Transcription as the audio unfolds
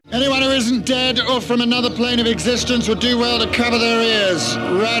Anyone who isn't dead or from another plane of existence would do well to cover their ears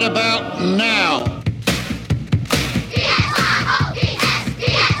right about now.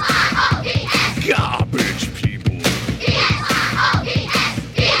 Garbage people.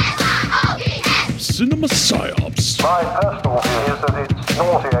 Cinema psyops. My personal view is that it's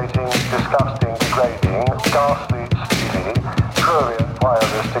nauseating, disgusting, degrading, ghastly, steely, prurient,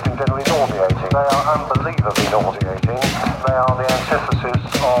 voyeuristic, and generally nauseating. They are unbelievably nauseating. They are the antithesis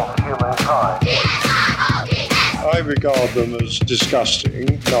of humankind. I regard them as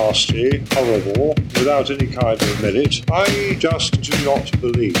disgusting, nasty, horrible, without any kind of merit. I just do not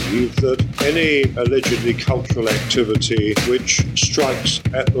believe that any allegedly cultural activity which strikes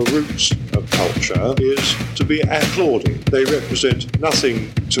at the roots of culture is to be applauded. They represent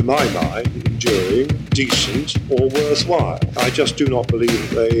nothing, to my mind, enduring, decent, or worthwhile. I just do not believe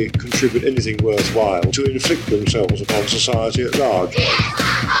that they contribute anything worthwhile to inflict themselves upon society at large.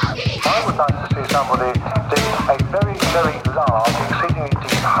 I would like to see somebody dig a very, very large, exceedingly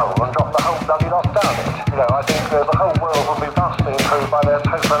deep hole and drop the whole bloody lot down it. You know, I think the whole world would be vastly improved by their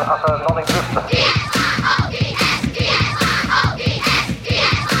total and utter non-existence.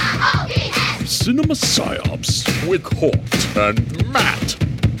 Cinema psyops with Hort and Matt.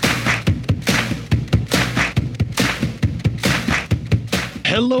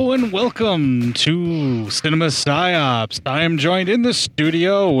 Hello and welcome to Cinema Psyops. I am joined in the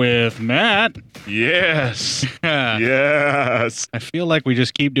studio with Matt. Yes. Yes. I feel like we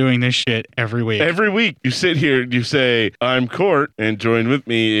just keep doing this shit every week. Every week you sit here and you say, I'm Court, and joined with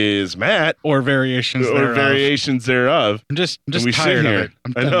me is Matt. Or variations thereof. I'm just tired of it.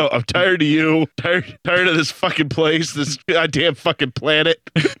 I know. I'm tired of you. Tired of this fucking place, this goddamn fucking planet.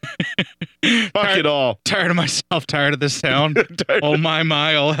 Fuck it all. Tired of myself. Tired of this sound. Oh my,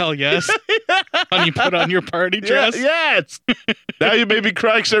 oh hell yes. Honey, put on your party dress. Yes. Now you made me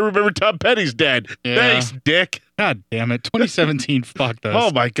cry because I remember Tom Petty's dead. Yeah. Thanks, Dick. God damn it. 2017 fucked us.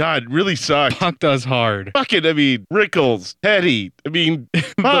 Oh my God, really sucked. Fucked us hard. Fucking, Rickles, Petty.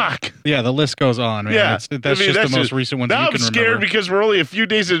 Fuck. Yeah, the list goes on, man. Yeah. That's just the most recent ones now you can I'm scared remember. because we're only a few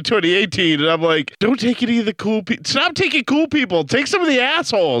days into 2018, and I'm like, don't take any of the cool people. Stop taking cool people. Take some of the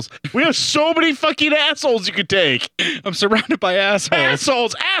assholes. We have so many fucking assholes you could take. I'm surrounded by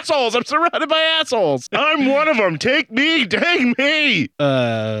assholes. Assholes. I'm surrounded by assholes. I'm one of them. Take me. Take me.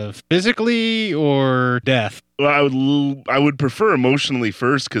 Physically or death? Well, I would prefer emotionally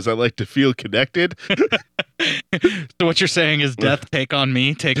first because I like to feel connected. So what you're saying is death, take on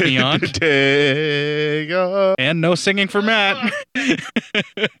me, take me on? Take on. And no singing for Matt. I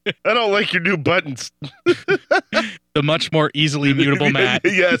don't like your new buttons. The much more easily mutable Matt.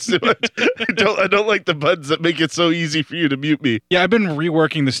 Yes. I don't like the buttons that make it so easy for you to mute me. Yeah, I've been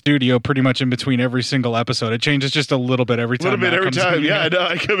reworking the studio pretty much in between every single episode. It changes just a little bit every time. Yeah, I know.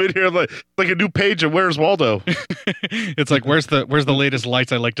 I come in here like a new page of Where's Waldo. It's like, where's the latest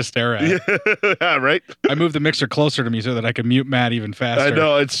lights I like to stare at? Yeah, right. I moved the mixer closer to me so that I could mute Matt even faster. I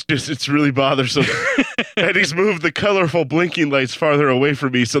know, it's really bothersome. And he's moved the colorful blinking lights farther away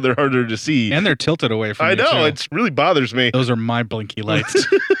from me so they're harder to see. And they're tilted away from me. I know, too. it's really bothers me. Those are my blinky lights.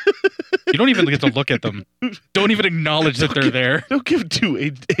 You don't even get to look at them. Don't even acknowledge that they're there. Don't give two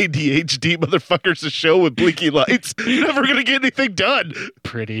ADHD motherfuckers a show with blinky lights. You're never going to get anything done.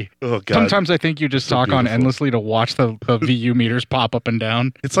 Pretty. Oh, God. Sometimes I think you just So talk on beautiful. endlessly to watch the VU meters pop up and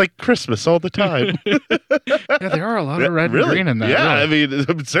down. It's like Christmas all the time. Yeah, there are a lot of red Really? and green in that. Yeah, really.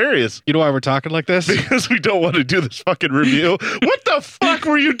 I'm serious. You know why we're talking like this? Because we don't want to do this fucking review. What the fuck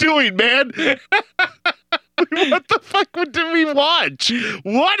were you doing, man? What the fuck did we watch?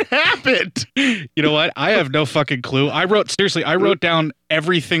 What happened? You know what? I have no fucking clue. I wrote down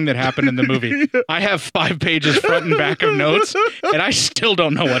everything that happened in the movie. I have 5 pages front and back of notes, and I still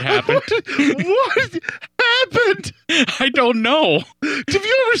don't know what happened. What happened? I don't know. Have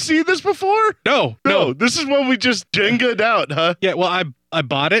you ever seen this before? No. This is when we just Jenga'd out, huh? Yeah, well, I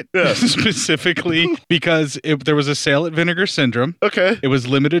bought it specifically because there was a sale at Vinegar Syndrome. Okay. It was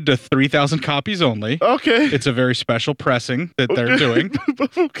limited to 3,000 copies only. Okay. It's a very special pressing that they're doing.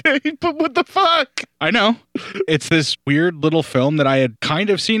 Okay, but what the fuck? I know. It's this weird little film that I had kind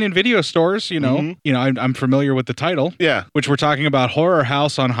of seen in video stores, you know. Mm-hmm. You know, I'm familiar with the title. Yeah. Which we're talking about Horror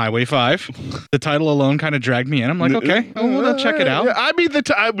House on Highway 5. The title alone kind of dragged me in. I'm like, okay, well, I'll check it out. Yeah, I mean,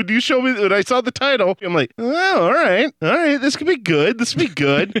 when you show me, when I saw the title, I'm like, oh, all right, this could be good. This would be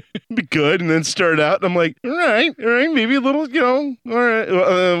good. Be good. And then start out, and I'm like, all right, maybe a little, you know, all right.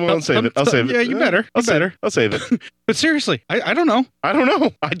 I'll save it. Yeah, you better. I'll save it. But seriously, I don't know. I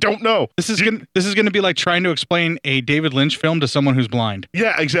don't know. This is gonna be like trying trying to explain a David Lynch film to someone who's blind.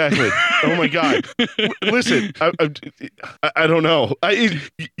 Yeah, exactly. Oh my God. Listen, I don't know.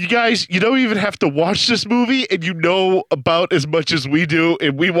 You guys, you don't even have to watch this movie, and you know about as much as we do,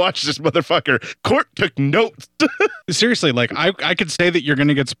 and we watched this motherfucker. Court took notes. Seriously, like I could say that you're going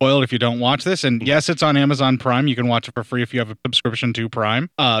to get spoiled if you don't watch this. And yes, it's on Amazon Prime. You can watch it for free if you have a subscription to Prime.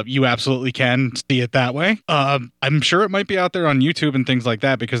 You absolutely can see it that way. I'm sure it might be out there on YouTube and things like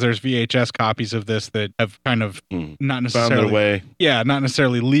that because there's VHS copies of this that have kind of not necessarily found their way. Yeah, not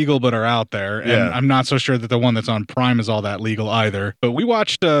necessarily legal, but are out there. And I'm not so sure that the one that's on Prime is all that legal either. But we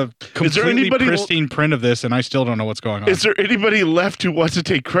watched a completely pristine print of this, and I still don't know what's going on. Is there anybody left who wants to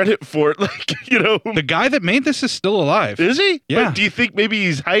take credit for it? Like, you know, the guy that made this is still alive. Is he? Yeah. But do you think maybe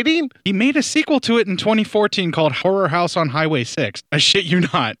he's hiding? He made a sequel to it in 2014 called Horror House on Highway 6. I shit you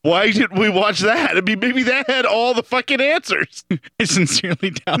not. Why didn't we watch that? I mean, maybe that had all the fucking answers. I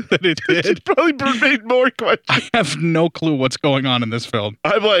sincerely doubt that it did. It probably made more questions. I have no clue what's going on in this film.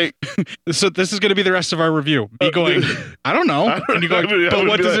 I'm like... So this is going to be the rest of our review. Me going, I don't know. And you going, but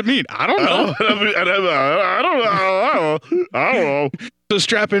what does it mean? I don't know. I don't know. So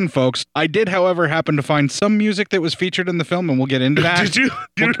strap in, folks. I did, however, happen to find some music that was featured in the film, and we'll get into that. Did you?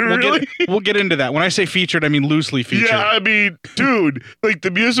 We'll get into that. When I say featured, I mean loosely featured. Yeah, I mean, dude, like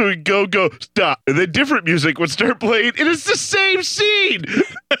the music would go, stop. And then different music would start playing, and it's the same scene.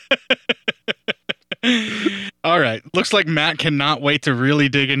 All right. Looks like Matt cannot wait to really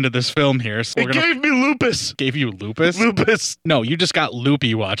dig into this film here. So it gave me lupus. Gave you lupus? Lupus. No, you just got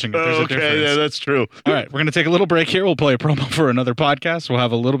loopy watching it. There's a difference. Yeah, that's true. All right. We're going to take a little break here. We'll play a promo for another podcast. We'll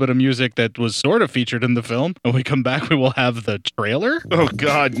have a little bit of music that was sort of featured in the film. When we come back, we will have the trailer. Oh,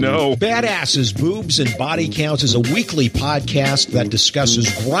 God, no. Badasses, Boobs, and Body Counts is a weekly podcast that discusses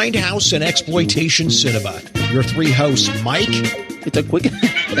grindhouse and exploitation cinema. Your three hosts, Mike. It's a quick...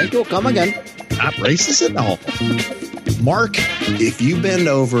 Thank you. Come again. Not racist at all. Mark. If you bend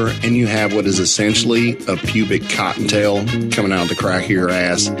over and you have what is essentially a pubic cottontail coming out of the crack of your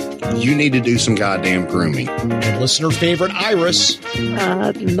ass, you need to do some goddamn grooming. And listener favorite, Iris.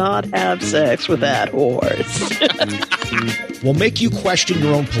 Not have sex with that horse. Will make you question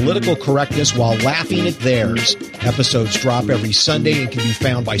your own political correctness while laughing at theirs. Episodes drop every Sunday and can be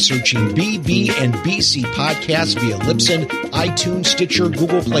found by searching BB and BC podcasts via Libsyn, iTunes, Stitcher,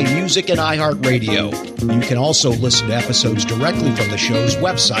 Google Play Music, and iHeartRadio. You can also listen to episodes directly from the show's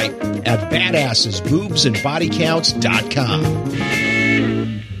website at badassesboobsandbodycounts.com.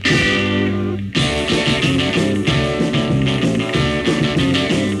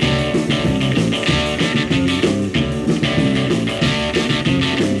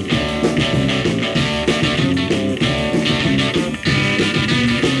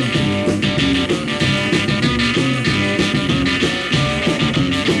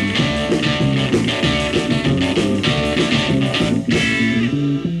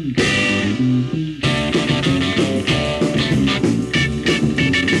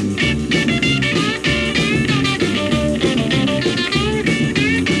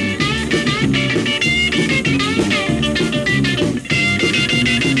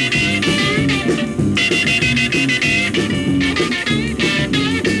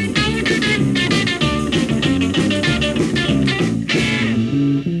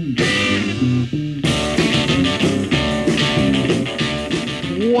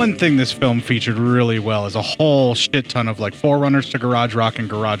 One thing this film featured really well is a whole shit ton of like forerunners to garage rock and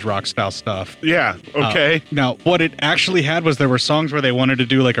garage rock style stuff. Yeah, okay. Now, what it actually had was there were songs where they wanted to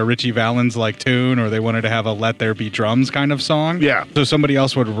do like a Richie Valens like tune, or they wanted to have a Let There Be Drums kind of song. Yeah. So somebody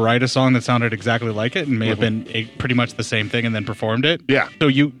else would write a song that sounded exactly like it and may have been pretty much the same thing and then performed it. Yeah. So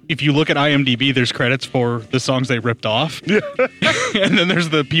if you look at IMDb, there's credits for the songs they ripped off. Yeah. And then there's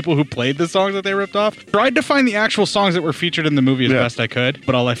the people who played the songs that they ripped off. Tried to find the actual songs that were featured in the movie as best I could,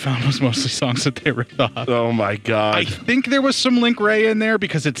 but all I found was mostly songs that they ripped off. Oh my God. I think there was some Link Ray in there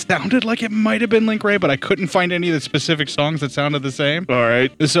because it sounded like it might have been Link Ray, but I couldn't find any of the specific songs that sounded the same. All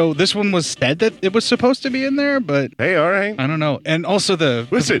right. So this one was said that it was supposed to be in there, but hey, all right. I don't know. And also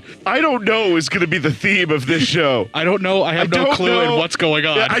listen, I don't know is going to be the theme of this show. I don't know. I have no clue in what's going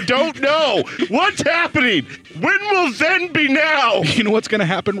on. I don't know. What's happening? When will then be now? You know what's going to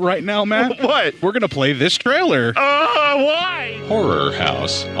happen right now, Matt? What? We're going to play this trailer. Why? Horror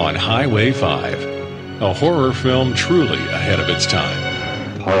House on Highway 5. A horror film truly ahead of its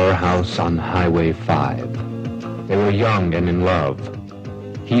time. Horror House on Highway 5. They were young and in love.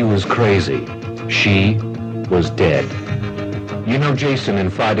 He was crazy. She was dead. You know Jason in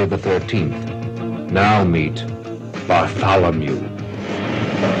Friday the 13th. Now meet Bartholomew.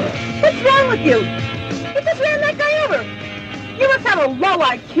 What's wrong with you? You just ran that guy over. You were must have a low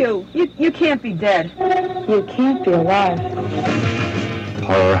IQ. You can't be dead. You can't be alive.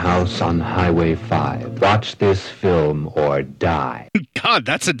 Horror House on Highway 5. Watch this film or die. God,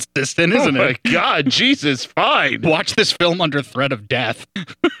 that's insistent, isn't Oh it? my God, Jesus, fine. Watch this film under threat of death.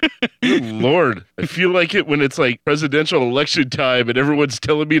 Good Lord, I feel like it when it's like presidential election time and everyone's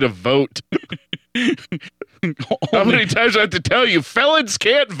telling me to vote. How many times do I have to tell you, felons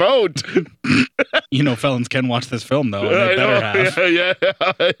can't vote? You know, felons can watch this film, though, and they I better know,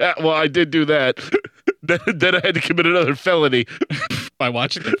 have. yeah. Well, I did do that. Then I had to commit another felony. By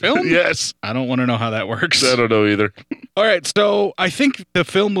watching the film? Yes. I don't want to know how that works. I don't know either. All right, so I think the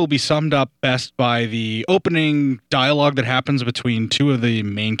film will be summed up best by the opening dialogue that happens between two of the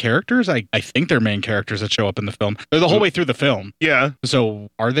main characters. I think they're main characters that show up in the film. They're the whole way through the film. Yeah. So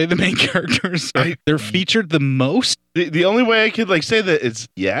are they the main characters? They're featured the most? The only way I could say that is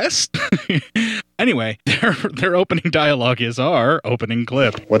yes. Anyway, their opening dialogue is our opening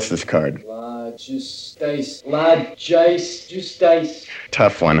clip. What's this card? Justice. La Justice.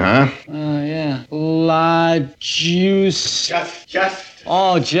 Tough one, huh? Yeah. La Juice. Just.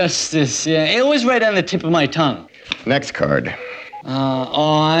 Oh, justice. Yeah. It was right on the tip of my tongue. Next card.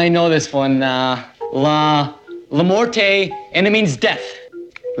 I know this one. La Morte, and it means death.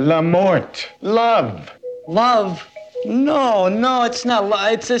 La Morte. Love. Love? No, it's not.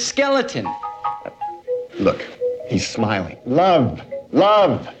 It's a skeleton. Look, he's smiling. Love.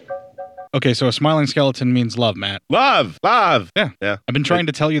 Okay, so a smiling skeleton means love, Matt. Love. Yeah. I've been trying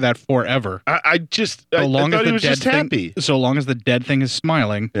to tell you that forever. I thought he was just happy. So long as the dead thing is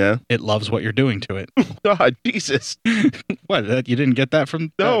smiling, yeah, it loves what you're doing to it. God, Jesus. What, you didn't get that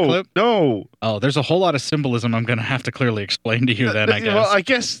from that clip? No. Oh, there's a whole lot of symbolism I'm going to have to clearly explain to you then, I guess. Well, I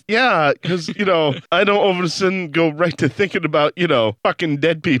guess, yeah, because, I don't all of a sudden go right to thinking about, fucking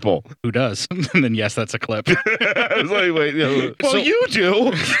dead people. Who does? And then, yes, that's a clip. I was like, wait, well, you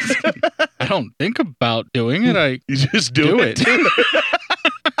do. I don't think about doing it. You just do it.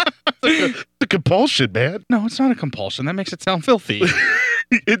 It's a compulsion, man. No, it's not a compulsion. That makes it sound filthy.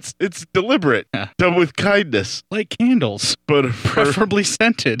 It's deliberate, done with kindness, like candles, but preferably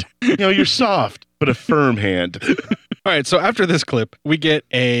scented. You're soft, but a firm hand. All right, so after this clip, we get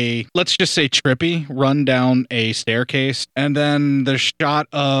a, let's just say trippy, run down a staircase, and then the shot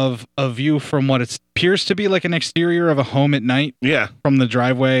of a view from what it appears to be like an exterior of a home at night. Yeah. From the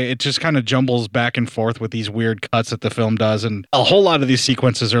driveway. It just kind of jumbles back and forth with these weird cuts that the film does, and a whole lot of these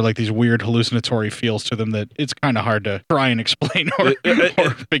sequences are like these weird hallucinatory feels to them that it's kind of hard to try and explain or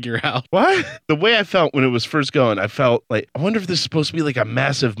figure out. What? The way I felt when it was first going, I felt like, I wonder if this is supposed to be like a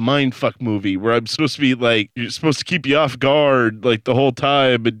massive mindfuck movie where I'm supposed to be like, you're supposed to keep you off guard like the whole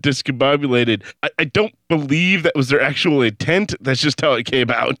time and discombobulated. I don't believe that was their actual intent. That's just how it came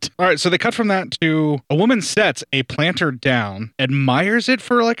out. All right, so they cut from that to a woman sets a planter down, admires it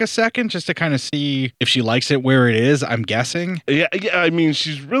for like a second just to kind of see if she likes it where it is, I'm guessing. Yeah, I mean,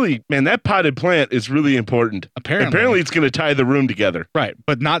 she's really, man, that potted plant is really important. Apparently it's going to tie the room together. Right,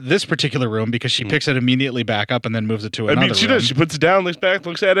 but not this particular room because she picks it immediately back up and then moves it to another room. She does. She puts it down, looks back,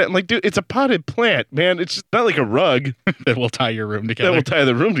 looks at it. I'm like, dude, it's a potted plant, man. It's just not like a rug. That will tie your room together. That will tie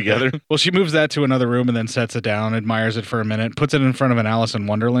the room together. Well, she moves that to another room and then sets it down, admires it for a minute, puts it in front of an Alice in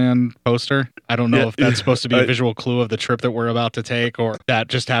Wonderland poster. I don't know if that's supposed to be a visual clue of the trip that we're about to take, or that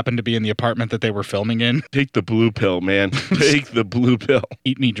just happened to be in the apartment that they were filming in. Take the blue pill, man. Take the blue pill.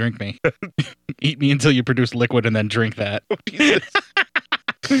 Eat me, drink me. Eat me until you produce liquid and then drink that.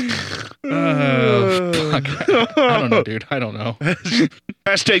 Oh, fuck. I don't know, dude. I don't know.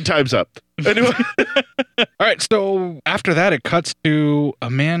 Hashtag time's up. Anyway. All right, so after that, it cuts to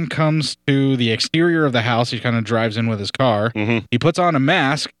a man comes to the exterior of the house. He kind of drives in with his car. Mm-hmm. He puts on a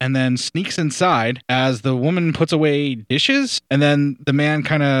mask and then sneaks inside as the woman puts away dishes. And then the man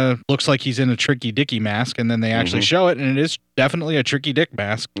kind of looks like he's in a Tricky Dicky mask. And then they actually show it, and it is definitely a Tricky Dick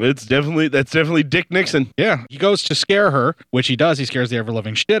mask. That's definitely Dick Nixon. Yeah. He goes to scare her, which he does. He scares the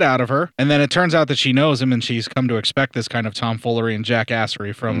ever-living shit out of her. And then it turns out that she knows him, and she's come to expect this kind of tomfoolery and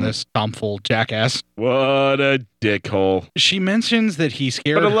jackassery from this tomfool jackass. What a dickhole. She mentions that he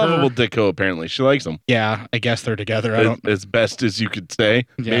scared her. But a lovable dickhole, apparently. She likes him. Yeah, I guess they're together. As best as you could say.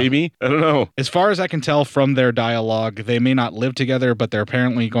 Yeah. Maybe. I don't know. As far as I can tell from their dialogue, they may not live together, but they're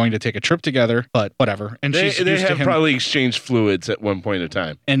apparently going to take a trip together. But whatever. And they used have to him, probably exchanged fluids at one point in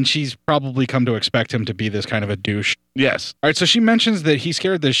time. And she's probably come to expect him to be this kind of a douche. Yes. All right, so she mentions that he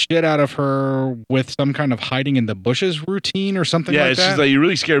scared the shit out of her with some kind of hiding in the bushes routine or something like that. Yeah, she's like, you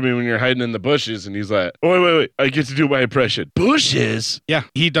really scared me when you're hiding in the bushes. And he's that? Oh, wait. I get to do my impression. Bushes? Yeah,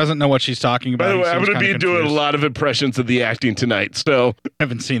 he doesn't know what she's talking about. By the He way, I'm seems going to be kinda doing a confused. lot of impressions of the acting tonight, so. I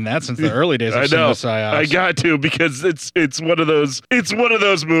haven't seen that since the early days of I know. Cinema Psyops. I got to because it's one of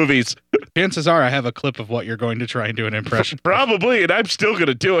those movies. Chances are I have a clip of what you're going to try and do an impression. Probably, and I'm still going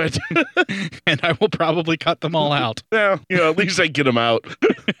to do it. And I will probably cut them all out. Well, at least I get them out.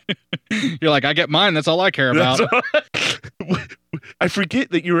 You're like, I get mine. That's all I care about. I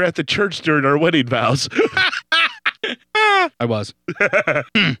forget that you were at the church during our wedding vows. I was. I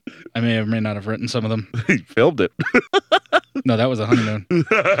may or may not have written some of them. He filmed it. No, that was a honeymoon.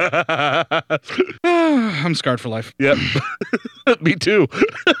 I'm scarred for life. Yep. Me too.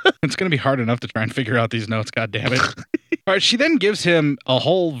 It's going to be hard enough to try and figure out these notes. God damn it. All right, she then gives him a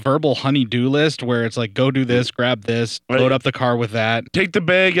whole verbal honey-do list where it's like, go do this, grab this, load up the car with that. Take the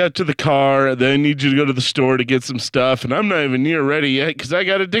bag out to the car. Then I need you to go to the store to get some stuff. And I'm not even near ready yet because I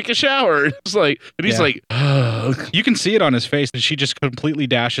got to take a shower. It's like, and he's like, you can see it on his face that she just completely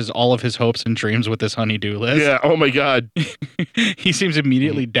dashes all of his hopes and dreams with this honey-do list. Yeah. Oh my God. He seems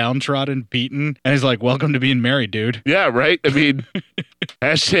immediately downtrodden, beaten, and he's like, welcome to being married, dude. Yeah, right. I mean,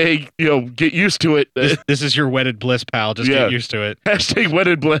 hashtag, get used to it. This is your wedded bliss, pal. Just get used to it. Hashtag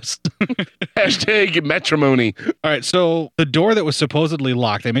wedded bliss. Hashtag matrimony. All right, so the door that was supposedly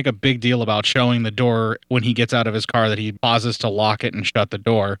locked, they make a big deal about showing the door when he gets out of his car that he pauses to lock it and shut the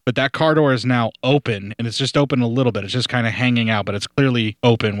door. But that car door is now open, and it's just open a little bit. It's just kind of hanging out, but it's clearly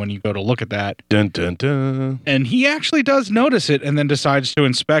open when you go to look at that. Dun, dun, dun. And he actually does notice it and then decides to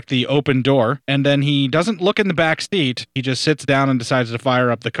inspect the open door. And then he doesn't look in the back seat. He just sits down and decides to fire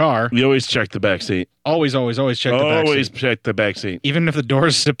up the car. You always check the back seat. Always check the back seat. Always check the back seat. Even if the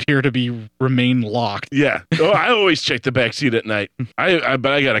doors appear to remain locked. Yeah. Oh, I always check the back seat at night. But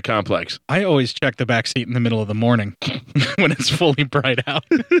I got a complex. I always check the back seat in the middle of the morning when it's fully bright out.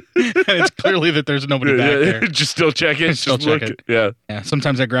 And it's clearly that there's nobody back there. Just still check it. Still check it. Yeah. Yeah.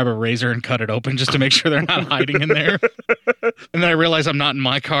 Sometimes I grab a razor and cut it open just to make sure they're not hiding in there. And then I realize I'm not in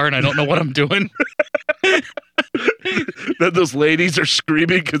my car and I don't know what I'm doing. Then those ladies are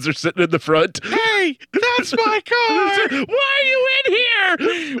screaming because they're sitting in the front. Hey, that's my car. Why are you in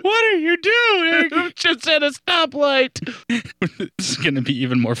here? What are you doing? I'm just at a stoplight. This is going to be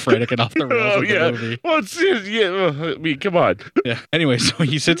even more frantic and off the rails of the movie. Well, I mean, come on. Yeah. Anyway, so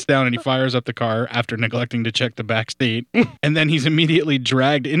he sits down and he fires up the car after neglecting to check the back seat. And then he's immediately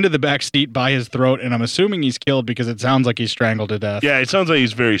dragged into the back seat by his throat. And I'm assuming he's killed because it sounds like he's strangled to death. Yeah, it sounds like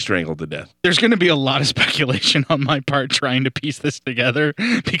he's very strangled to death. There's going to be a lot of speculation on my part trying to piece this together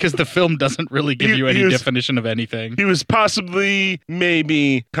because the film doesn't really give you any definition of anything. He was possibly,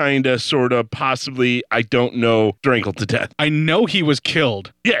 maybe, kind of, sort of, possibly, I don't know, strangled to death. I know he was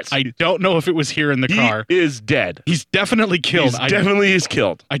killed. Yes. I don't know if it was here in the car. He is dead. He's definitely killed. He definitely is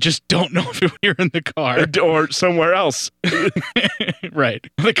killed. I just don't know if it was here in the car. Or somewhere else. Right.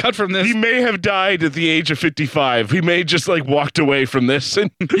 The cut from this. He may have died at the age of 55. He may just walked away from this and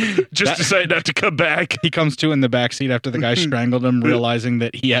just decided not to come back. He comes to in the backseat after the guy strangled him, realizing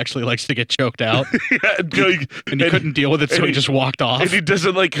that he actually likes to get choked out. And he couldn't deal with it, so he just walked off. And he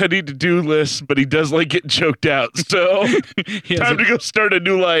doesn't like honey to-do lists, but he does like getting choked out. So, time to go start a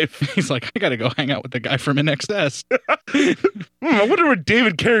new life. He's like, I gotta go hang out with the guy from NXS. I wonder what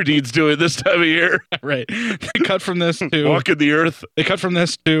David Carradine's doing this time of year. Right. They cut from this to... Walking the earth. They cut from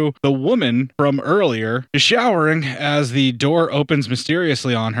this to the woman from earlier is showering as the door opens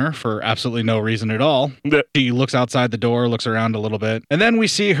mysteriously on her for absolutely no reason at all. She looks outside the door, looks around a little bit, and then we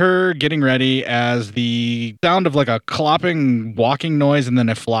see her getting ready as the sound of like a clopping walking noise and then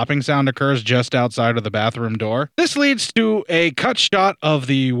a flopping sound occurs just outside of the bathroom door. This leads to a cut shot of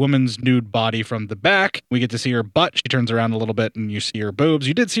the woman's nude body from the back. We get to see her butt. She turns around a little bit and you see her boobs.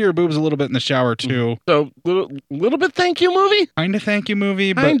 You did see her boobs a little bit in the shower too. So, little bit thank you movie? Kind of thank you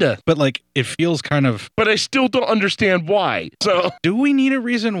movie. Kinda. But like, it feels kind of... But I still don't understand why. So, do we need a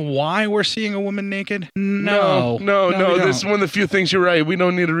reason why we're seeing a woman naked? No. This is one of the few things you're right. We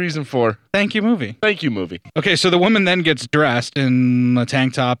don't need a reason for. Thank you movie. Thank you movie. Okay, so the woman then gets dressed in a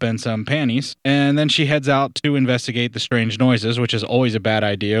tank top and some panties, and then she heads out to investigate the strange noises, which is always a bad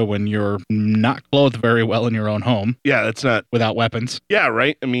idea when you're not clothed very well in your own home. Yeah, that's not... Without weapons. Yeah,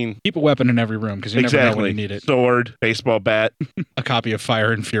 right? I mean... Keep a weapon in every room, because you never know when you need it. Sword, baseball bat. A copy of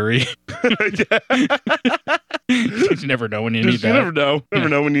Fire and Fury. You never know when you need that. You never know. Never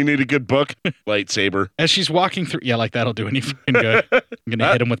know when you need a good book. Lightsaber. As she's walking through... Yeah, like that'll do any fucking good. I'm going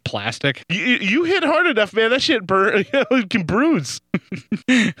to hit him with plastic. You hit hard enough, man. That shit burn. It can bruise.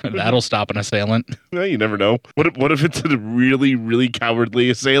 That'll stop an assailant. Well, you never know. What if it's a really, really cowardly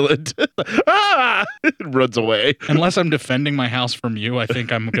assailant? Ah! ah! Runs away. Unless I'm defending my house from you, I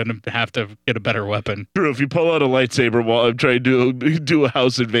think I'm going to have to get a better weapon. True, if you pull out a lightsaber while I'm trying to do a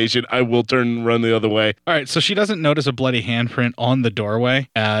house invasion, I will turn and run the other way. All right, so she doesn't notice a bloody handprint on the doorway.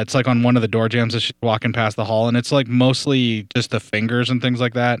 It's like on one of the door jambs as she's walking past the hall, and it's like mostly just the fingers and things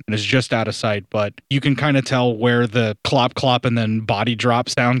like that, and it's just out of sight, but you can kind of tell where the clop clop and then body drop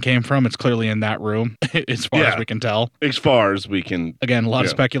sound came from. It's clearly in that room, as far as we can tell. As far as we can. Again, a lot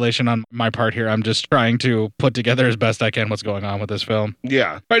of speculation on my part here. I'm just trying to put together as best I can what's going on with this film.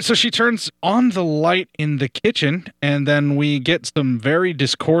 Yeah. All right, so she turns on the light in the kitchen, and then we get some very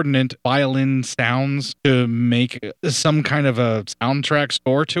discordant violin sounds to make some kind of a soundtrack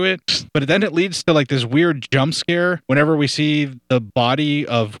score to it. But then it leads to like this weird jump scare whenever we see the body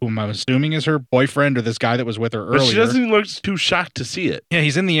of whom I'm assuming is her boyfriend or this guy that was with her earlier. But she doesn't look too shocked to see it. Yeah,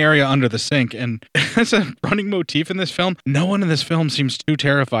 he's in the area under the sink, and that's a running motif in this film. No one in this film seems too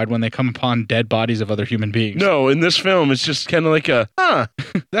terrified when they come upon dead bodies of other human beings. No, in this film, it's just kind of like a,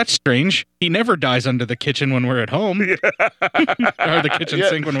 That's strange. He never dies under the kitchen when we're at home. Or the kitchen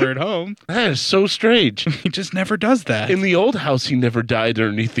sink when we're at home. That is so strange. He just never does that. In the old house, he never died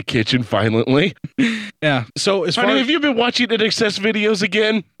underneath the kitchen violently. Yeah. So as far Honey, as have you been watching NXS videos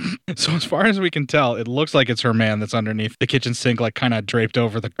again? So as far as we can tell, it looks like it's her man that's underneath the kitchen sink, like kind of draped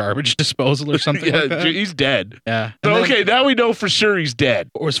over the garbage disposal or something like that. He's dead. Yeah. So, okay, now we know for sure he's dead.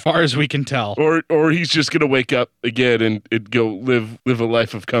 Or as far as we can tell. Or he's just going to wake up again and go live a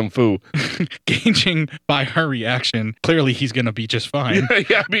life of kung fu. Gauging by her reaction, clearly he's going to be just fine.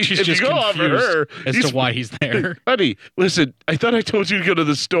 Yeah, I mean, she's if just you go off of confused her, as to why he's there. Honey, listen, I thought I told you to go to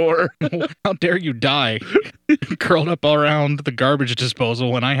the store. How dare you die curled up around the garbage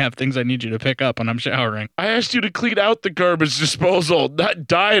disposal when I have things I need you to pick up when I'm showering. I asked you to clean out the garbage disposal, not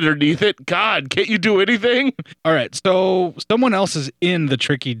die underneath it. God, can't you do anything? All right, so someone else is in the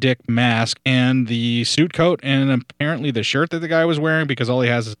Tricky Dick mask and the suit coat and apparently the shirt that the guy was wearing because all he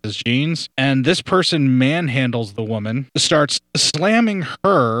has is his jeans. And this person manhandles the woman, starts slamming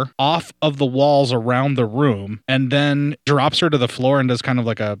her off of the walls around the room, and then drops her to the floor and does kind of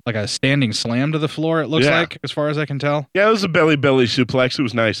like a standing slam to the floor, it looks like, as far as I can tell. Yeah, it was a belly suplex. It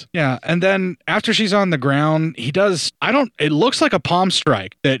was nice. Yeah, and then after she's on the ground, he does, it looks like a palm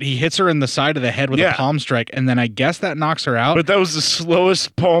strike that he hits her in the side of the head with a palm strike, and then I guess that knocks her out. But that was the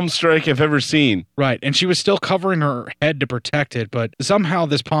slowest palm strike I've ever seen. Right, and she was still covering her head to protect it, but somehow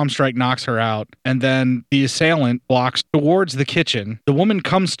this palm strike knocks her out, and then the assailant walks towards the kitchen. The woman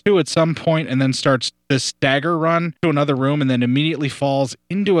comes to at some point and then starts this stagger run to another room and then immediately falls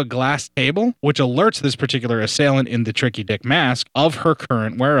into a glass table, which alerts this particular assailant in the Tricky Dick mask of her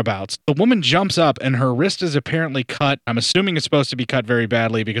current whereabouts. The woman jumps up and her wrist is apparently cut. I'm assuming it's supposed to be cut very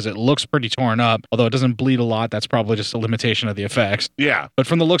badly because it looks pretty torn up, although it doesn't bleed a lot. That's probably just a limitation of the effects. Yeah. But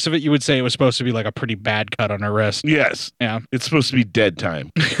from the looks of it, you would say it was supposed to be like a pretty bad cut on her wrist. Yes. Yeah. It's supposed to be dead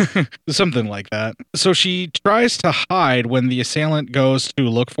time. Something like that. So she tries to hide when the assailant goes to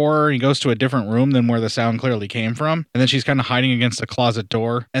look for her. He goes to a different room than where the sound clearly came from. And then she's kind of hiding against a closet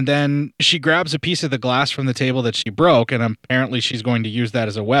door. And then she grabs a piece of the glass from the table that she broke. And apparently she's going to use that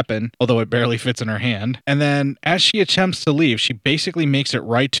as a weapon, although it barely fits in her hand. And then as she attempts to leave, she basically makes it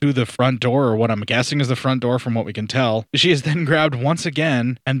right to the front door, or what I'm guessing is the front door from what we can tell. She is then grabbed once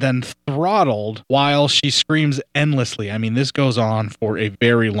again and then throttled while she screams endlessly. I mean, this goes on for a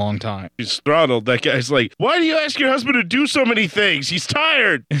very long time. She's throttled. That guy's like, why do you ask your husband to do so many things? He's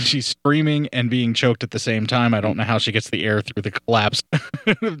tired. And she's screaming and being choked at the same time. I don't know how she gets the air through the collapsed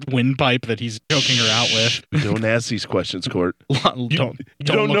windpipe that he's choking her out with. Don't ask these questions, Court. You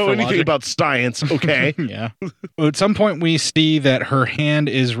don't know anything about science, okay? Yeah. At some point, we see that her hand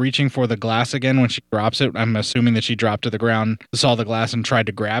is reaching for the glass again when she drops it. I'm assuming that she dropped to the ground, saw the glass, and tried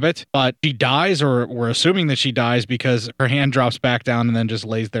to grab it. But she dies, or we're assuming that she dies because her hand drops back down and then just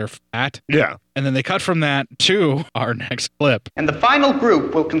lays there flat. Yeah. And then they cut from that to our next clip. And the final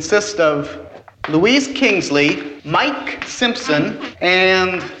group will consist of Louise Kingsley, Mike Simpson,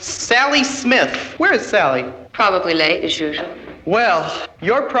 and Sally Smith. Where is Sally? Probably late, as usual. Well,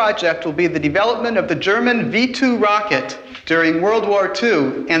 your project will be the development of the German V-2 rocket during World War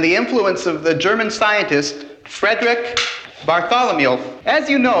II and the influence of the German scientist Frederick Bartholomew. As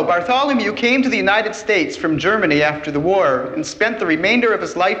you know, Bartholomew came to the United States from Germany after the war and spent the remainder of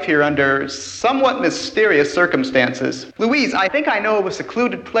his life here under somewhat mysterious circumstances. Louise, I think I know of a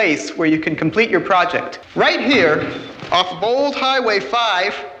secluded place where you can complete your project. Right here, off of Old Highway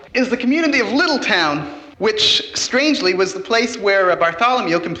 5, is the community of Littletown, which, strangely, was the place where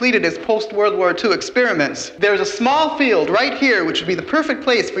Bartholomew completed his post-World War II experiments. There's a small field right here which would be the perfect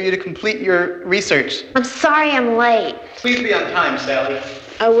place for you to complete your research. I'm sorry I'm late. Please be on time, Sally.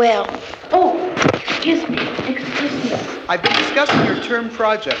 I will. Oh, Excuse me. I've been discussing your term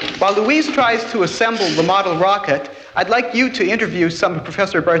project. While Louise tries to assemble the model rocket, I'd like you to interview some of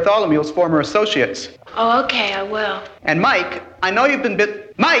Professor Bartholomew's former associates. Oh, okay, I will. And Mike, I know you've been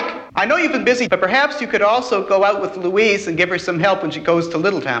busy, but perhaps you could also go out with Louise and give her some help when she goes to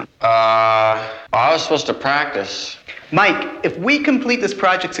Littletown. I was supposed to practice. Mike, if we complete this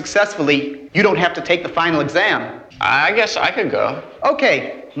project successfully, you don't have to take the final exam. I guess I could go.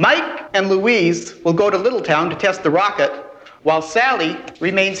 Okay, Mike and Louise will go to Littletown to test the rocket, while Sally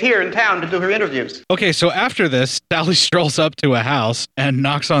remains here in town to do her interviews. Okay, so after this, Sally strolls up to a house and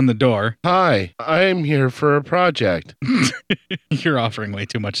knocks on the door. Hi, I'm here for a project. You're offering way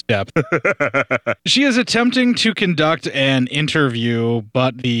too much depth. She is attempting to conduct an interview,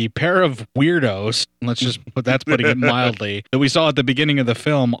 but the pair of weirdos, that's putting it mildly, that we saw at the beginning of the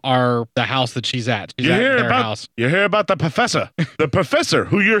film are the house that she's at. She's at their house. You hear about the professor. The professor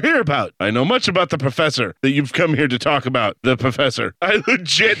who you're here about. I know much about the professor that you've come here to talk about. The professor. I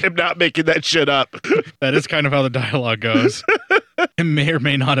legit am not making that shit up. That is kind of how the dialogue goes. I may or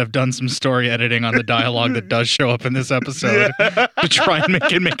may not have done some story editing on the dialogue that does show up in this episode to try and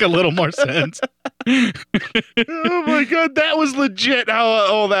make it make a little more sense. Oh my god, that was legit how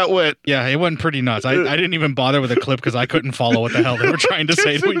all that went. Yeah, it went pretty nuts. I didn't even bother with a clip because I couldn't follow what the hell they were trying to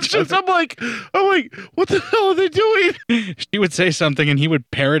say to each other. I'm like, what the hell are they doing? She would say something and he would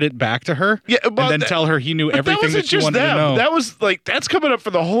parrot it back to her, and then tell her he knew everything that she wanted to know. That was like, that's coming up for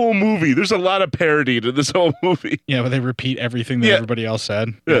the whole movie. There's a lot of parody to this whole movie. Yeah, but they repeat everything that everybody else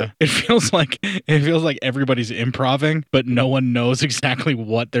said. Yeah. It feels like everybody's improving, but no one knows exactly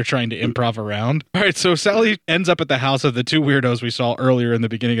what they're trying to improv around. All right, so Sally ends up at the house of the two weirdos we saw earlier in the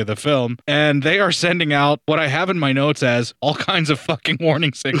beginning of the film, and they are sending out what I have in my notes as all kinds of fucking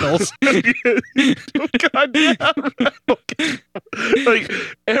warning signals. God, yeah. Like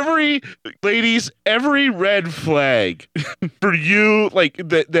every red flag for you, like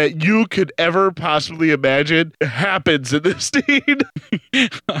that you could ever possibly imagine happens in this scene.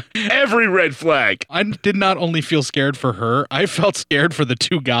 Every red flag. I did not only feel scared for her, I felt scared for the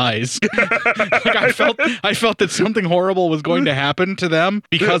two guys. Like I felt that something horrible was going to happen to them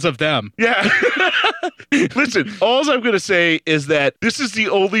because of them. Yeah. Listen, all I'm going to say is that this is the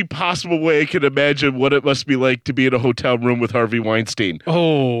only possible way I can imagine what it must be like to be in a hotel room with Harvey Weinstein.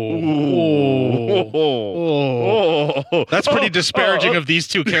 That's pretty disparaging of these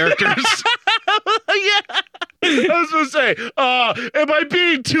two characters. Yeah. I was going to say, am I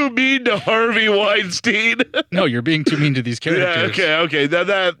being too mean to Harvey Weinstein? No, you're being too mean to these characters. Yeah, okay.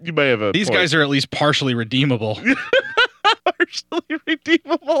 That you may have a These point. guys are at least partially redeemable. Partially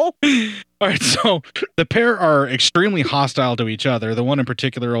redeemable. All right, so the pair are extremely hostile to each other. The one in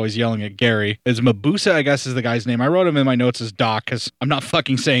particular always yelling at Gary is Mabusa, I guess is the guy's name. I wrote him in my notes as Doc because I'm not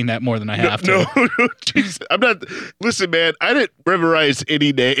fucking saying that more than I have to. No, geez, I'm not. Listen, man, I didn't memorize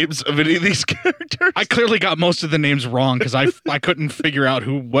any names of any of these characters. I clearly got most of the names wrong because I couldn't figure out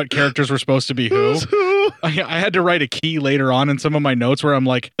what characters were supposed to be who. I had to write a key later on in some of my notes where I'm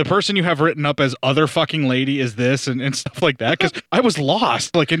like, the person you have written up as other fucking lady is this and stuff like that because I was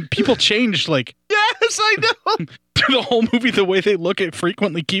lost. Like, and people changed. Like, yes, I know. Through the whole movie, the way they look, it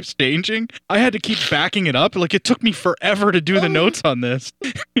frequently keeps changing. I had to keep backing it up. Like, it took me forever to do the notes on this.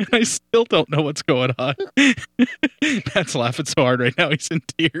 I still don't know what's going on. Matt's laughing so hard right now, he's in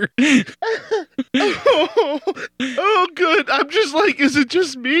tears. Oh, good. I'm just like, is it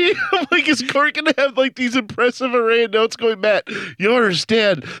just me? I'm like, is Court gonna have like these impressive array of notes going, Matt, you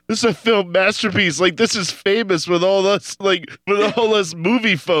understand, this is a film masterpiece. Like, this is famous with all us, like, with all us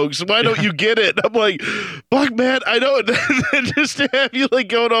movie folks. Why don't you get it? I'm like, fuck, Matt, I know it. Just to have you like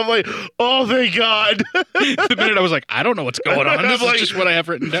going on, like, oh, thank God. The minute I was like, I don't know what's going on. This is just what I have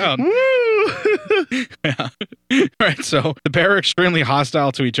written down. Yeah. All right, so the pair are extremely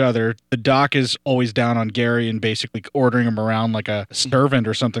hostile to each other. The Doc is always down on Gary and basically ordering him around like a servant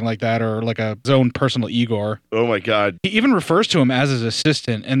or something like that, or like his own personal Igor. Oh my God. He even refers to him as his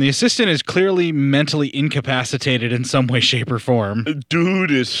assistant, and the assistant is clearly mentally incapacitated in some way, shape, or form.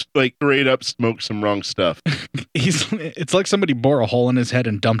 Dude is like straight up smoked some wrong stuff. It's like somebody bore a hole in his head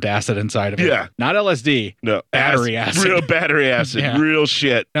and dumped acid inside of it. Yeah. Not LSD. No. Battery acid. Real battery acid. Yeah. Real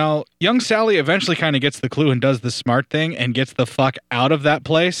shit. Now, young Sally eventually kind of gets the clue and does the smart thing and gets the fuck out of that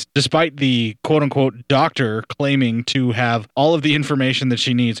place, despite the quote-unquote doctor claiming to have all of the information that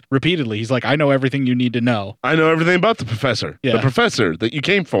she needs repeatedly. He's like, I know everything you need to know. I know everything about the professor. Yeah. The professor that you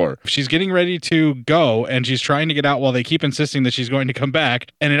came for. She's getting ready to go, and she's trying to get out while they keep insisting that she's going to come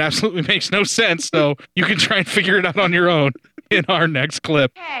back, and it absolutely makes no sense, so you can try and figure it out on your own. in our next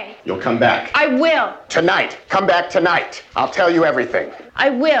clip. You'll come back. I will. Tonight. Come back tonight. I'll tell you everything. I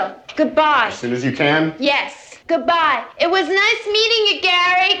will. Goodbye. As soon as you can. Yes. Goodbye. It was nice meeting you,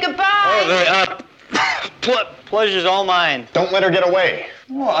 Gary. Goodbye. Pleasure's all mine. Don't let her get away.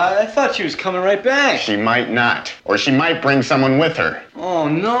 Oh, I thought she was coming right back. She might not. Or she might bring someone with her. Oh,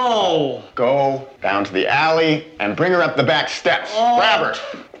 no. Go down to the alley and bring her up the back steps. Grab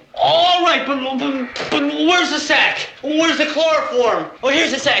her. All right, but where's the sack? Where's the chloroform? Oh,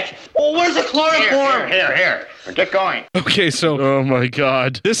 here's the sack. Oh, where's the chloroform? Here. Get going. Okay, so oh my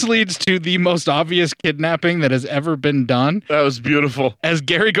God, this leads to the most obvious kidnapping that has ever been done. That was beautiful. As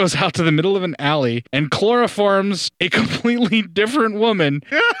Gary goes out to the middle of an alley and chloroforms a completely different woman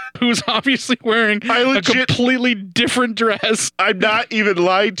who's obviously wearing a completely different dress. I'm not even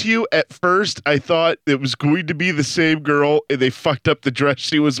lying to you. At first, I thought it was going to be the same girl, and they fucked up the dress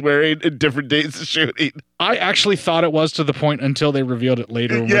she was wearing in different days of shooting. I actually thought it was to the point until they revealed it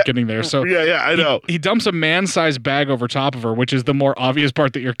later when we're getting there. So yeah, I know. He dumps a man-sized bag over top of her, which is the more obvious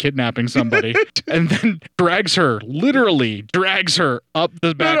part that you're kidnapping somebody, and then literally drags her up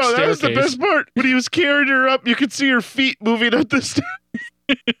the back staircase. That was the best part. When he was carrying her up, you could see her feet moving up the stairs.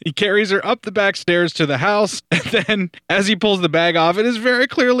 He carries her up the back stairs to the house, and then as he pulls the bag off, it is very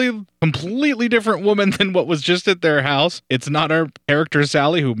clearly a completely different woman than what was just at their house. It's not our character,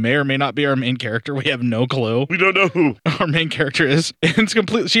 Sally, who may or may not be our main character. We have no clue. We don't know who our main character is. It's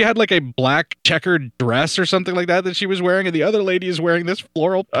completely. She had like a black checkered dress or something like that she was wearing, and the other lady is wearing this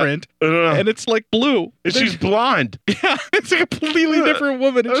floral print, and it's like blue. And she's blonde. Yeah, it's a completely different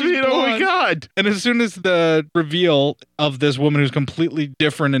woman. And she's oh my blonde. God. And as soon as the reveal of this woman who's completely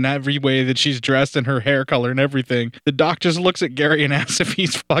different in every way that she's dressed and her hair color and everything, the doc just looks at Gary and asks if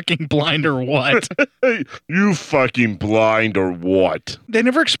he's fucking blind or what. You fucking blind or what? They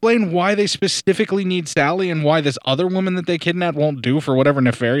never explain why they specifically need Sally and why this other woman that they kidnapped won't do for whatever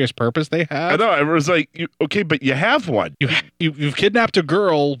nefarious purpose they have. I know. I was like, okay, but you have one. You've kidnapped a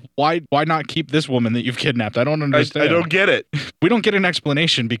girl. Why not keep this woman that you've kidnapped? I don't understand. I don't get it. We don't get an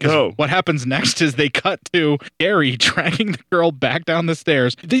explanation because what happens next is they cut to Gary dragging the girl back down the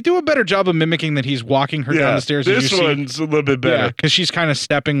stairs. They do a better job of mimicking that he's walking her down the stairs. This one's a little bit better. Because she's kind of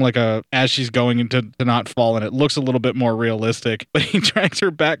stepping like as she's going into to not fall, and it looks a little bit more realistic. But he drags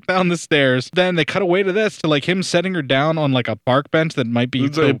her back down the stairs. Then they cut away to this, to like him setting her down on like a park bench that might be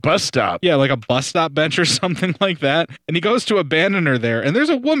like a bus stop. Yeah, like a bus stop bench or something like that. And he goes to abandon her there, and there's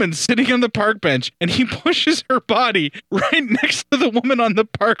a woman sitting on the park bench, and he pushes her body right next to the woman on the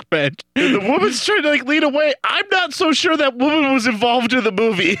park bench. And the woman's trying to like lead away. I'm not so sure that woman was involved in the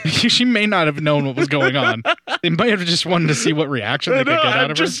movie. She may not have known what was going on. They might have just wanted to see what reaction they could get out of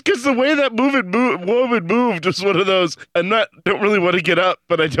her. Just because the way that woman moved was one of those. Don't really want to get up,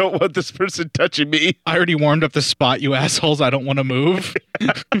 but I don't want this person touching me. I already warmed up the spot, you assholes. I don't want to move.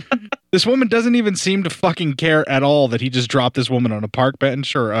 This woman doesn't even seem to fucking care at all that he just dropped this woman on a park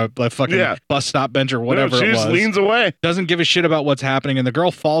bench or a fucking bus stop bench or whatever she it was. Just leans away. Doesn't give a shit about what's happening, and the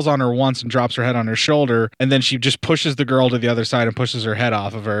girl falls on her once and drops her head on her shoulder, and then she just pushes the girl to the other side and pushes her head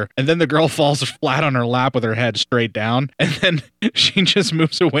off of her, and then the girl falls flat on her lap with her head straight down, and then she just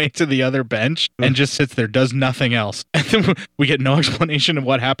moves away to the other bench and just sits there, does nothing else. And then we get no explanation of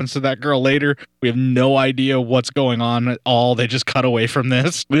what happens to that girl later. We have no idea what's going on at all. They just cut away from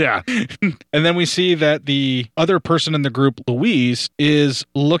this. Yeah. And then we see that the other person in the group, Louise, is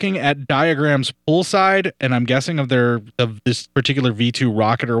looking at diagrams poolside, and I'm guessing of this particular V2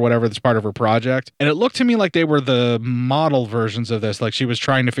 rocket or whatever that's part of her project. And it looked to me like they were the model versions of this. Like she was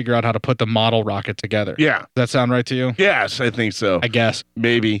trying to figure out how to put the model rocket together. Yeah. Does that sound right to you? Yes, I think so. I guess.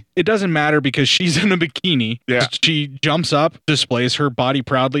 Maybe. It doesn't matter because she's in a bikini. Yeah. She jumps up, displays her body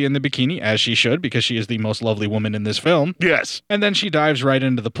proudly in the bikini, as she should, because she is the most lovely woman in this film. Yes. And then she dives right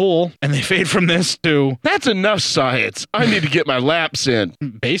into the pool, and they fade from this to... That's enough science. I need to get my laps in.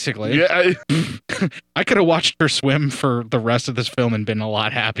 Basically. Yeah. I could have watched her swim for the rest of this film and been a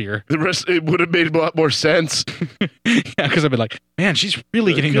lot happier. The rest, it would have made a lot more sense. Yeah, because I'd be like, man, she's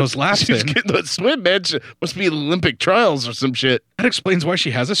really getting those laps She's in. getting that swim, man. She must be Olympic trials or some shit. That explains why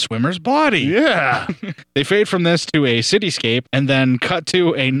she has a swimmer's body. Yeah. They fade from this to a cityscape and then cut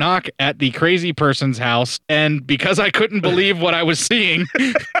to a knock at the crazy person's house. And because I couldn't believe what I was seeing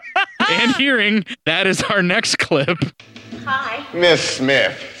and hearing, that is our next clip. Hi. Miss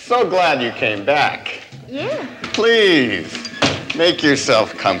Smith, so glad you came back. Yeah. Please, make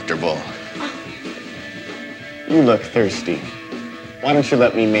yourself comfortable. You look thirsty. Why don't you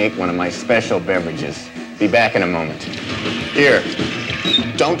let me make one of my special beverages? Be back in a moment. Here,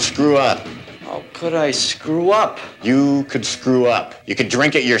 don't screw up. How could I screw up? You could screw up. You could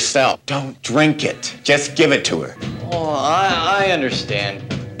drink it yourself. Don't drink it. Just give it to her. Oh, I understand.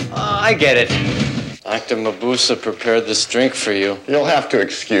 I get it. Dr. Mabusa prepared this drink for you. You'll have to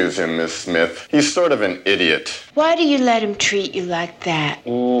excuse him, Miss Smith. He's sort of an idiot. Why do you let him treat you like that?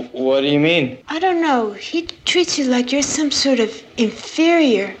 What do you mean? I don't know. He treats you like you're some sort of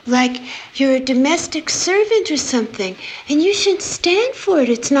inferior, like you're a domestic servant or something, and you should stand for it.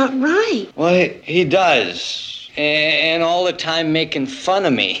 It's not right. Well, he does. And all the time making fun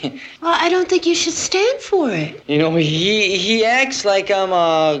of me. Well, I don't think you should stand for it. You know, he acts like I'm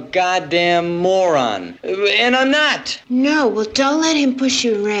a goddamn moron. And I'm not. No, well, don't let him push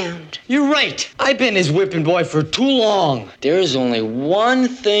you around. You're right. I've been his whipping boy for too long. There's only one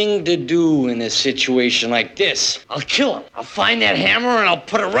thing to do in a situation like this. I'll kill him. I'll find that hammer and I'll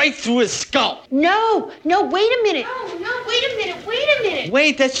put it right through his skull. No, wait a minute. No, wait a minute.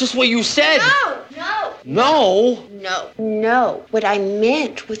 Wait, that's just what you said. No. No. What I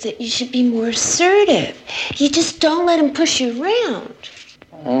meant was that you should be more assertive. You just don't let him push you around.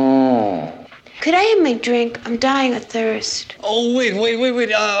 Oh. Could I have my drink? I'm dying of thirst. Oh, wait.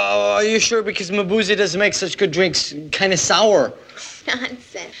 Are you sure? Because Mabuza doesn't make such good drinks. Kind of sour.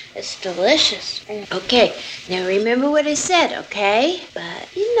 Nonsense. It's delicious. Okay, now remember what I said, okay?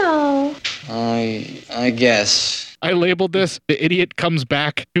 But, you know. I guess. I labeled this, the idiot comes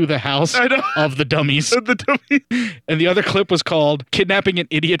back to the house of the dummies. And the other clip was called Kidnapping an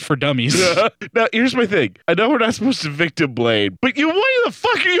Idiot for Dummies. Now, here's my thing. I know we're not supposed to victim blame, but why the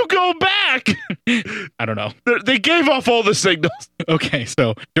fuck are you going back? I don't know. They gave off all the signals. Okay,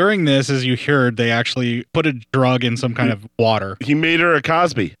 so during this, as you heard, they actually put a drug in some kind of water. He made her a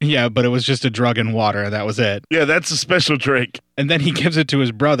Cosby. Yeah, but it was just a drug in water. That was it. Yeah, that's a special drink. And then he gives it to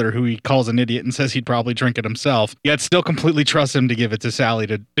his brother, who he calls an idiot and says he'd probably drink it himself, yet still completely trusts him to give it to Sally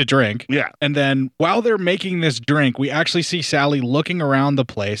to drink. Yeah. And then while they're making this drink, we actually see Sally looking around the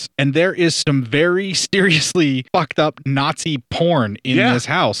place, and there is some very seriously fucked up Nazi porn in this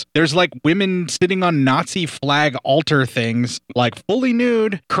house. There's like women sitting on Nazi flag altar things, like fully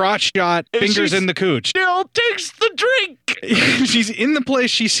nude, crotch shot, fingers in the cooch. Still takes the drink. She's in the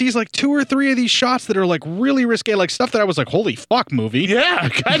place. She sees like 2 or 3 of these shots that are like really risque, like stuff that I was like, holy fuck, movie. Yeah,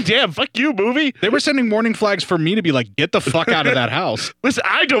 goddamn, fuck you, movie. They were sending warning flags for me to be like, get the fuck out of that house. Listen,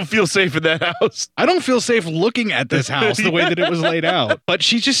 I don't feel safe in that house. I don't feel safe looking at this house the way that it was laid out. But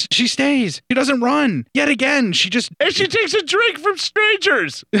she stays. She doesn't run. Yet again, and she takes a drink from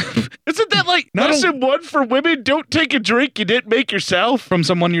strangers. Isn't that like lesson 1 for women? Don't take a drink you didn't make yourself. From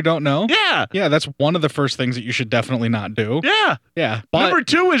someone you don't know? Yeah. Yeah, that's one of the first things that you should definitely not do. Yeah. Yeah. Number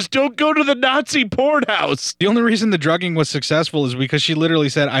 2 is don't go to the Nazi porn house. The only reason the drugging was successful is because she literally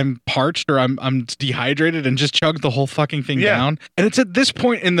said, I'm parched or I'm dehydrated, and just chugged the whole fucking thing down. And it's at this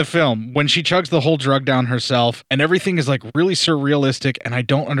point in the film when she chugs the whole drug down herself and everything is like really surrealistic and I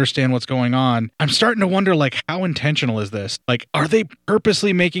don't understand what's going on. I'm starting to wonder, like, how intentional is this? Like, are they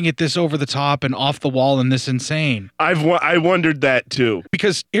purposely making it this over the top and off the wall and this insane? I wondered that too.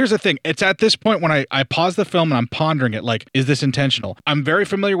 Because here's the thing. It's at this point when I pause the film and I'm pondering it, like, is this intentional? I'm very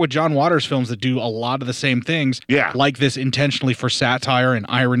familiar with John Waters films that do a lot of the same things. Yeah. Like this intentionally for satire and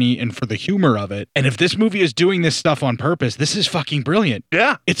irony and for the humor of it. And if this movie is doing this stuff on purpose, this is fucking brilliant.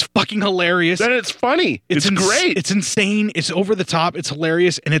 Yeah. It's fucking hilarious. Then it's funny. It's great. It's insane. It's over the top. It's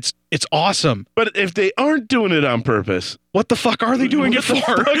hilarious. And it's awesome. But if they aren't doing it on purpose, what the fuck are they doing it for? What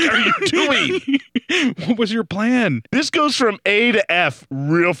the fuck are you doing? What was your plan? This goes from A to F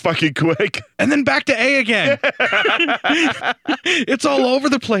real fucking quick. And then back to A again. It's all over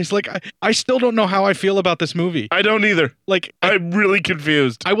the place. Like, I still don't know how I feel about this movie. I don't either. Like, I'm really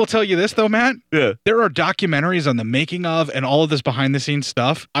confused. I will tell you this, though, Matt. Yeah. There are documentaries on the making of and all of this behind-the-scenes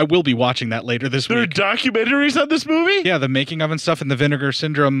stuff. I will be watching that later this week. There are documentaries on this movie? Yeah, the making of and stuff in the Vinegar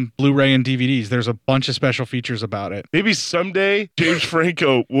Syndrome Blu-ray and DVDs. There's a bunch of special features about it. Maybe someday James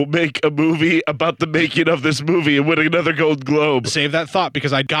Franco will make a movie about the making of this movie and win another Gold Globe. Save that thought,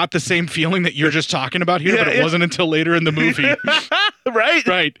 because I got the same feeling that you're just talking about here, but it wasn't until later in the movie. Right?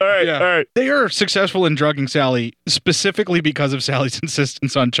 Right. All right. Yeah. All right. They are successful in drugging Sally specifically because of Sally's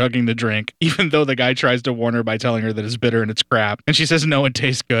insistence on chugging the drink, even though the guy tries to warn her by telling her that it's bitter and it's crap. And she says, no, it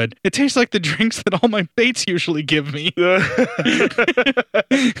tastes good. It tastes like the drinks that all my mates usually give me.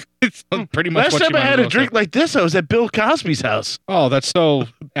 It's pretty much Last what time you I might had as a well drink say. like this, I was at Bill Cosby's house. Oh, that's so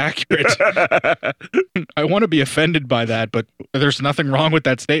accurate. I want to be offended by that, but there's nothing wrong with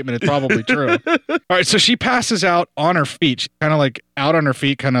that statement. It's probably true. All right, so she passes out on her feet. She's kind of like out on her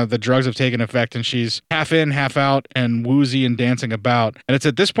feet, kind of the drugs have taken effect, and she's half in, half out, and woozy and dancing about. And it's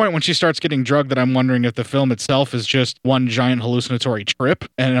at this point when she starts getting drugged that I'm wondering if the film itself is just one giant hallucinatory trip.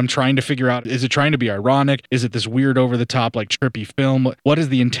 And I'm trying to figure out, is it trying to be ironic? Is it this weird over-the-top, like, trippy film? What is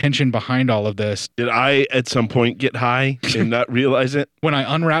the intention behind all of this? Did I, at some point, get high and not realize it? When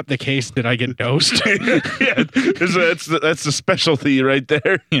I unwrapped the case, did I get dosed? Yeah, that's the specialty right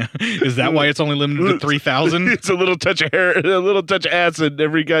there. Yeah. Is that why it's only limited to 3,000? It's a little touch of hair, a little touch of acid in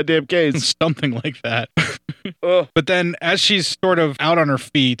every goddamn case. Something like that. But then as she's sort of out on her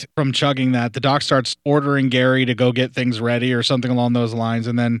feet from chugging that, the doc starts ordering Gary to go get things ready or something along those lines.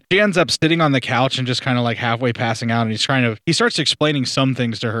 And then she ends up sitting on the couch and just kind of like halfway passing out. And he starts explaining some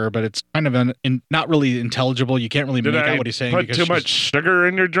things to her, but it's kind of not really intelligible. You can't really make out what he's saying. Put too much sugar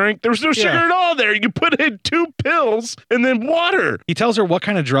in your drink? There was no sugar at all there. You put in 2 pills and then water. He tells her what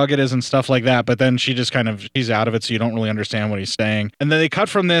kind of drug it is and stuff like that, but then she just she's out of it, so you don't really understand what he's saying. And then they cut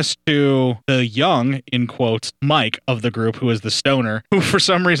from this to the young, in quotes, Mike of the group, who is the stoner, who for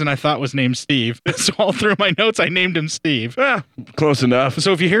some reason I thought was named Steve. So all through my notes, I named him Steve. Close enough.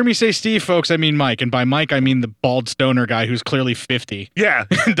 So if you hear me say Steve, folks, I mean Mike. And by Mike, I mean the bald stoner guy who's clearly 50. Yeah.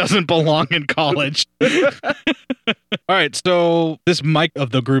 Doesn't belong in college. All right, so this Mike of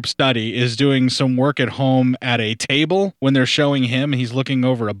the group study is doing some work at home at a table. When they're showing him, he's looking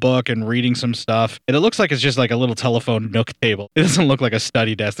over a book and reading some stuff. And it looks like it's just like a little telephone nook table. It doesn't look like a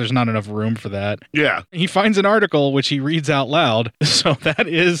study desk. There's not enough room for that. Yeah. He finds an article, which he reads out loud. So that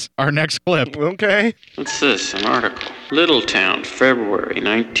is our next clip. Okay. What's this? An article. Littletown, February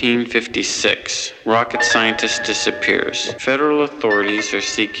 1956. Rocket scientist disappears. Federal authorities are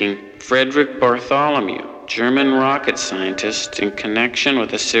seeking Frederick Bartholomew, German rocket scientist, in connection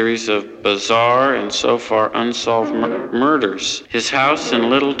with a series of bizarre and so far unsolved murders. His house in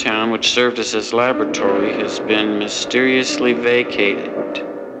Littletown, which served as his laboratory, has been mysteriously vacated.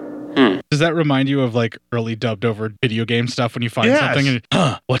 Does that remind you of like early dubbed over video game stuff when you find something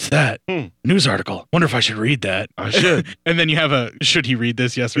and, what's that? News article. Wonder if I should read that. I should. And then you have should he read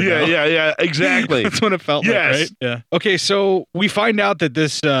this? Yes or no? Yeah, exactly. That's what it felt like, right? Yeah. Okay, so we find out that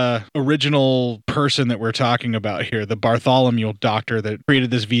this original person that we're talking about here, the Bartholomew doctor that created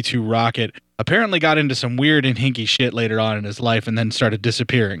this V2 rocket, apparently got into some weird and hinky shit later on in his life and then started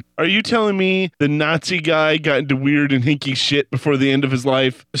disappearing. Are you telling me the Nazi guy got into weird and hinky shit before the end of his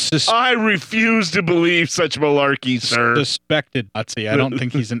life? I refuse to believe such malarkey, sir. Suspected Nazi. I don't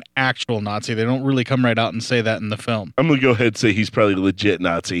think he's an actual Nazi. They don't really come right out and say that in the film. I'm going to go ahead and say he's probably a legit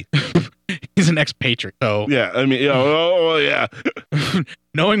Nazi. He's an expatriate, so... Yeah, I mean, yeah.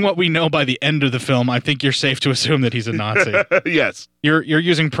 Knowing what we know by the end of the film, I think you're safe to assume that he's a Nazi. Yes. You're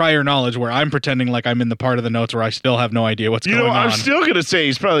using prior knowledge where I'm pretending like I'm in the part of the notes where I still have no idea what's going on. I'm still going to say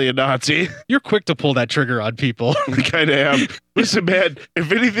he's probably a Nazi. You're quick to pull that trigger on people. I kind of am. Listen, man,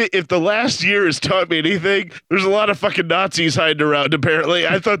 if the last year has taught me anything, there's a lot of fucking Nazis hiding around, apparently.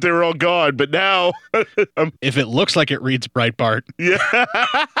 I thought they were all gone, but now... If it looks like it reads Breitbart,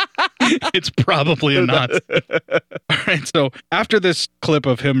 it's probably a Nazi. All right, so after this clip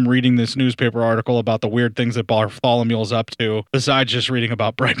of him reading this newspaper article about the weird things that Bartholomew's up to, besides just reading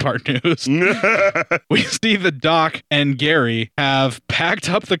about Breitbart News, we see the doc and Gary have packed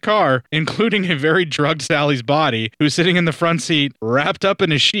up the car, including a very drugged Sally's body, who's sitting in the front seat, wrapped up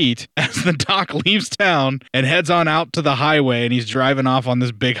in a sheet, as the doc leaves town and heads on out to the highway, and he's driving off on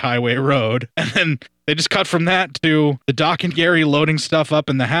this big highway road. And then they just cut from that to the doc and Gary loading stuff up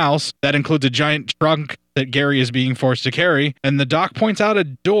in the house. That includes a giant trunk that Gary is being forced to carry. And the doc points out a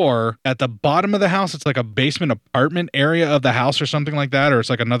door at the bottom of the house. It's like a basement apartment area of the house or something like that. Or it's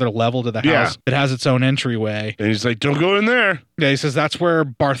like another level to the house that has its own entryway. And he's like, don't go in there. Yeah, he says that's where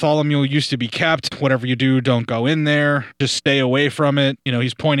Bartholomew used to be kept. Whatever you do, don't go in there. Just stay away from it. You know,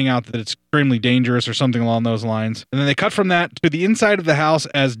 he's pointing out that it's extremely dangerous or something along those lines. And then they cut from that to the inside of the house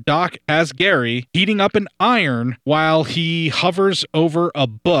as Doc has Gary heating up an iron while he hovers over a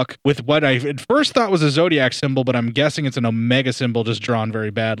book with what I at first thought was a zodiac symbol, but I'm guessing it's an omega symbol just drawn very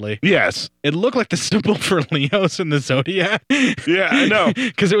badly. Yes. It looked like the symbol for Leos in the zodiac. Yeah, I know.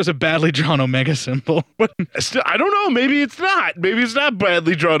 Because it was a badly drawn omega symbol. But still, I don't know. Maybe it's not. Maybe it's not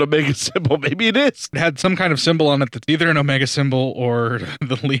badly drawn omega symbol. Maybe it is. It had some kind of symbol on it that's either an omega symbol or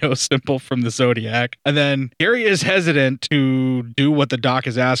the Leo symbol from the zodiac. And then Gary is hesitant to do what the doc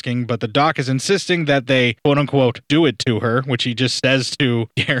is asking, but the doc is insisting that they, quote unquote, do it to her, which he just says to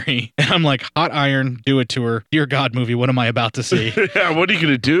Gary. And I'm like, hot iron, do it to her. Dear God, movie, what am I about to see? Yeah, what are you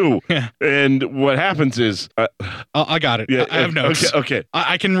going to do? Yeah. And what happens is... I got it. Yeah, I have notes. Okay.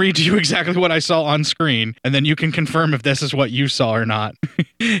 I can read to you exactly what I saw on screen, and then you can confirm if this is what you saw or not.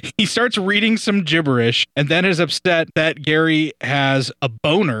 He starts reading some gibberish, and then is upset that Gary has a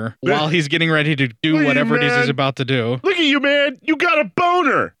boner while he's getting ready to do Look at whatever you, it is he's man. about to do. Look at you, man. You got a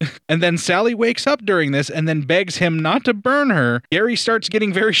boner. And then Sally wakes up during this and then begs him not to burn her. Gary starts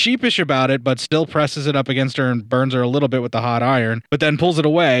getting very sheepish about it, but still presses it up against her and burns her a little bit with the hot iron, but then pulls it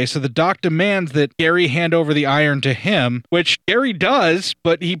away. So the doc demands that Gary hand over the iron to him, which Gary does,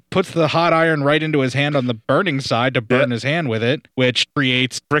 but he puts the hot iron right into his hand on the burning side to burn his hand with it, which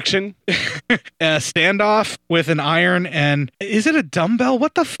creates friction. A standoff with an iron. And is it a dumbbell?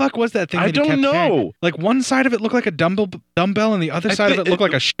 What the fuck was that thing? I that he don't kept know. carrying? Like one side of it looked like a dumbbell and the other side of it looked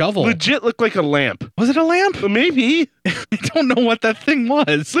like a shovel. Legit looked like a lamp. Was it a lamp? Maybe. I don't know what that thing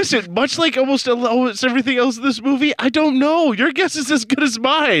was. Listen, much like almost everything else in this movie, I don't know. Your guess is as good as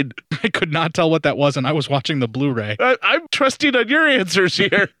mine. I could not tell what that was, and I was watching the Blu-ray. I'm trusting on your answers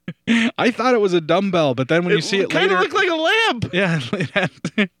here. I thought it was a dumbbell, but then when you see it later... It kind of looked like a lamp. Yeah,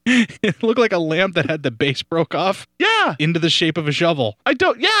 it looked like a lamp that had the base broke off. Yeah. Into the shape of a shovel. I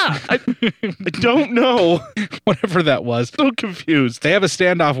don't know. Whatever that was. So confused. They have a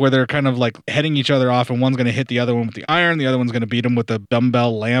standoff where they're kind of like heading each other off, and one's going to hit the other one with the iron, the other one's going to beat him with the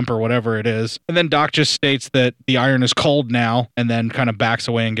dumbbell lamp or whatever it is. And then Doc just states that the iron is cold now, and then kind of backs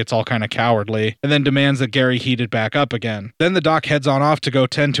away and gets all kind of cowardly, and then demands that Gary heat it back up again. Then the Doc heads on off to go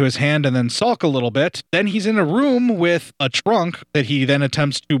tend to his hand and then sulk a little bit. Then he's in a room with a trunk that he then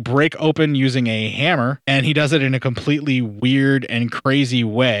attempts to break open using a hammer, and he does it in a completely weird and crazy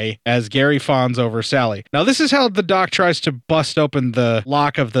way as Gary fawns over Sally. Now, this is how the Doc tries to bust open the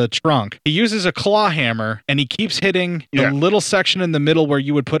lock of the trunk. He uses a claw hammer, and he keeps hitting the little section in the middle where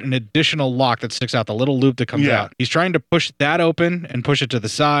you would put an additional lock that sticks out, the little loop that comes out. He's trying to push that open and push it to the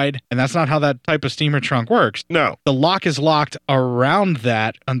side, and that's not how that type of steamer trunk works. No. The lock is locked around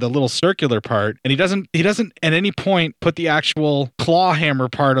that on the little circular part, and he doesn't at any point put the actual claw hammer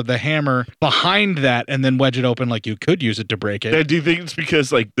part of the hammer behind that and then wedge it open like you could use it to break it. And do you think it's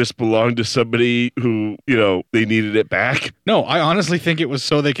because like this belonged to somebody who, you know, they needed it back? No, I honestly think it was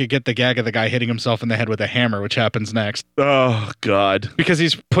so they could get the gag of the guy hitting himself in the head with a hammer, which happens next. Oh, God. Because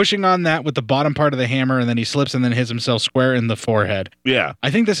he's pushing on that with the bottom part of the hammer, and then he slips and then hits himself square in the forehead. Yeah.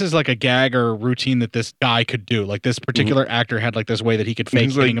 I think this is like a gag or a routine that this guy could do. Like this particular actor had like this way that he could fake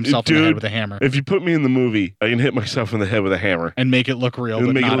He's hitting like, himself in the head "Dude, with a hammer. If you put me in the movie, I can hit myself in the head with a hammer. And make it look real, And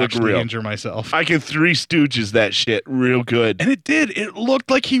but make it not look actually real. injure myself. I can Three Stooges that shit real good. And it did. It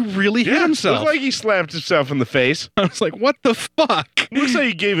looked like he really hit himself. Looked like he slapped himself in the face. I was like, what the fuck? Looks like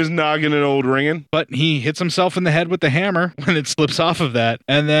he gave his noggin an old ringing. But he hits himself in the head with the hammer when it slips off of that.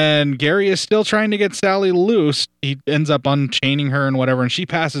 And then Gary is still trying to get Sally loose. He ends up unchaining her and whatever, and she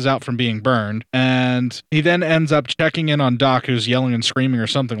passes out from being burned. And he then ends up checking in on Doc, who's yelling and screaming or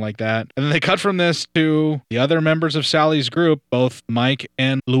something like that. And then they cut from this to the other members of Sally's group, both Mike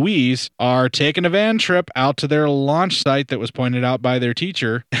and Louise, are taking a van trip out to their launch site that was pointed out by their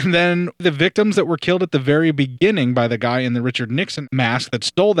teacher. And then the victims that were killed at the very beginning by the guy in the Richard Nixon mask that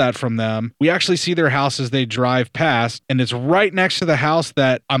stole that from them, we actually see their house as they drive past, and it's right next to the house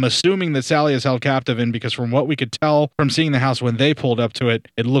that I'm assuming that Sally is held captive in, because from what we could tell from seeing the house when they pulled up to it,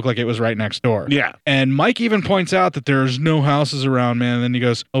 it looked like it was right next door. Yeah. And Mike even points out that there's no houses around, man. And then he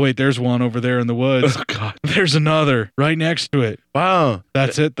goes, oh wait, there's one over there in the woods. Oh, God. There's another right next to it. Wow.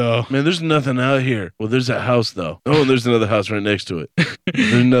 That's it, though. Man, there's nothing out here. Well, there's that house, though. Oh, and there's another house right next to it.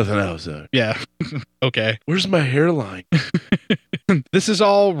 There's nothing else there. Yeah. Okay. Where's my hairline? This is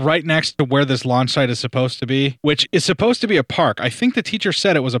all right next to where this launch site is supposed to be, which is supposed to be a park. I think the teacher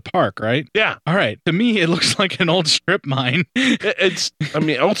said it was a park, right? Yeah. All right. To me, it looks like an old strip mine.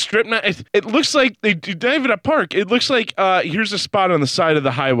 Old strip mine. It looks like they not even a park. It looks like here's a spot on the side of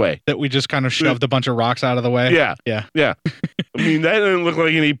the highway that we just kind of shoved a bunch of rocks out of the way. Yeah. Yeah. Yeah. I mean, that doesn't look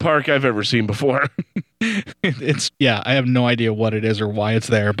like any park I've ever seen before. I have no idea what it is or why it's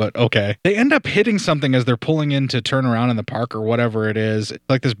there, but okay. They end up hitting something as they're pulling in to turn around in the park or whatever it is. It's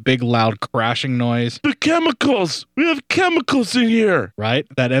like this big loud crashing noise. The chemicals! We have chemicals in here! Right?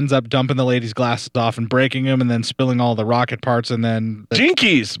 That ends up dumping the lady's glasses off and breaking them and then spilling all the rocket parts, and then...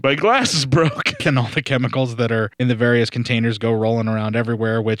 Jinkies! My glasses broke! And all the chemicals that are in the various containers go rolling around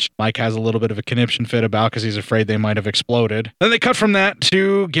everywhere, which Mike has a little bit of a conniption fit about because he's afraid they might have exploded. Then they cut from that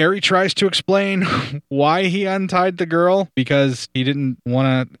to Gary tries to explain why he untied the girl, because he didn't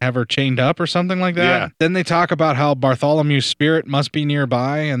want to have her chained up or something like that. Yeah. Then they talk about how Bartholomew's spirit must be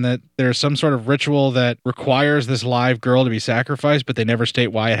nearby and that there's some sort of ritual that requires this live girl to be sacrificed, but they never state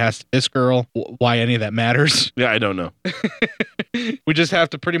why it has to be this girl, why any of that matters. Yeah, I don't know. We just have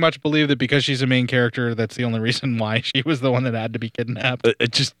to pretty much believe that because she's a main character, that's the only reason why she was the one that had to be kidnapped. I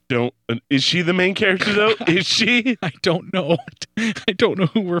just don't. Is she the main character though? Is she? I don't know. I don't know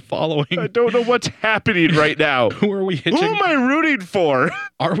who we're following. I don't know what's happening right now. Who are we hitching? Who am I rooting for?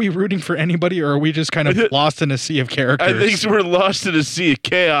 Are we rooting for anybody, or are we just kind of lost in a sea of characters? I think we're lost in a sea of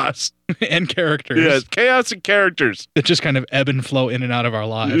chaos. And characters. Yes, chaos and characters. That just kind of ebb and flow in and out of our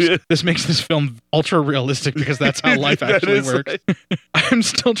lives. Yeah. This makes this film ultra realistic because that's how life actually works. I'm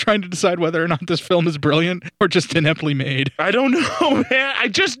still trying to decide whether or not this film is brilliant or just ineptly made. I don't know, man. I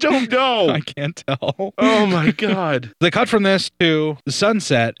just don't know. I can't tell. Oh my God. They cut from this to the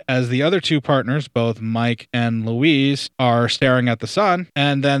sunset as the other two partners, both Mike and Louise, are staring at the sun.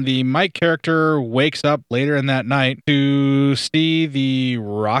 And then the Mike character wakes up later in that night to see the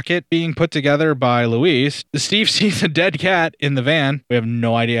rocket being put together by Louise. Steve sees a dead cat in the van. We have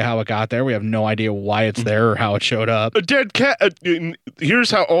no idea how it got there. We have no idea why it's there or how it showed up. A dead cat. Here's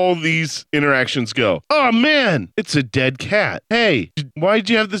how all these interactions go. Oh man, it's a dead cat. Hey, why'd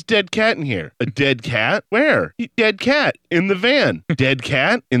you have this dead cat in here? A dead cat? Where? Dead cat in the van. Dead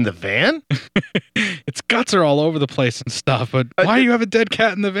cat in the van? Its guts are all over the place and stuff, but why do you have a dead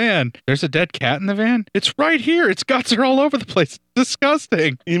cat in the van? There's a dead cat in the van? It's right here. Its guts are all over the place.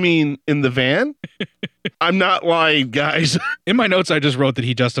 Disgusting. You mean in the van? I'm not lying, guys. In my notes, I just wrote that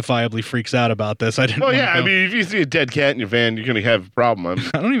he justifiably freaks out about this. I didn't. Oh yeah, I mean, if you see a dead cat in your van, you're gonna have a problem.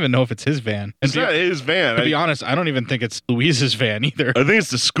 I don't even know if it's his van. It's not his van. To be honest, I don't even think it's Louise's van either. I think it's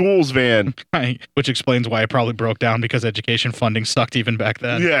the school's van. Which explains why it probably broke down because education funding sucked even back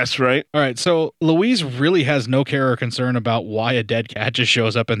then. Yes, right. All right, so Louise really has no care or concern about why a dead cat just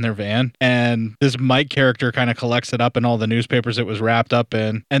shows up in their van. And this Mike character kind of collects it up in all the newspapers it was wrapped up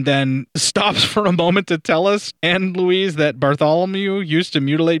in, and then stops for a moment to tell us and Louise that Bartholomew used to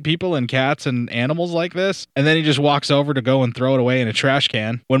mutilate people and cats and animals like this. And then he just walks over to go and throw it away in a trash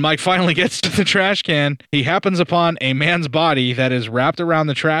can. When Mike finally gets to the trash can, he happens upon a man's body that is wrapped around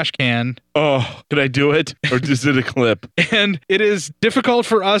the trash can. Oh, could I do it? Or is it a clip? And it is difficult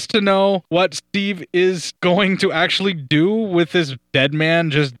for us to know what Steve is going to actually do with this dead man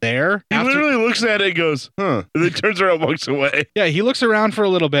just there. He literally looks at it and goes, huh. And then turns around and walks away. Yeah, he looks around for a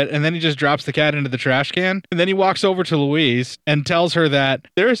little bit and then he just drops the cat into the trash can. And then he walks over to Louise and tells her that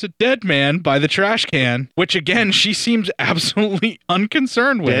there is a dead man by the trash can, which again, she seems absolutely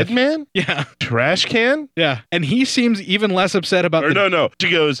unconcerned with. Dead man? Yeah. Trash can? Yeah. And he seems even less upset about No. He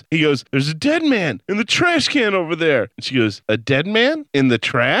goes, there's a dead man in the trash can over there. And she goes, a dead man in the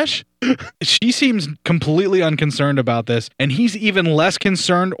trash? She seems completely unconcerned about this, and he's even less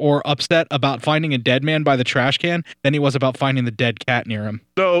concerned or upset about finding a dead man by the trash can than he was about finding the dead cat near him.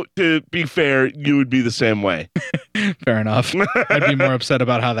 So, to be fair, you would be the same way. Fair enough. I'd be more upset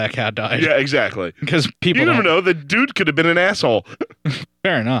about how that cat died. Yeah, exactly. Because people You never know. The dude could have been an asshole.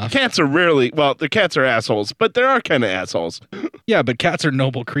 Fair enough. Cats are rarely, well, the cats are assholes, but there are kind of assholes. Yeah, but cats are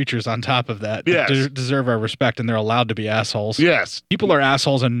noble creatures on top of that. Yes. That deserve our respect, and they're allowed to be assholes. Yes. People are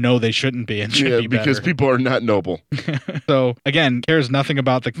assholes and know they shouldn't be and should be better. Because people are not noble. So, again, cares nothing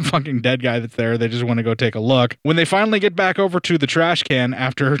about the fucking dead guy that's there. They just want to go take a look. When they finally get back over to the trash can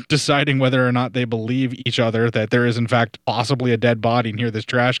after deciding whether or not they believe each other that there is, in fact, possibly a dead body near this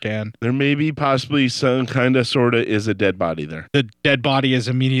trash can. There may be possibly some kind of sort of is a dead body there. The dead body is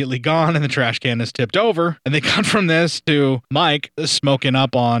immediately gone and the trash can is tipped over. And they cut from this to Mike smoking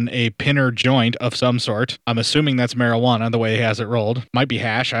up on a pinner joint of some sort. I'm assuming that's marijuana, the way he has it rolled. Might be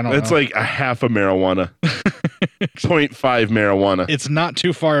hash. I don't know. It's like a half a marijuana. 0.5 marijuana. It's not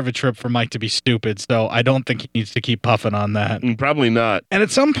too far of a trip for Mike to be stupid, so I don't think he needs to keep puffing on that. Probably not. And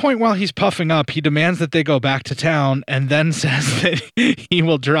at some point while he's puffing up, he demands that they go back to town and then says that he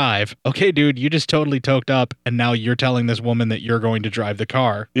will drive. Okay, dude, you just totally toked up, and now you're telling this woman that you're going to drive the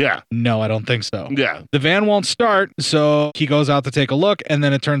car. Yeah. No, I don't think so. Yeah. The van won't start, so he goes out to take a look, and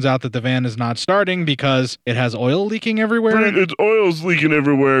then it turns out that the van is not starting because it has oil leaking everywhere. It's oil's leaking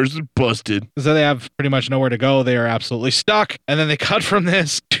everywhere. It's busted. So they have pretty much nowhere to go. They are absolutely stuck. And then they cut from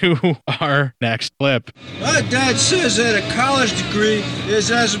this to our next clip. My dad says that a college degree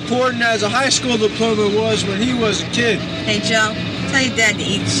is as important as a high school diploma was when he was a kid. Hey, Joe, tell your dad to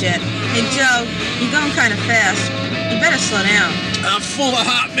eat shit. Hey, Joe, you're going kind of fast. You better slow down. I'm full of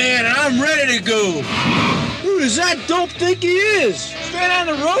hot, man, and I'm ready to go. Who does that dope think he is? Straight on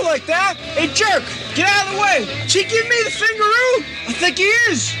the road like that? Hey, jerk, get out of the way. She give me the fingeroo? I think he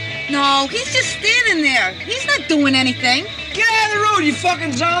is. No, he's just standing there. He's not doing anything. Get out of the road, you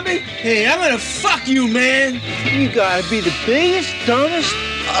fucking zombie! Hey, I'm gonna fuck you, man! You gotta be the biggest, dumbest,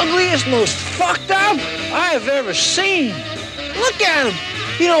 ugliest, most fucked up I have ever seen. Look at him.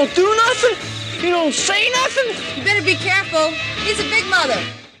 He don't do nothing. He don't say nothing. You better be careful. He's a big mother.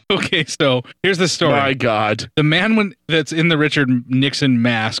 Okay, so here's the story. My God. The man that's in the Richard Nixon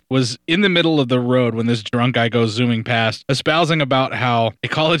mask was in the middle of the road when this drunk guy goes zooming past, espousing about how a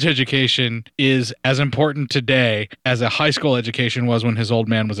college education is as important today as a high school education was when his old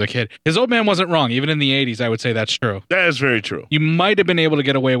man was a kid. His old man wasn't wrong. Even in the 80s, I would say that's true. That is very true. You might have been able to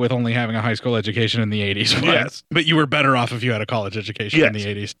get away with only having a high school education in the 80s. But, Yes. But you were better off if you had a college education in the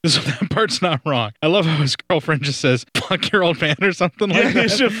 80s. So that part's not wrong. I love how his girlfriend just says, fuck your old man or something like that. He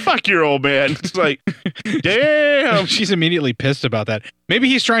said, fuck your old man. It's like, damn. She's immediately pissed about that. Maybe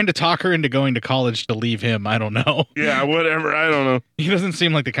he's trying to talk her into going to college to leave him. I don't know. Yeah, whatever. I don't know. He doesn't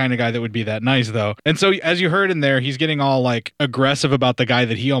seem like the kind of guy that would be that nice, though. And so, as you heard in there, he's getting all like aggressive about the guy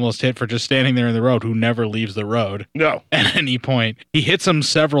that he almost hit for just standing there in the road, who never leaves the road. No. At any point. He hits him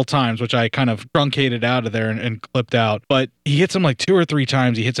several times, which I kind of truncated out of there and clipped out. But he hits him like 2 or 3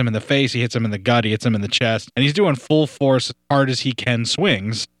 times. He hits him in the face, he hits him in the gut, he hits him in the chest. And he's doing full force, hard as he can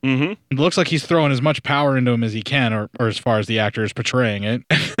swings. Mm-hmm. It looks like he's throwing as much power into him as he can, or as far as the actor is portraying it.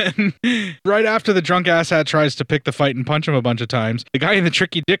 And right after the drunk asshat tries to pick the fight and punch him a bunch of times, the guy in the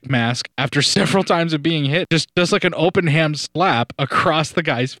tricky dick mask, after several times of being hit, just does like an open hand slap across the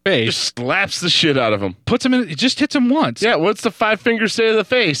guy's face. Just slaps the shit out of him. Puts him in, it just hits him once. Yeah, what's the 5 fingers say to the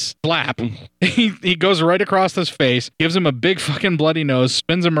face? Slap. He goes right across his face, gives him a big fucking bloody nose,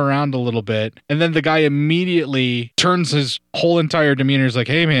 spins him around a little bit, and then the guy immediately turns his whole entire demeanor, is like,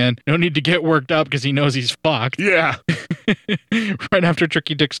 hey man, no need to get worked up, because he knows he's fucked. Yeah. Right after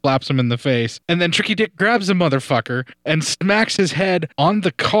Tricky Dick slaps him in the face. And then Tricky Dick grabs the motherfucker and smacks his head on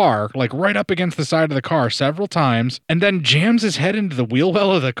the car, like right up against the side of the car several times, and then jams his head into the wheel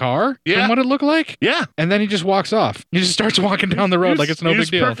well of the car. Yeah. From what it looked like. Yeah. And then he just walks off. He just starts walking down the road like it's no big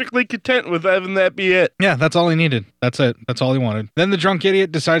deal. He was perfectly content with having that be it. Yeah, that's all he needed. That's it. That's all he wanted. Then the drunk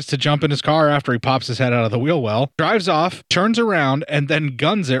idiot decides to jump in his car after he pops his head out of the wheel well, drives off, turns around, and then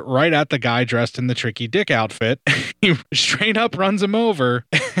guns it right at the guy dressed in the Tricky Dick outfit. He straight up runs him over,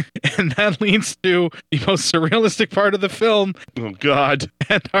 and that leads to the most surrealistic part of the film. Oh, God.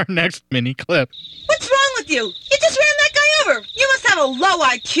 And our next mini clip. What's wrong with you? You just ran that guy over. You must have a low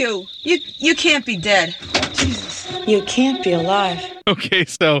IQ. You can't be dead. Jesus. You can't be alive. Okay,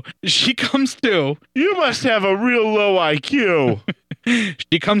 so she comes to. You must have a real low IQ.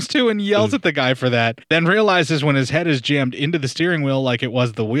 She comes to and yells at the guy for that, then realizes when his head is jammed into the steering wheel like it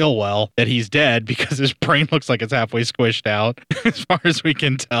was the wheel well that he's dead because his brain looks like it's halfway squished out, as far as we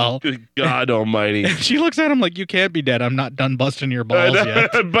can tell. Good God almighty. And she looks at him like, you can't be dead. I'm not done busting your balls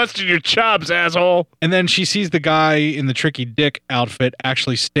yet. I'm busting your chops, asshole. And then she sees the guy in the Tricky Dick outfit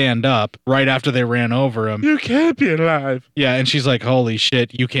actually stand up right after they ran over him. You can't be alive. Yeah, and she's like, holy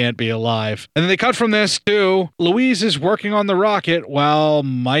shit, you can't be alive. And then they cut from this to Louise is working on the rocket while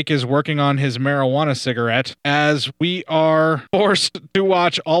Mike is working on his marijuana cigarette. As we are forced to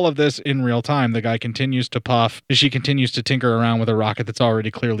watch all of this in real time, the guy continues to puff as she continues to tinker around with a rocket that's already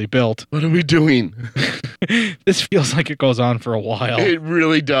clearly built. What are we doing? This feels like it goes on for a while. It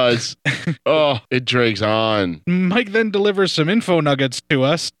really does. Oh, it drags on. Mike then delivers some info nuggets to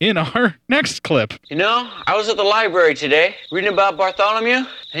us in our next clip. You know, I was at the library today reading about Bartholomew,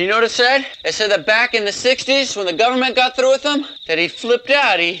 and you know what it said? It said that back in the 60s, when the government got through with him, that he flipped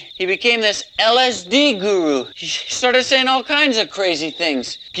out. He became this LSD guru. He started saying all kinds of crazy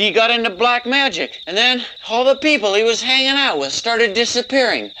things. He got into black magic, and then all the people he was hanging out with started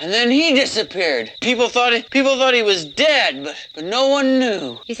disappearing, and then he disappeared. People thought he was dead, but no one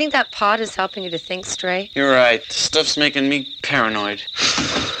knew. You think that pot is helping you to think straight? You're right. This stuff's making me paranoid.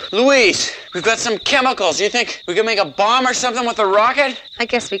 Louise, we've got some chemicals. You think we could make a bomb or something with a rocket? I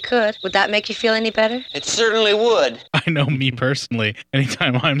guess we could. Would that make you feel any better? It certainly would. I know me personally.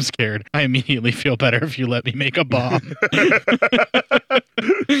 Anytime I'm scared, I immediately feel better if you let me make a bomb.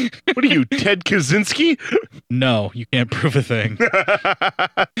 What are you, Ted Kaczynski? No, you can't prove a thing.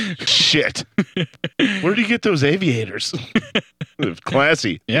 Shit. Where do you get those aviators?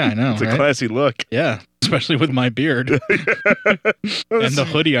 Classy. Yeah, I know. It's a right? classy look. Yeah. especially with my beard and the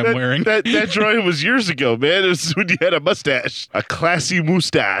hoodie I'm wearing. That drawing was years ago, man. It was when you had a mustache, a classy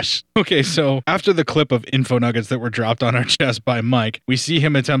mustache. Okay, so after the clip of info nuggets that were dropped on our chest by Mike, we see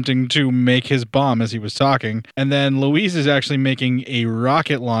him attempting to make his bomb as he was talking, and then Louise is actually making a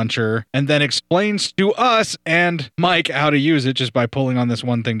rocket launcher and then explains to us and Mike how to use it just by pulling on this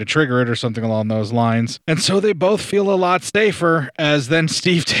one thing to trigger it or something along those lines. And so they both feel a lot safer as then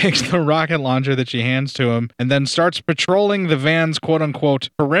Steve takes the rocket launcher that she hands to him and then starts patrolling the van's quote-unquote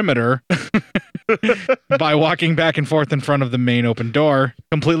perimeter by walking back and forth in front of the main open door,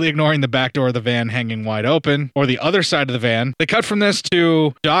 completely ignoring the back door of the van hanging wide open, or the other side of the van. They cut from this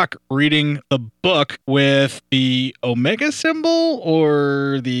to Doc reading the book with the Omega symbol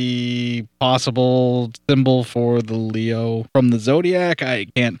or the possible symbol for the Leo from the Zodiac. I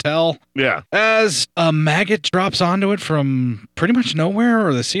can't tell. Yeah. As a maggot drops onto it from pretty much nowhere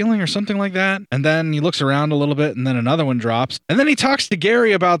or the ceiling or something like that. And then he looks around a little bit and then another one drops. And then he talks to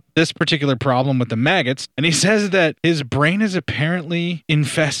Gary about this particular problem with the maggots. And he says that his brain is apparently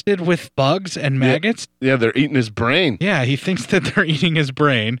infested with bugs and maggots. Yeah, they're eating his brain. Yeah, he thinks that they're eating his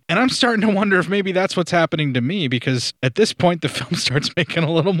brain. And I'm starting to wonder if maybe that's what's happening to me, because at this point the film starts making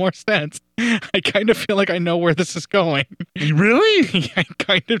a little more sense. I kind of feel like I know where this is going. Really? Yeah, I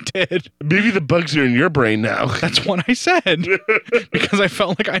kind of did. Maybe the bugs are in your brain now. That's what I said. Because I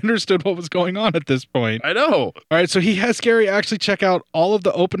felt like I understood what was going on at this point. I know. All right, so he has Gary actually check out all of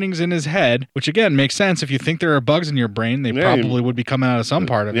the openings in his head, which again makes sense. If you think there are bugs in your brain, they probably would be coming out of some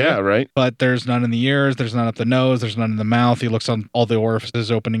part of it. Yeah, right. But there's none in the ears, there's none up the nose, there's none in the mouth. He looks on all the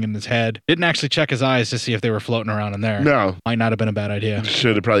orifices opening in his head. Didn't actually check his eyes to see if they were floating around in there. No. Might not have been a bad idea.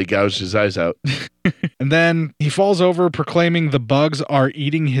 Should have probably gouged his eyes out. And then he falls over proclaiming the bugs are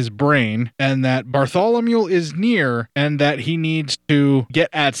eating his brain and that Bartholomew is near and that he needs to get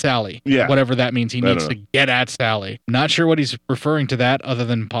at Sally. Yeah. Whatever that means. He I needs don't to get at Sally. Not sure what he's referring to that other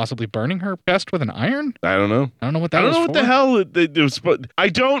than possibly burning her chest with an iron. I don't know. I don't know what that I don't was know what the for. hell it was. I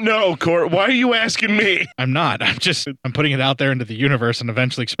don't know, Court. Why are you asking me? I'm not. I'm putting it out there into the universe and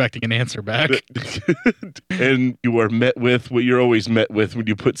eventually expecting an answer back. And you are met with what you're always met with when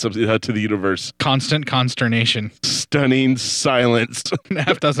you put something out to the universe. Constant consternation. Stunning silence.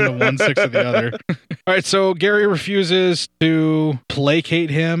 Half dozen of one, six of the other. All right, so Gary refuses to placate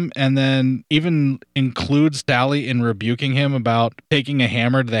him and then even includes Sally in rebuking him about taking a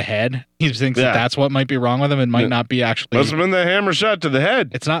hammer to the head. He thinks that that's what might be wrong with him. It might not be actually. Must have been the hammer shot to the head.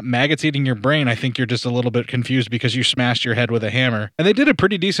 It's not maggots eating your brain. I think you're just a little bit confused because you smashed your head with a hammer. And they did a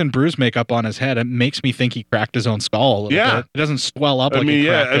pretty decent bruise makeup on his head. It makes me think he cracked his own skull a little bit. It doesn't swell up like he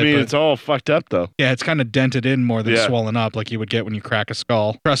cracked it. It's all fucked up though. Yeah, it's kind of dented in more than swollen up like you would get when you crack a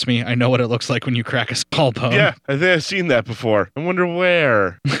skull. Trust me, I know what it looks like when you crack a skull bone. Yeah, I think I've seen that before. I wonder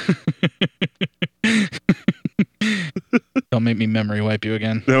where. Don't make me memory wipe you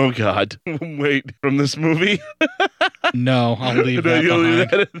again. Oh, God. Wait, from this movie? No, I'll leave that You'll leave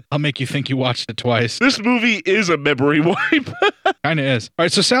behind. that I'll make you think you watched it twice. This movie is a memory wipe. Kind of is. All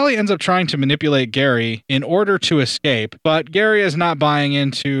right, so Sally ends up trying to manipulate Gary in order to escape, but Gary is not buying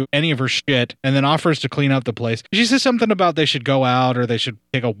into any of her shit and then offers to clean up the place. She says something about they should go out or they should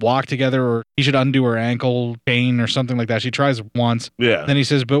take a walk together or he should undo her ankle chain or something like that. She tries once. Yeah. Then he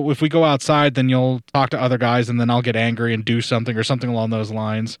says, but if we go outside, then you'll talk to other guys and then I'll get angry and do something or something along those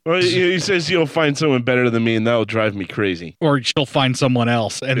lines. Well, he says you'll find someone better than me and that'll drive me crazy. Or she'll find someone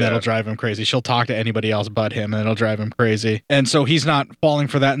else and that'll drive him crazy. She'll talk to anybody else but him and it'll drive him crazy. And so he's not falling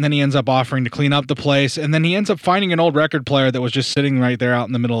for that. And then he ends up offering to clean up the place. And then he ends up finding an old record player that was just sitting right there out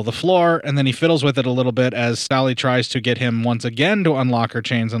in the middle of the floor. And then he fiddles with it a little bit as Sally tries to get him once again to unlock her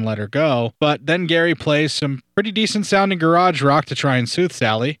chains and let her go. But then Gary plays some pretty decent sounding garage rock to try and soothe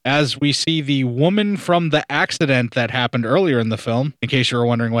Sally as we see the woman from the accident that happened earlier in the film, in case you were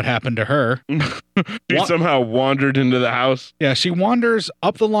wondering what happened to her. She somehow wandered into the house. Yeah, she wanders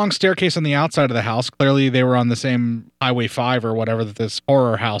up the long staircase on the outside of the house. Clearly they were on the same Highway 5 or whatever that this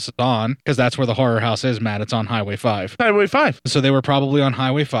horror house is on, because that's where the horror house is, Matt. It's on Highway 5. Highway 5. So they were probably on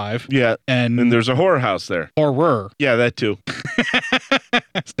Highway 5. Yeah. And there's a horror house there. Horror. Yeah, that too.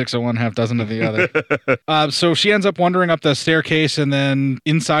 6 of one, half dozen of the other. So she ends up wandering up the staircase and then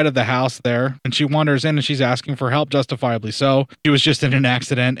inside of the house there, and she wanders in and she's asking for help, justifiably so. She was just in an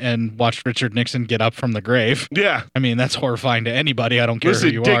accident and watched Richard Nixon get up from the grave. Yeah. I mean, that's horrifying to anybody. I don't care Listen,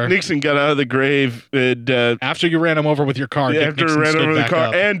 who you Dick are. Nixon got out of the grave and after you ran him over with your car. Dick after Nixon we ran stood over the back car,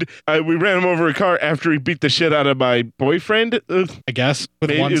 up. and we ran him over a car after he beat the shit out of my boyfriend. I guess with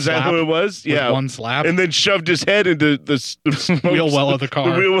Maybe, one is slap. that who it was? With Yeah, one slap, and then shoved his head into the smoke wheel well of the car.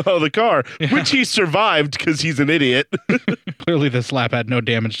 car. The wheel well of the car, which he survived because he's an idiot. Clearly, the slap had no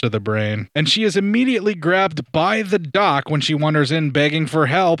damage to the brain. And she is immediately grabbed by the doc when she wanders in begging for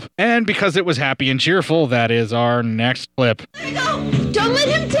help. And because it was happy and cheerful, that is our next clip. Don't let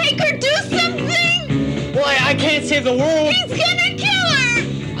him take her. Do something. Boy, I can't save the world. He's gonna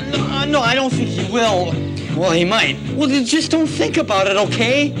kill her. No, I don't think he will. Well, he might. Well, just don't think about it,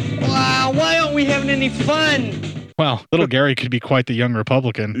 okay? Wow, why aren't we having any fun? Well, little Gary could be quite the young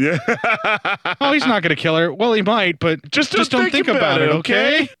Republican. Yeah. Oh, he's not going to kill her. Well, he might, but just don't think about it,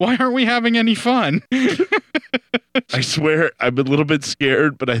 okay? Why aren't we having any fun? I swear, I'm a little bit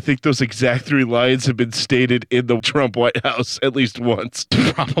scared, but I think those exact 3 lines have been stated in the Trump White House at least once.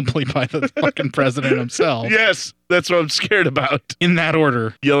 Probably by the fucking president himself. Yes, that's what I'm scared about. In that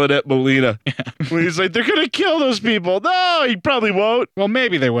order. Yelling at Molina. Yeah. When he's like, they're going to kill those people. No, he probably won't. Well,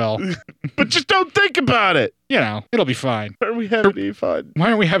 maybe they will. But just don't think about it. You know, it'll be fine. Why aren't we having any fun? Why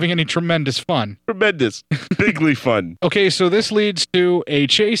aren't we having any tremendous fun? Tremendous. Bigly fun. Okay, so this leads to a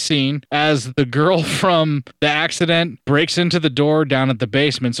chase scene as the girl from the accident breaks into the door down at the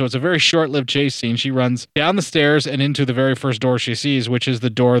basement. So it's a very short-lived chase scene. She runs down the stairs and into the very first door she sees, which is the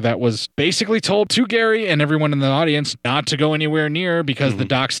door that was basically told to Gary and everyone in the audience not to go anywhere near because the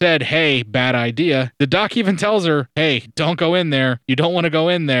doc said, hey, bad idea. The doc even tells her, hey, don't go in there. You don't want to go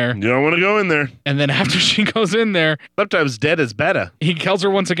in there. You don't want to go in there. And then after she goes in there, sometimes dead is better. He tells her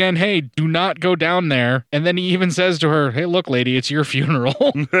once again, hey, do not go down there. And then he even says to her, hey, look, lady, it's your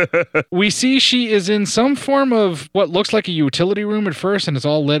funeral. We see she is in some form of what looks like a utility room at first, and it's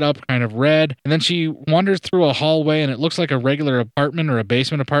all lit up kind of red. And then she wanders through a hallway, and it looks like a regular apartment or a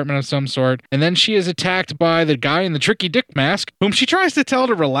basement apartment of some sort. And then she is attacked by the guy in the tricky dick mask, whom she tries to tell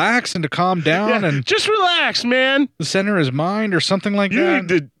to relax and to calm down. And just relax, man. Center his mind or something like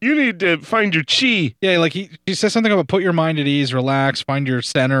that. You need to find your chi. Yeah, like he says something about put your mind at ease, relax, find your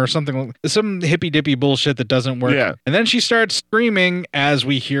center or something. Some hippy-dippy bullshit that doesn't work. Yeah. And then she starts screaming as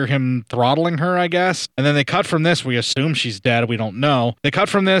we hear him throttling her, I guess. And then they cut from this. We assume she's dead. We don't know. They cut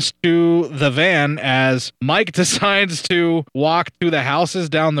from this to the van as Mike decides to walk to the houses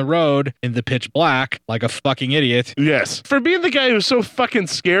down the road in the pitch black like a fucking idiot. Yes. For being the guy who's so fucking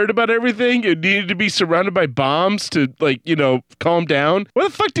scared about everything and needed to be surrounded by bombs to, like, you know, calm down. Why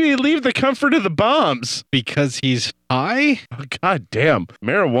the fuck did he leave the comfort of the bombs? Because he's high? Oh, God damn.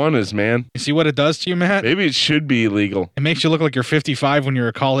 Marijuana's, man. You see what it does to you, Matt? Maybe it should be illegal. It makes you look like you're 55 when you're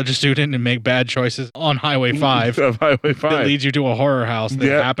a college student and make bad choices on Highway 5. Of Highway 5. That leads you to a horror house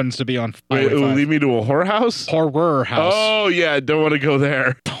that happens to be on Highway 5. It will lead me to a horror house? Horror house. Oh, yeah. Don't want to go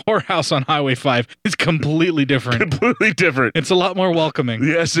there. The horror house on Highway 5 is completely different. Completely different. It's a lot more welcoming.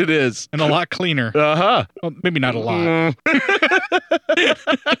 Yes, it is. And a lot cleaner. Uh-huh. Well, maybe not a lot.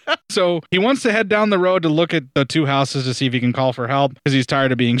 So he wants to head down the road to look at the 2 houses to see if he can call for help because he's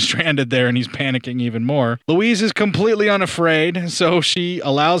tired of being stranded there and he's panicking even more. Louise is completely unafraid, so she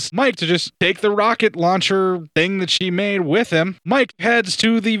allows Mike to just take the rocket launcher thing that she made with him. Mike heads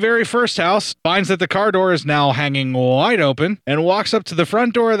to the very first house, finds that the car door is now hanging wide open, and walks up to the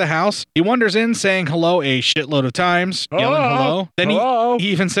front door of the house. He wanders in saying hello a shitload of times, yelling hello. Then he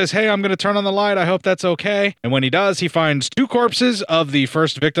even says, hey, I'm going to turn on the light. I hope that's okay. And when he does, he finds 2 corpses of the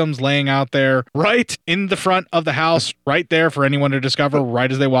first victims laying out there right in the front of the house, right there for anyone to discover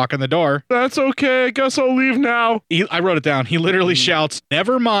right as they walk in the door. That's okay. I guess I'll leave now. I wrote it down. He literally shouts,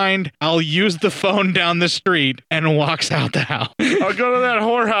 never mind, I'll use the phone down the street, and walks out the house. I'll go to that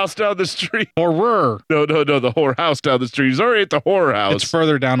whorehouse down the street. Horror. No, the whorehouse down the street. He's already at the whorehouse. It's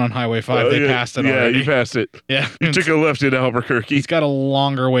further down on Highway 5. They passed it already. Yeah, you passed it. Yeah. You took a left in Albuquerque. He's got a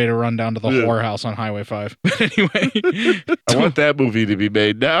longer way to run down to the whorehouse on Highway 5. But anyway. I want that movie to be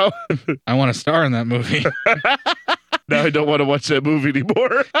made now. I want to star in that movie. Now I don't want to watch that movie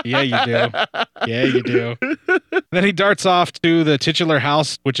anymore. Yeah, you do. Yeah, you do. Then he darts off to the titular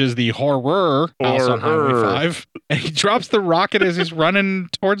house, which is the horror house on Highway 5. And he drops the rocket as he's running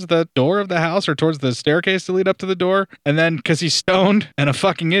towards the door of the house or towards the staircase to lead up to the door. And then, because he's stoned and a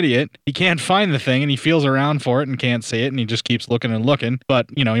fucking idiot, he can't find the thing and he feels around for it and can't see it. And he just keeps looking and looking. But,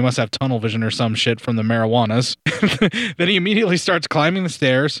 you know, he must have tunnel vision or some shit from the marijuanas. Then he immediately starts climbing the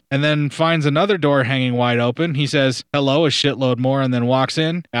stairs and then finds another door hanging wide open. He says hello a shitload more and then walks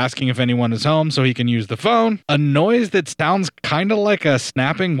in, asking if anyone is home so he can use the phone. A noise that sounds kind of like a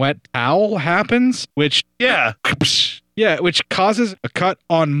snapping wet towel happens, which which causes a cut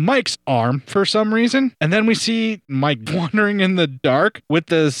on Mike's arm for some reason. And then we see Mike wandering in the dark with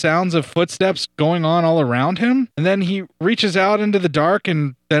the sounds of footsteps going on all around him. And then he reaches out into the dark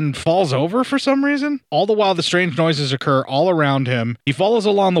and then falls over for some reason. All the while, the strange noises occur all around him. He follows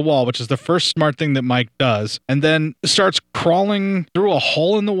along the wall, which is the first smart thing that Mike does, and then starts crawling through a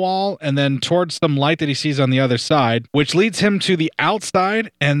hole in the wall and then towards some light that he sees on the other side, which leads him to the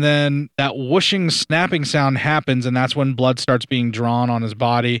outside, and then that whooshing, snapping sound happens, and that's when blood starts being drawn on his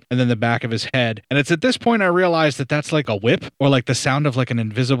body and then the back of his head. And it's at this point I realized that that's like a whip, or like the sound of like an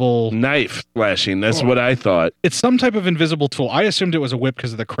invisible knife flashing. That's what I thought. It's some type of invisible tool. I assumed it was a whip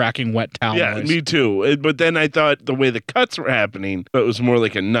because of the cracking wet towel Yeah, noise. me too. But then I thought the way the cuts were happening, it was more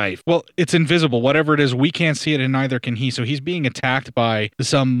like a knife. Well, it's invisible. Whatever it is, we can't see it, and neither can he. So he's being attacked by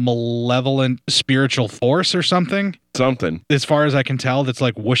some malevolent spiritual force or something. Something. As far as I can tell, that's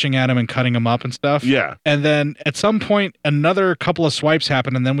like whooshing at him and cutting him up and stuff. Yeah. And then at some point, another couple of swipes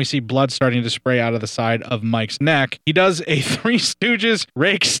happen, and then we see blood starting to spray out of the side of Mike's neck. He does a Three Stooges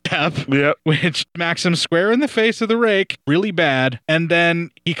rake step, which smacks him square in the face of the rake, really bad. And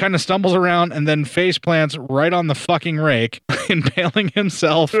then he kind of stumbles around and then face plants right on the fucking rake, impaling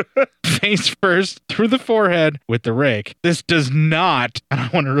himself face first through the forehead with the rake. This does not, and I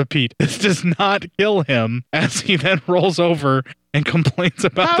want to repeat, this does not kill him, as he then rolls over and complains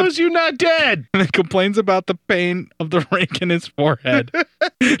about How is you not dead? And complains about the pain of the rake in his forehead.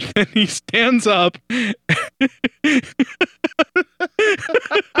 Then he stands up. I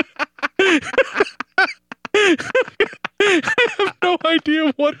have no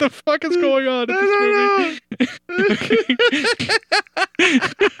idea what the fuck is going on in this movie.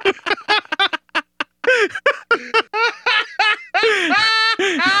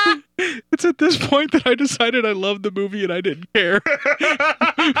 It's at this point that I decided I loved the movie and I didn't care.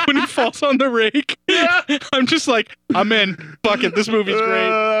 When he falls on the rake, I'm just like, I'm in. Fuck it, this movie's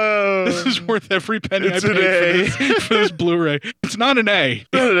great. This is worth every penny I paid for this Blu-ray. It's not an A.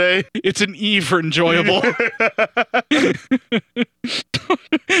 Not an A. It's an E for enjoyable.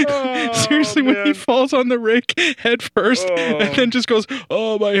 Seriously, when he falls on the rake head first and then just goes,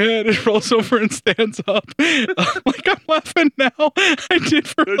 oh, my head, and rolls over and stands up. Like, I'm laughing now. I did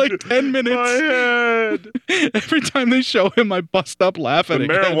for like 10 minutes. My head. Every time they show him, I bust up laughing. The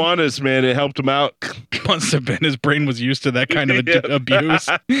again. marijuana's, man, it helped him out. Must have been. His brain was used to that kind of abuse.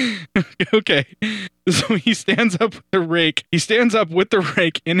 Okay. So he stands up with the rake. He stands up with the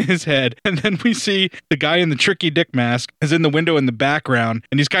rake in his head. And then we see the guy in the tricky dick mask is in the window in the background.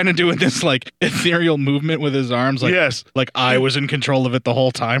 And he's kind of doing this like ethereal movement with his arms. Like, yes. Like I was in control of it the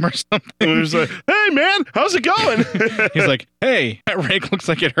whole time or something. And he was like, hey, man, how's it going? He's like, hey, that rake looks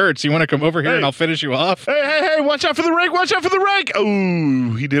like it hurts. You want to come over here and I'll finish you off? Hey, watch out for the rake. Watch out for the rake.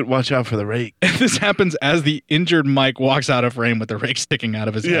 Oh, he didn't watch out for the rake. And this happens as the injured Mike walks out of frame with the rake sticking out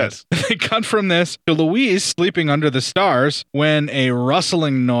of his head. They cut from this to Louise sleeping under the stars when a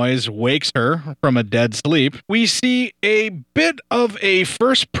rustling noise wakes her from a dead sleep. We see a bit of a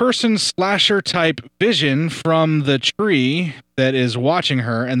first-person slasher type vision from the tree that is watching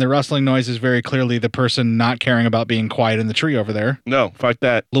her, and the rustling noise is very clearly the person not caring about being quiet in the tree over there. No, fuck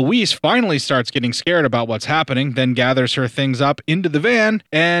that. Louise finally starts getting scared about what's happening, then gathers her things up into the van,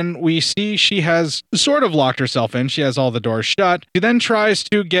 and we see she has sort of locked herself in. She has all the doors shut. She then tries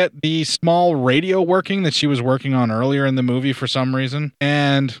to get the small radio working that she was working on earlier in the movie for some reason,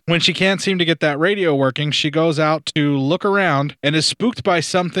 and when she can't seem to get that radio working, she goes out to look around and is spooked by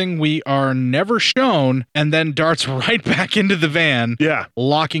something we are never shown, and then darts right back into the van,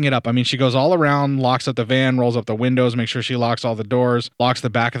 locking it up. I mean, she goes all around, locks up the van, rolls up the windows, makes sure she locks all the doors, locks the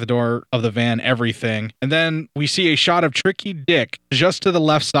back of the door of the van, everything. And then we see a shot of Tricky Dick just to the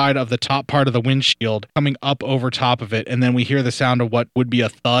left side of the top part of the windshield coming up over top of it. And then we hear the sound of what would be a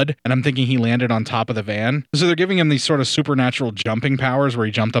thud. And I'm thinking he landed on top of the van. So they're giving him these sort of supernatural jumping powers where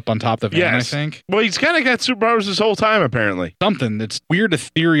he jumped up on top of the van, I think. Well, he's kind of got superpowers this whole time, apparently. Something that's weird,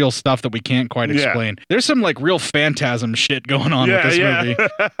 ethereal stuff that we can't quite explain. There's some like real phantasm shit going on with this movie.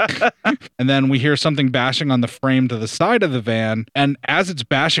 And then we hear something bashing on the frame to the side of the van. And as it's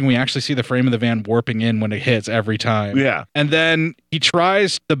bashing, we actually see the frame of the van warping in when it hits every time. Yeah. And then he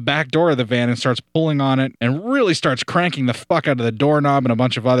tries the back door of the van and starts pulling on it and really starts cranking the fuck out of the doorknob and a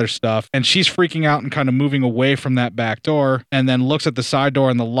bunch of other stuff. And she's freaking out and kind of moving away from that back door, and then looks at the side door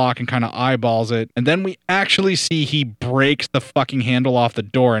and the lock and kind of eyeballs it. And then we actually see he breaks the fucking handle off the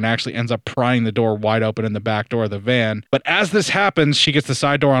door and actually ends up prying the door wide open in the back door of the van. But as As this happens, she gets the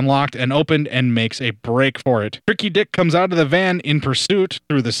side door unlocked and opened and makes a break for it. Tricky Dick comes out of the van in pursuit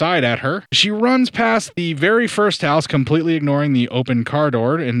through the side at her. She runs past the very first house, completely ignoring the open car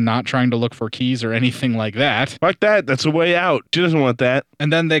door and not trying to look for keys or anything like that. Fuck that. That's a way out. She doesn't want that.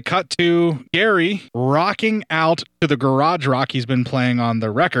 And then they cut to Gary rocking out to the garage rock he's been playing on the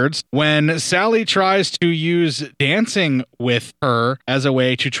records when Sally tries to use dancing with her as a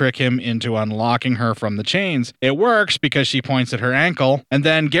way to trick him into unlocking her from the chains. It works because she points at her ankle, and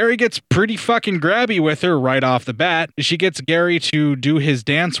then Gary gets pretty fucking grabby with her right off the bat. She gets Gary to do his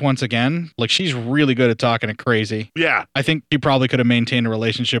dance once again. Like, she's really good at talking it crazy. Yeah. I think she probably could have maintained a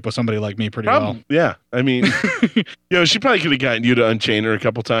relationship with somebody like me pretty well. Yeah. I mean, she probably could have gotten you to unchain her a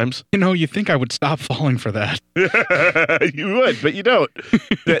couple times. You think I would stop falling for that. You would, but you don't.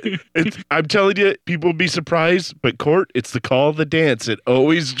 I'm telling you, people will be surprised, but Court, it's the call of the dance. It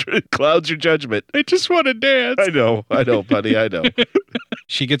always clouds your judgment. I just want to dance. I know, buddy, I know.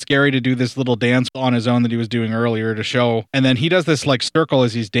 She gets Gary to do this little dance on his own that he was doing earlier to show. And then he does this like circle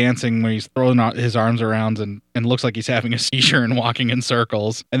as he's dancing where he's throwing out his arms around and looks like he's having a seizure and walking in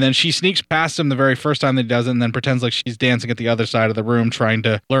circles. And then she sneaks past him the very first time that he does it and then pretends like she's dancing at the other side of the room trying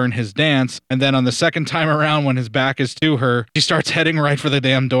to learn his dance. And then on the second time around when his back is to her, she starts heading right for the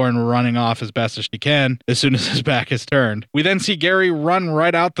damn door and running off as best as she can as soon as his back is turned. We then see Gary run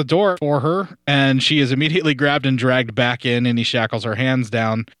right out the door for her and she is immediately grabbed and dragged back in and he shackles her hands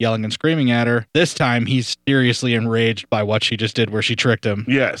down, yelling and screaming at her. This time he's seriously enraged by what she just did where she tricked him.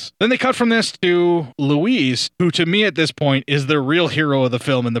 Yes. Then they cut from this to Louise, who to me at this point is the real hero of the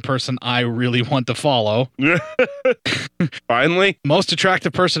film and the person I really want to follow. Finally. Most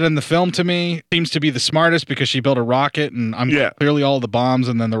attractive person in the film to me seems to be the smartest because she built a rocket and I'm clearly all the bombs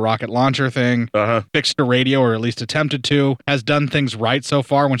and then the rocket launcher thing. Fixed a radio or at least attempted to. Has done things right so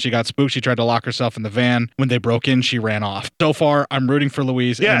far. When she got spooked, she tried to lock herself in the van. When they broke in, she ran off. So far, I'm rooting for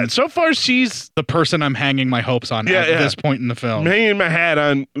Louise. Yeah, so far she's the person I'm hanging my hopes on at this point in the film. I'm hanging my hat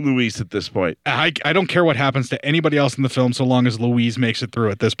on Louise at this point. I don't care what happens to anybody else in the film so long as Louise makes it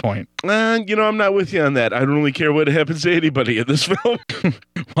through at this point. I'm not with you on that. I don't really care what happens to anybody in this film.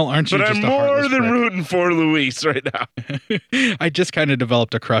 Well, aren't you but just I'm a more heartless than prick? rooting for Louise right now. I just kind of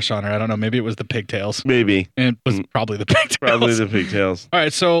developed a crush on her. I don't know. Maybe it was the pigtails. Maybe. And it was probably the pigtails. Probably the pigtails. All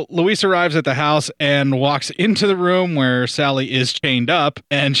right, so Louise arrives at the house and walks into the room where Sally is chained up.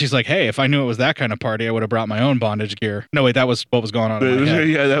 And she's like, hey, if I knew it was that kind of party, I would have brought my own bondage gear. No, wait, that was what was going on in my head.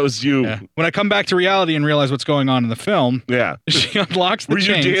 Yeah, that was you. Yeah. When I come back to reality and realize what's going on in the film, she unlocks the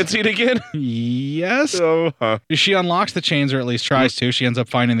chains. Were you dancing again? Yes. Oh, She unlocks the chains, or at least tries to. She ends up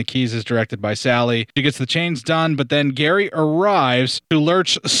finding the keys as directed by Sally. She gets the chains done, but then Gary arrives to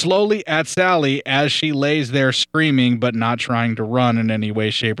lurch slowly at Sally as she lays there screaming, but not trying to run in any way,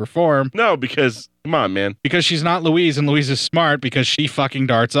 shape, or form. No, because come on, man. Because she's not Louise, and Louise is smart because she fucking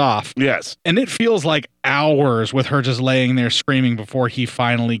darts off. Yes. And it feels like hours with her just laying there screaming before he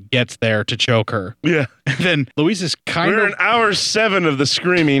finally gets there to choke her. Yeah. And then Louise is We're in hour 7 of the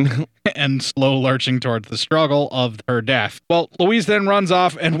screaming. And slow lurching towards the struggle of her death. Well, Louise then runs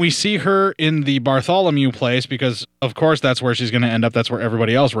off and we see her in the Bartholomew place because, of course, that's where she's going to end up. That's where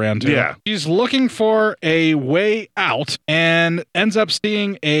everybody else ran to. Yeah. She's looking for a way out and ends up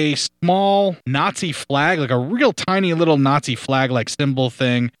seeing a small Nazi flag, like a real tiny little Nazi flag-like symbol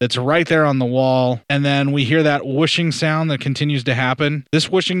thing that's right there on the wall. And then we hear that whooshing sound that continues to happen.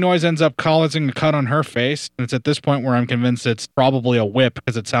 This whooshing noise ends up causing a cut on her face. And it's at this point where I'm convinced it's probably a whip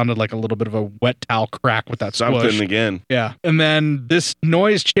because it sounded like a little bit of a wet towel crack with that Something swoosh. again. Yeah. And then this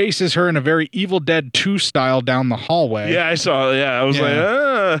noise chases her in a very Evil Dead 2 style down the hallway. Yeah, I saw. Yeah, I was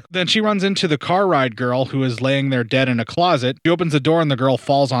like, Then she runs into the car ride girl who is laying there dead in a closet. She opens the door and the girl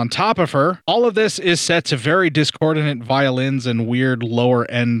falls on top of her. All of this is set to very discordant violins and weird lower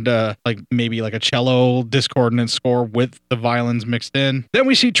end, like maybe like a cello discordant score with the violins mixed in. Then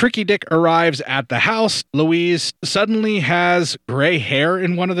we see Tricky Dick arrives at the house. Louise suddenly has gray hair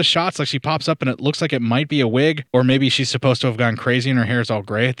in one of the shots. Like she pops up and it looks like it might be a wig, or maybe she's supposed to have gone crazy and her hair is all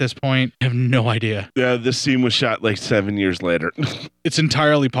gray at this point. I have no idea. Yeah, this scene was shot like 7 years later. It's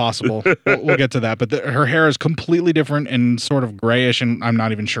entirely possible. We'll get to that. But her hair is completely different and sort of grayish, and I'm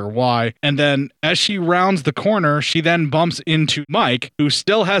not even sure why. And then as she rounds the corner, she then bumps into Mike, who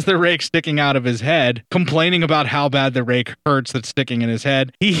still has the rake sticking out of his head, complaining about how bad the rake hurts that's sticking in his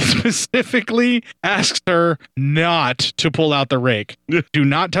head. He specifically asks her not to pull out the rake. Do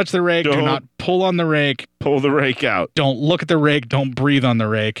not touch the the rake. Do not pull on the rake. Pull the rake out. Don't look at the rake. Don't breathe on the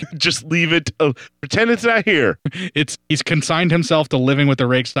rake. Just leave it. Pretend it's not here. He's consigned himself to living with the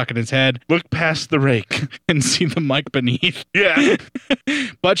rake stuck in his head. Look past the rake and see the mic beneath. Yeah.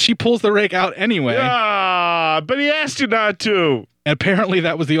 But she pulls the rake out anyway. But he asked you not to. Apparently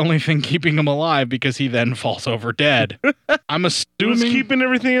that was the only thing keeping him alive because he then falls over dead. I'm assuming... He was keeping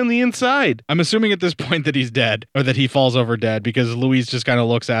everything on the inside. I'm assuming at this point that he's dead or that he falls over dead because Louise just kind of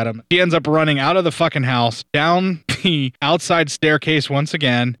looks at him. He ends up running out of the fucking house, down the outside staircase once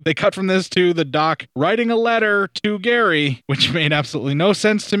again. They cut from this to the doc writing a letter to Gary, which made absolutely no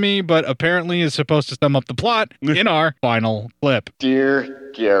sense to me, but apparently is supposed to sum up the plot in our final clip.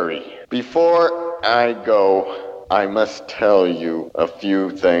 Dear Gary, before I go, I must tell you a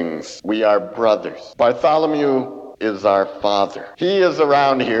few things. We are brothers. Bartholomew is our father. He is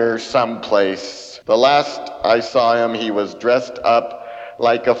around here someplace. The last I saw him, he was dressed up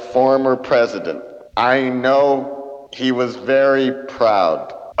like a former president. I know he was very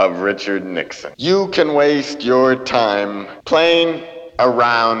proud of Richard Nixon. You can waste your time playing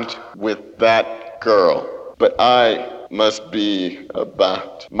around with that girl, but I must be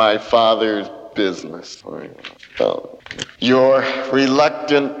about my father's business. Your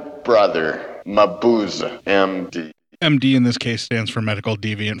reluctant brother, Mabuza, MD. MD in this case stands for medical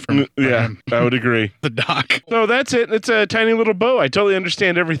deviant from him. I would agree. The doc. So that's it. It's a tiny little bow. I totally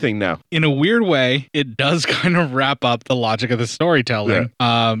understand everything now. In a weird way, it does kind of wrap up the logic of the storytelling.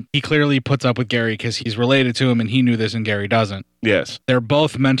 He clearly puts up with Gary because he's related to him and he knew this and Gary doesn't. Yes. They're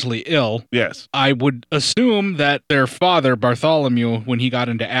both mentally ill. Yes. I would assume that their father, Bartholomew, when he got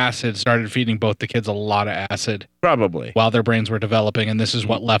into acid, started feeding both the kids a lot of acid. Probably. While their brains were developing, and this is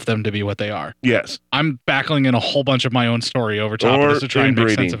what left them to be what they are. Yes. I'm backling in a whole bunch of my own story over top of this to try and make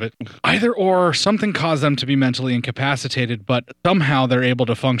sense of it. Either or, something caused them to be mentally incapacitated, but somehow they're able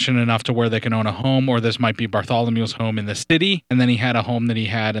to function enough to where they can own a home, or this might be Bartholomew's home in the city, and then he had a home that he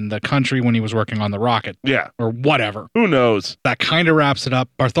had in the country when he was working on the rocket. Yeah. Or whatever. Who knows? That kind of wraps it up.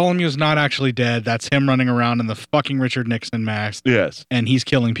 Bartholomew's not actually dead. That's him running around in the fucking Richard Nixon mask. Yes. And he's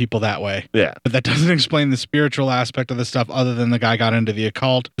killing people that way. Yeah. But that doesn't explain the spiritual aspect of the stuff other than the guy got into the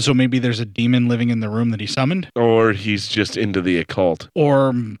occult. So maybe there's a demon living in the room that he summoned. Or he's just into the occult.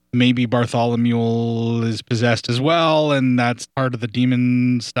 Or maybe Bartholomew is possessed as well, and that's part of the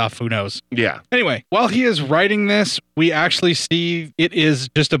demon stuff. Who knows? Yeah. Anyway, while he is writing this, we actually see it is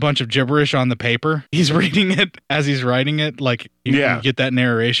just a bunch of gibberish on the paper. He's reading it as he's writing it, like you get that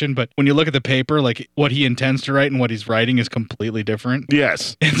narration, but when you look at the paper, like what he intends to write and what he's writing is completely different.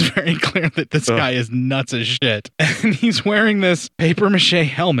 Yes. It's very clear that this guy is nuts as shit. And he's wearing this paper mache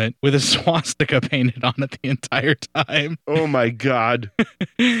helmet with a swastika painted on it the entire time. Oh my God.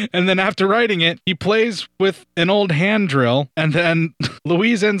 And then after writing it, he plays with an old hand drill. And then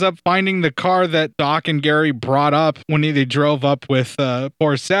Louise ends up finding the car that Doc and Gary brought up when they drove up with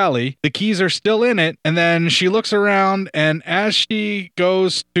poor Sally. The keys are still in it. And then she looks around, and as she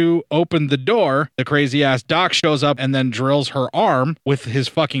goes to open the door, the crazy ass Doc shows up and then drills her arm with his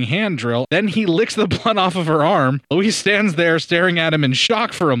fucking hand drill. Then he licks the blood off of her arm. Louise stands there staring at him in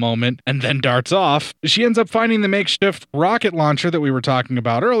shock for a moment and then darts off. She ends up finding the makeshift rocket launcher that we were talking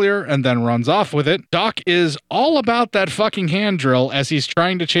about earlier and then runs off with it. Doc is all about that fucking hand drill as he's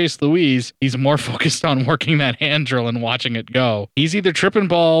trying to chase Louise. He's more focused on working that hand drill and watching it go. He's either tripping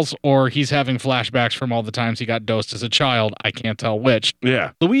balls or he's having flashbacks from all the times he got dosed as a child. I can't tell which.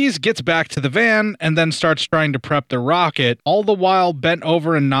 Yeah. Louise gets back to the van and then starts trying to prep the rocket, all the while bent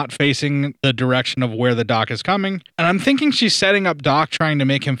over and not facing the direction of where the Doc is coming. And I'm thinking she's setting up Doc, trying to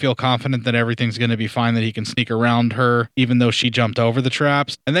make him feel confident that everything's going to be fine, that he can sneak around her, even though she jumped over the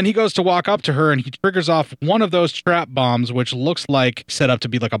traps. And then he goes to walk up to her and he triggers off one of those trap bombs, which looks like set up to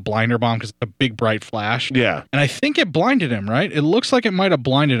be like a blinder bomb because it's a big bright flash. Yeah. And I think it blinded him, right? It looks like it might have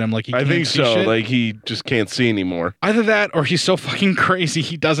blinded him. Like he I can't think see so. shit. Like he just can't see anymore. Either that or he's so fucking crazy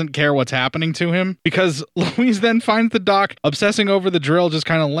he doesn't care what's happening to him, because Louise then finds the Doc obsessing over the drill, just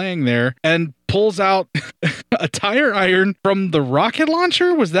kind of laying there, and pulls out a tire iron from the rocket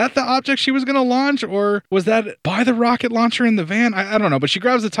launcher. Was that the object she was going to launch, or was that by the rocket launcher in the van? I don't know, but she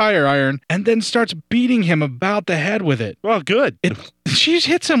grabs the tire iron and then starts beating him about the head with it. Well, good. She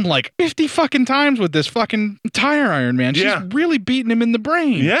hits him like 50 fucking times with this fucking tire iron, man. She's really beating him in the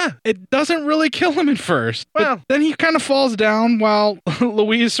brain. Yeah. It doesn't really kill him at first. Well, but then he kind of falls down while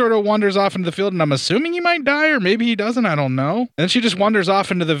Louise sort of wanders off into the field, and I'm assuming he might die, or maybe he doesn't. I don't know. And then she just wanders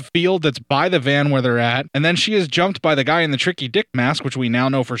off into the field that's by the van where they're at, and then she is jumped by the guy in the tricky dick mask, which we now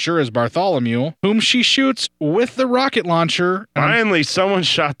know for sure is Bartholomew, whom she shoots with the rocket launcher. Finally, someone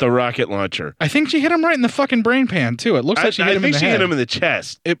shot the rocket launcher. I think she hit him right in the fucking brain pan, too. It looks like she hit him in the head. Hit him in the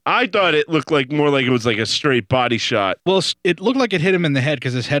chest. I thought it looked like more like it was like a straight body shot. Well, it looked like it hit him in the head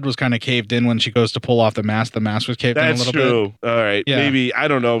because his head was kind of caved in when she goes to pull off the mask. The mask was caved in a little true. bit. All right. Yeah. Maybe, I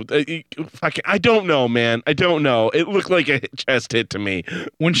don't know. I don't know, man. I don't know. It looked like a chest hit to me.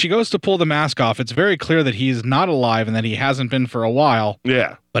 When she goes to pull the mask off, it's very clear that he's not alive and that he hasn't been for a while.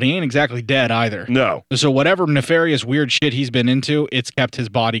 Yeah. But he ain't exactly dead either. No. So whatever nefarious weird shit he's been into, it's kept his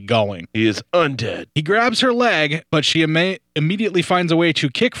body going. He is undead. He grabs her leg, but she immediately finds a way to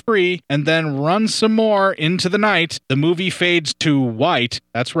kick free and then runs some more into the night. The movie fades to white.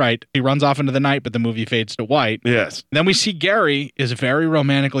 That's right. He runs off into the night, but the movie fades to white. Yes. Then we see Gary is very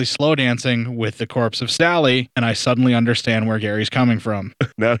romantically slow dancing with the corpse of Sally, and I suddenly understand where Gary's coming from.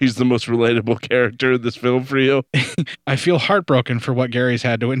 Now he's the most relatable character in this film for you. I feel heartbroken for what Gary's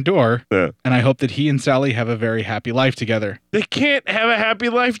had to endure, and I hope that he and Sally have a very happy life together. They can't have a happy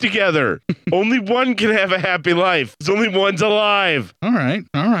life together. Only one can have a happy life. There's only one's alive. All right,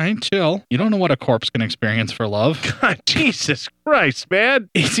 chill. You don't know what a corpse can experience for love. God, Jesus Christ, man.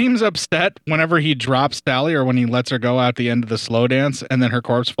 He seems upset whenever he drops Sally or when he lets her go at the end of the slow dance and then her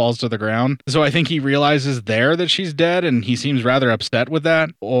corpse falls to the ground. So I think he realizes there that she's dead and he seems rather upset with that,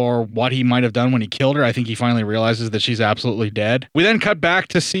 or what he might have done when he killed her. I think he finally realizes that she's absolutely dead. We then cut back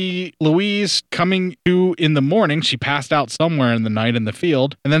to see Louise coming to in the morning. She passed out somewhere in the night in the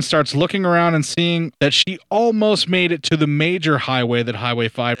field and then starts looking around and seeing that she almost made it to the major highway that Highway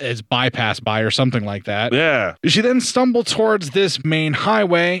 5 is bypassed by or something like that. Yeah. She then stumbles towards this main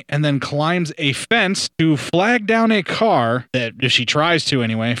highway and then climbs a fence to flag down a car that, if she tries to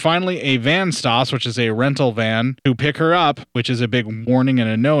anyway. Finally, a van stops, which is a rental van, to pick her up, which is a big warning and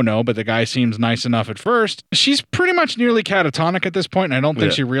a no-no, but the guy seems nice enough at first. She's pretty much nearly catatonic at this point, and I don't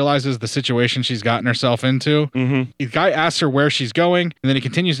think she realizes the situation she's gotten herself into. Mm-hmm. The guy asks her where she's going, and then he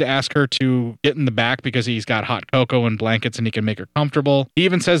continues to ask her to get in the back because he's got hot cocoa and blankets and he can make her comfortable. He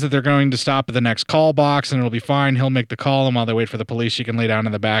even says that they're going to stop at the next call box and it'll be fine. He'll make the call, and while they wait for the police, she can lay down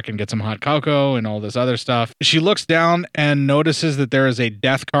in the back and get some hot cocoa and all this other stuff. She looks down and notices that there is a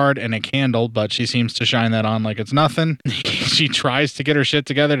death card and a candle, but she seems to shine that on like it's nothing. She tries to get her shit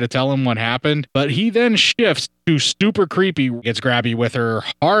together to tell him what happened, but he then shifts to super creepy, gets grabby with her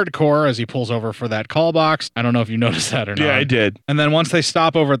hardcore as he pulls over for that call box. I don't know if you noticed that or not. Yeah, I did. And then once they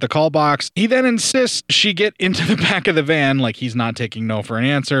stop over at the call box, he then insists she get into the back of the van like he's not taking no for an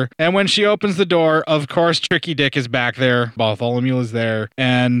answer. And when she opens the door, of course, Tricky Dick is back there. Bartholomew is there.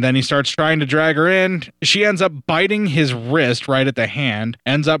 And then he starts trying to drag her in. She ends up biting his wrist right at the hand,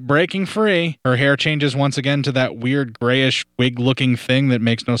 ends up breaking free. Her hair changes once again to that weird grayish wig-looking thing that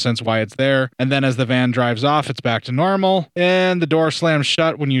makes no sense why it's there. And then as the van drives off, it's back to normal. And the door slams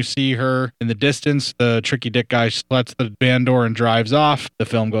shut when you see her in the distance. The Tricky Dick guy lets the van door and drives off. The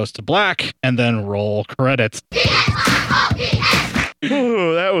film goes to black, and then roll credits.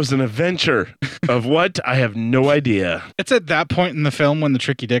 Ooh, that was an adventure of what? I have no idea. It's at that point in the film when the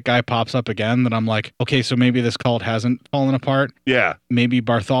Tricky Dick guy pops up again that I'm like, okay, so maybe this cult hasn't fallen apart. Yeah. Maybe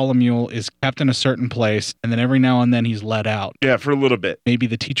Bartholomew is kept in a certain place, and then every now and then he's let out. Yeah, for a little bit. Maybe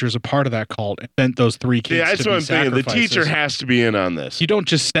the teacher's a part of that cult and sent those 3 kids Yeah, that's to what be I'm thinking. The sacrifices. teacher has to be in on this. You don't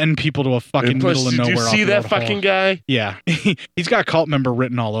just send people to a fucking And plus, middle of did nowhere. you see that fucking guy? Yeah. He's got cult member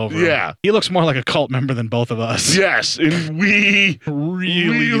written all over him. Yeah. He looks more like a cult member than both of us. Yes, and we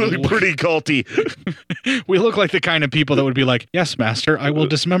really look pretty culty. We look like the kind of people that would be like, yes, master, I will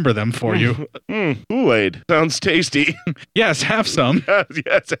dismember them for you. Kool-Aid. Sounds tasty. Yes, have some.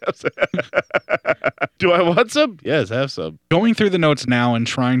 Yes, have some. Do I want some? Yes, have some. Going through the notes now and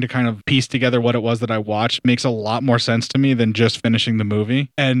trying to kind of piece together what it was that I watched makes a lot more sense to me than just finishing the movie.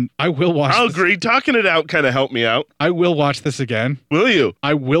 And I will watch I'll agree. Talking it out kind of helped me out. I will watch this again. Will you?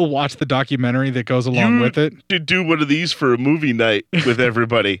 I will watch the documentary that goes along with it. Should do one of these for a movie night with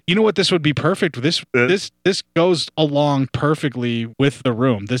everybody. You know what? This would be perfect. This goes along perfectly with The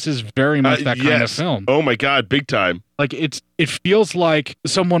Room. This is very much that kind of film. Oh my God, big time. Like it feels like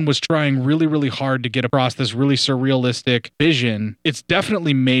someone was trying really, really hard to get across this really surrealistic vision. It's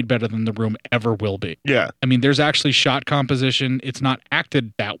definitely made better than The Room ever will be. Yeah. I mean, there's actually shot composition. It's not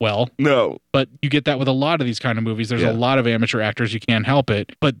acted that well. No. But you get that with a lot of these kind of movies. There's a lot of amateur actors. You can't help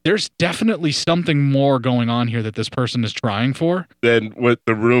it. But there's definitely something more going on here that this person is trying for than what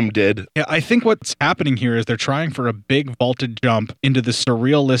The Room did. Yeah, I think what's happening here is they're trying for a big vaulted jump into the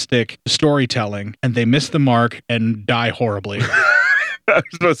surrealistic storytelling, and they miss the mark and die horribly. I was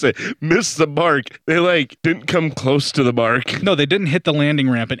about to say, miss the mark. They didn't come close to the mark. No, they didn't hit the landing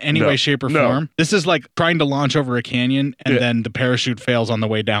ramp in any way, shape, or form. This is like trying to launch over a canyon and then the parachute fails on the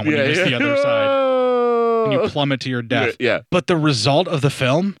way down when you miss the other side. and you plummet to your death. Yeah. But the result of the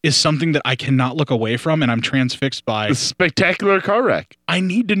film is something that I cannot look away from, and I'm transfixed by. A spectacular car wreck. I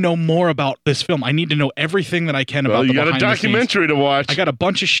need to know more about this film. I need to know everything that I can about the you got a behind the scenes. documentary to watch. I got a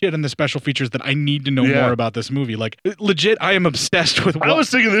bunch of shit in the special features that I need to know more about this movie. Like, legit, I am obsessed with. I was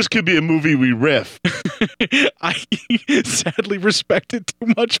thinking this could be a movie we riff. I sadly respect it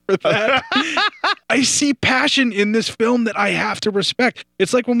too much for that. I see passion in this film that I have to respect.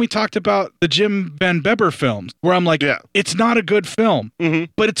 It's like when we talked about the Jim Van Bebber films, where I'm like, it's not a good film,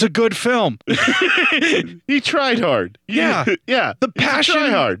 but it's a good film. He tried hard. Yeah. The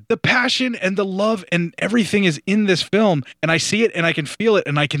passion and the love and everything is in this film, and I see it and I can feel it,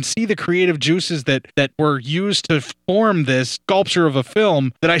 and I can see the creative juices that were used to form this sculpture of a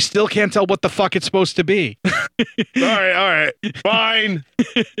film that I still can't tell what the fuck it's supposed to be. All right, fine.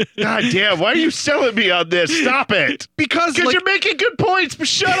 God damn, why are you selling me on this? Stop it. Because you're making good points, but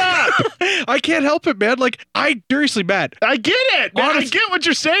shut up. I can't help it, man. Like, seriously, Matt. I get it, man. I get what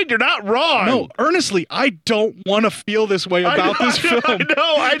you're saying. You're not wrong. No, earnestly, I don't want to feel this way about this film.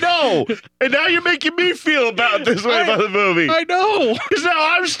 I know. And now you're making me feel about this way about the movie. I know. Because now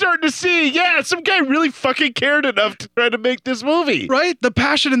I'm starting to see, some guy really fucking cared enough to try to make this movie. Right? The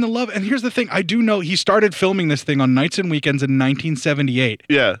passion and the love. And here's the thing. I do know he started filming this thing on nights and weekends in 1978.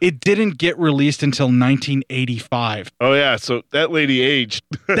 Yeah. It didn't get released until 1985. Oh, yeah. So that lady aged.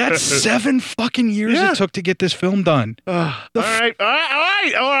 That's 7 fucking years it took to get this film done. All right.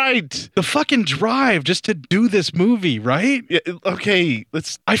 The fucking drive just to do this movie, right? Yeah, okay.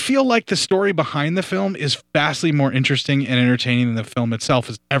 I feel like the story behind the film is vastly more interesting and entertaining than the film itself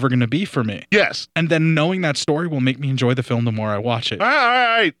is ever going to be for me. Yes. And then knowing that story will make me enjoy the film the more I watch it. All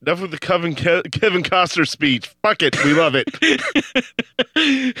right. Enough with the Kevin Costner speech. Fuck it. We love it.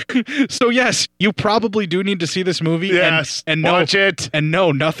 So yes, you probably do need to see this movie. Yes. And watch it. And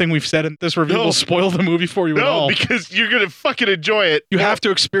no, nothing we've said in this review will spoil the movie for you at all. No, because you're going to fucking enjoy it. You have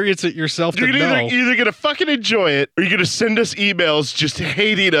to experience it yourself to know. You're either going to fucking enjoy it or you're going to send us emails just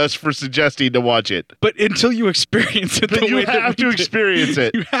hating us for suggesting to watch it. But until you experience it, you have to experience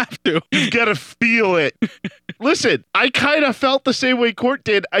it. You have to. You've got to feel it. Listen, I kind of felt the same way Court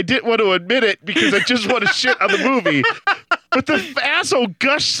did. I didn't want to admit it because I just want to shit on the movie. But the asshole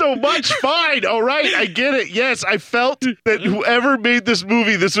gushed so much. Fine. All right. I get it. Yes, I felt that whoever made this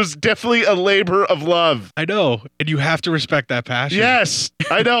movie, this was definitely a labor of love. I know. And you have to respect that passion. Yes.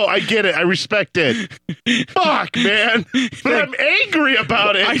 I know. I get it. I respect it. Fuck, man. But I'm angry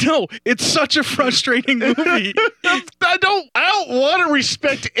about it. I know. It's such a frustrating movie. I don't want to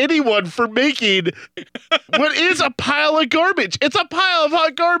respect anyone for making what is a pile of garbage. It's a pile of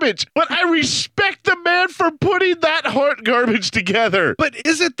hot garbage. But I respect the man for putting that hot garbage together. But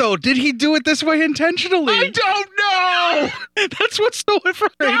is it though? Did he do it this way intentionally? I don't know. That's what's so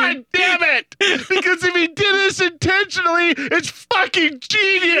frustrating. God damn it. Because if he did this intentionally, it's fucking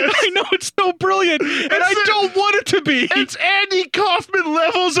genius. I know, it's so brilliant. And I don't want it to be. It's Andy Kaufman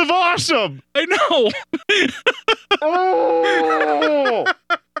levels of awesome. I know. Oh.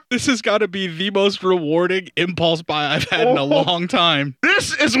 This has got to be the most rewarding impulse buy I've had in a long time.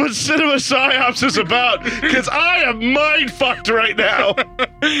 This is what Cinema Psyops is about, because I am mind-fucked right now.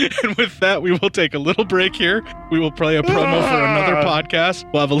 And with that, we will take a little break here. We will play a promo for another podcast.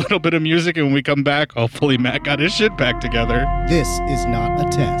 We'll have a little bit of music, and when we come back, hopefully Matt got his shit back together. This is not a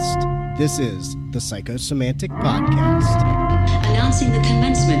test. This is the Psychosemantic Podcast. Announcing the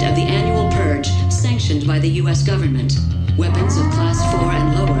commencement of the annual purge sanctioned by the U.S. government. Weapons of Class 4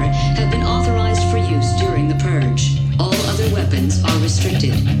 and lower have been authorized for use during the purge. All other weapons are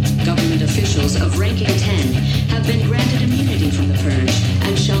restricted. Government officials of ranking 10 have been granted immunity from the purge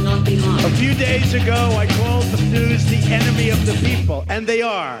and shall not be harmed. A few days ago, I called the news the enemy of the people, and they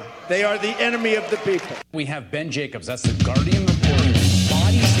are. They are the enemy of the people. We have Ben Jacobs, that's the Guardian reporter.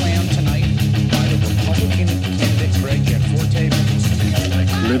 Body slam tonight by the Republican candidate Greg Gianforte.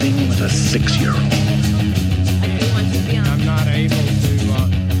 Living with a 6-year-old. I'm not able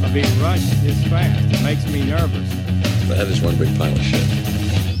to be rushed this fast. It makes me nervous. That is one big pile of shit.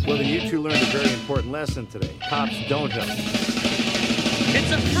 Well, then you two learned a very important lesson today. Cops don't help.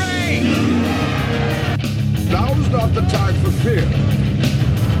 It's a prank! Now's not the time for fear.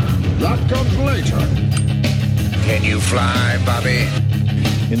 That comes later. Can you fly, Bobby?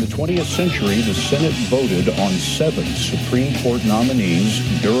 In the 20th century, the Senate voted on 7 Supreme Court nominees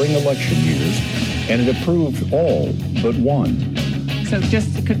during election years, and it approved all but one. So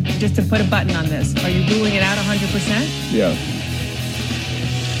just to put a button on this, are you ruling it out 100%? Yeah.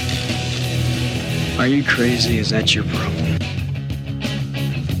 Are you crazy? Is that your problem?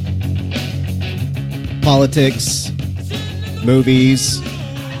 Politics, movies,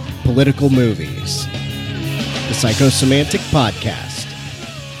 political movies. Psychosemantic Podcast,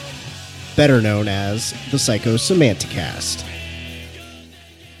 better known as the Psychosemanticast.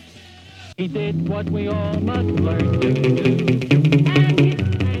 He did what we all must learn to do.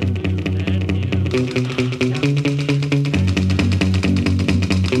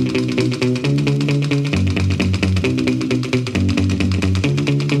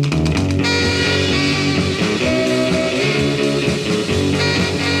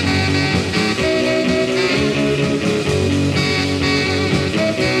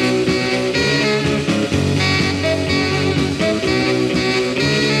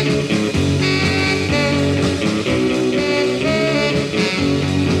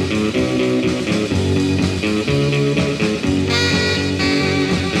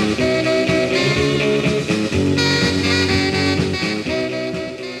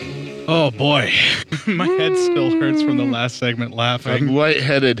 Oh boy, my head still hurts from the last segment laughing. I'm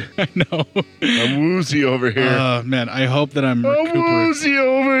lightheaded. I know. I'm woozy over here. Oh man, I hope that I'm woozy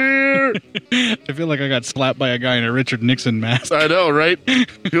over here. I feel like I got slapped by a guy in a Richard Nixon mask. I know, right?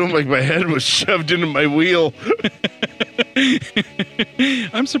 Feeling like my head was shoved into my wheel.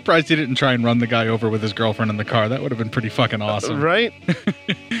 I'm surprised he didn't try and run the guy over with his girlfriend in the car. That would have been pretty fucking awesome. Right?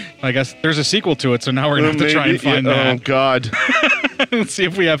 I guess there's a sequel to it, so now we're going to have to try and find that. Oh, God. Let's see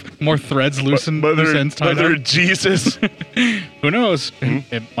if we have more threads loosened. Loose ends tied Mother up. Jesus. Who knows?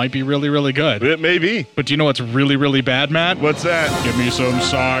 It might be really, really good. It may be. But do you know what's really, really bad, Matt? What's that? Give me some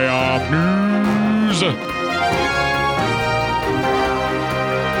PSYOP news.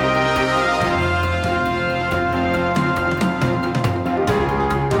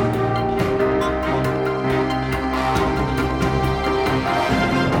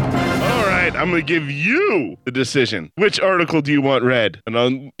 I'm going to give you the decision. Which article do you want read? And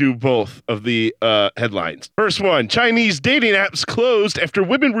I'll do both of the headlines. First one, Chinese dating apps closed after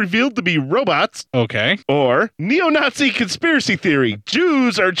women revealed to be robots. Okay. Or neo-Nazi conspiracy theory.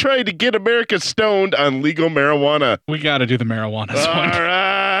 Jews are trying to get America stoned on legal marijuana. We got to do the marijuana one. All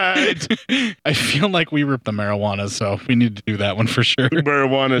right. I feel like we ripped the marijuana, so we need to do that one for sure.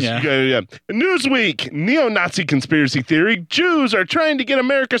 Marijuana. Yeah. Newsweek, neo-Nazi conspiracy theory. Jews are trying to get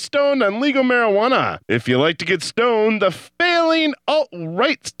America stoned on legal marijuana. If you like to get stoned, the failing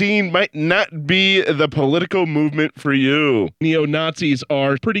alt-right scene might not be the political movement for you. Neo-Nazis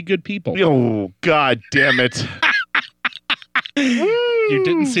are pretty good people. Oh, God damn it. You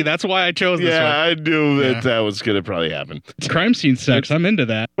didn't see. That's why I chose this one. Yeah, I knew that was going to probably happen. Crime scene sex. I'm into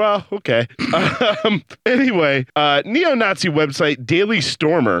that. Well, okay. Anyway, neo-Nazi website Daily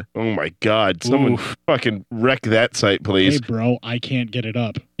Stormer. Oh, my God. Someone fucking wreck that site, please. Hey, bro, I can't get it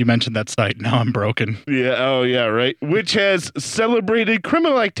up. You mentioned that site. Now I'm broken. Yeah. Oh, yeah, right. Which has celebrated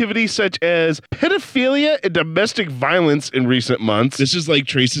criminal activity such as pedophilia and domestic violence in recent months. This is like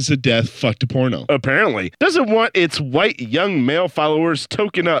Traces of Death fucked to porno. Apparently. Doesn't want its white young male followers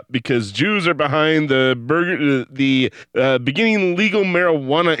token up because Jews are behind the beginning legal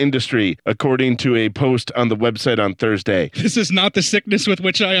marijuana industry, according to a post on the website on Thursday. This is not the sickness with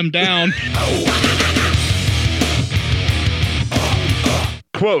which I am down.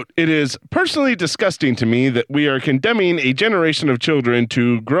 Quote, it is personally disgusting to me that we are condemning a generation of children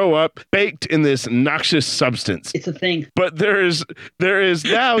to grow up baked in this noxious substance. It's a thing. But there is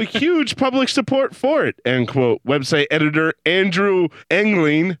now huge public support for it, end quote. Website editor Andrew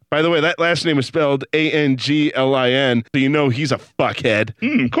Englin. By the way, that last name is spelled Anglin, so you know he's a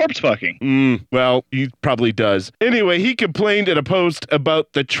fuckhead. Corpse fucking. Well, he probably does. Anyway, he complained in a post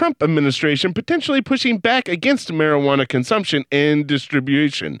about the Trump administration potentially pushing back against marijuana consumption and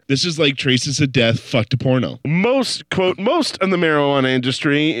distribution. This is like Traces of Death fucked to porno. Most of the marijuana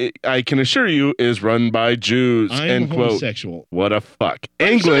industry, I can assure you, is run by Jews. I'm end quote. homosexual. What a fuck.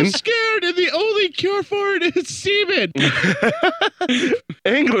 I'm Englin, so scared, and the only cure for it is semen.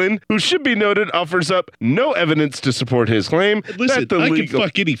 Englin, who should be noted, offers up no evidence to support his claim. Listen, I can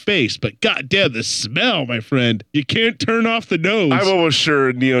fuck any face, but goddamn the smell, my friend. You can't turn off the nose. I'm almost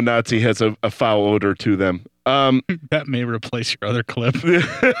sure neo-Nazi has a foul odor to them. That may replace your other clip.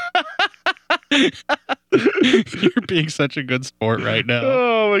 You're being such a good sport right now.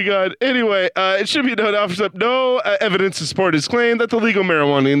 Oh my God. Anyway, it should be noted, offers up no evidence to support his claim that the legal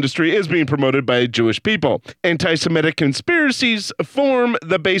marijuana industry is being promoted by Jewish people. Anti-Semitic conspiracies form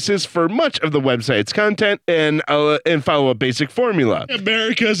the basis for much of the website's content and follow a basic formula.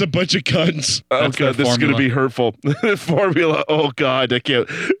 America is a bunch of cunts. Oh God, this is going to be hurtful. Formula. Oh God, I can't.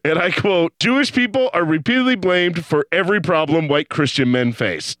 And I quote, Jewish people are repeatedly blamed for every problem white Christian men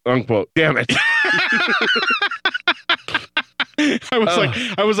face. Unquote. Damn it.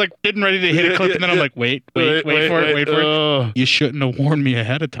 I was like getting ready to hit a clip, and then I'm like, wait for it. You shouldn't have warned me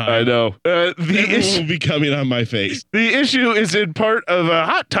ahead of time. I know. The issue will be coming on my face. The issue is in part of a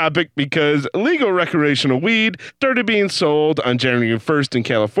hot topic because legal recreational weed started being sold on January 1st in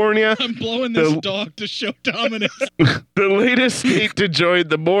California. I'm blowing this dog to show dominance. The latest state to join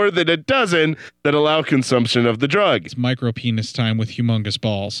the more than a dozen that allow consumption of the drug. It's micro penis time with humongous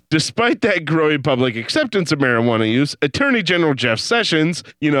balls. Despite that growing public acceptance of marijuana use, Attorney General Jeff Sessions,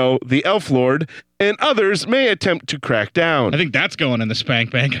 the elf lord, and others may attempt to crack down. I think that's going in the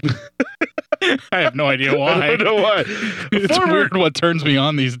spank bank. I have no idea why. I don't know why. It's weird what turns me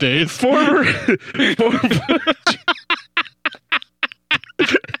on these days. Former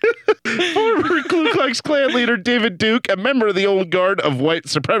Ku Klux Klan leader David Duke, a member of the old guard of white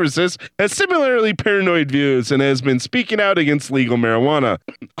supremacists, has similarly paranoid views and has been speaking out against legal marijuana.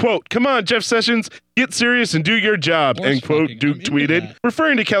 Quote, "Come on, Jeff Sessions, get serious and do your job," end quote, Duke tweeted,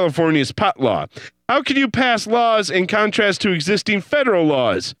 referring to California's pot law. How can you pass laws in contrast to existing federal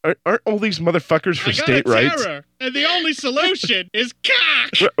laws? Aren't all these motherfuckers for state rights? And the only solution is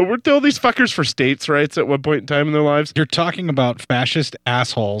cock. Weren't all these fuckers for states' rights at one point in time in their lives? You're talking about fascist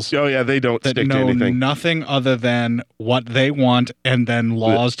assholes. Oh yeah, they don't stick to anything. Nothing other than what they want and then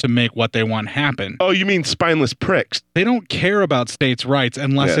laws to make what they want happen. Oh, you mean spineless pricks? They don't care about states' rights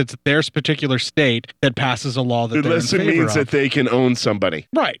unless it's their particular state that passes a law that unless they're in it favor means of. that they can own somebody.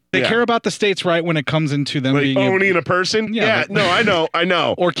 Right. They care about the state's right when it comes into them like being owning a person. Yeah, no, I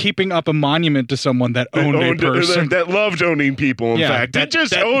know. Or keeping up a monument to someone that owned a person. That loved owning people. In fact, that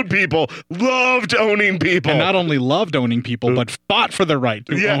just owned people. Loved owning people. And not only loved owning people, but fought for the right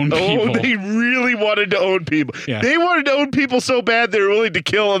to own people. They really wanted to own people. Yeah. They wanted to own people so bad they were willing to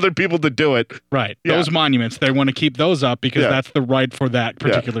kill other people to do it. Right. Yeah. Those monuments, they want to keep those up because that's the right for that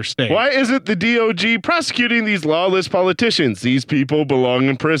particular state. Why isn't the DOJ prosecuting these lawless politicians? These people belong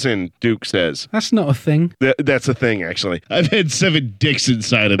in prison, Duke says. That's not a thing. That's a thing, actually. I've had 7 dicks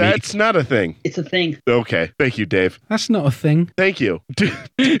inside of me. That's not a thing. It's a thing. Okay. Thank you, Dave. That's not a thing. Thank you.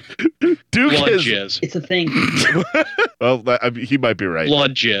 Duke Blood is... jizz. It's a thing. Well, he might be right.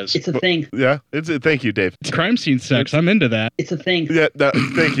 Blood jizz. It's a thing. Yeah. Thank you, Dave. Crime scene sex. I'm into that. It's a thing. Yeah.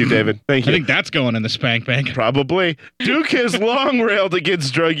 Thank you, David. Thank you. I think that's going in the spank bank. Probably. Duke has long railed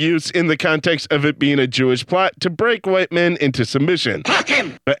against drug use in the context of it being a Jewish plot to break white men into submission. Fuck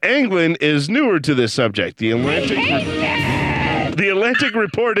him! But Anglin is newer to this subject. The Atlantic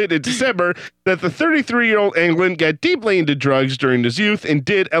reported in December that the 33-year-old Anglin got deeply into drugs during his youth and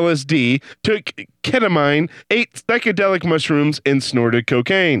did LSD, took ketamine, ate psychedelic mushrooms, and snorted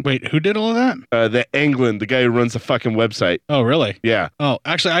cocaine. Wait, who did all of that? The Anglin, the guy who runs the fucking website. Oh, really? Yeah. Oh,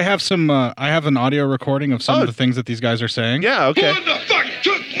 actually, I have I have an audio recording of some of the things that these guys are saying. Yeah, okay. Who the fuck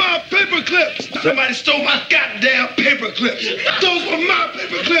took my paper clips? Somebody stole my goddamn paper clips. Those were my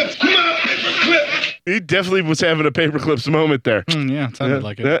paper clips. My paper clips. He definitely was having a paperclips moment there. Yeah, it sounded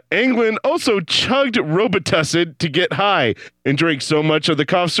like it. Anglin also chugged Robitussin to get high and drank so much of the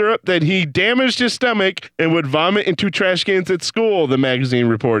cough syrup that he damaged his stomach and would vomit into trash cans at school, the magazine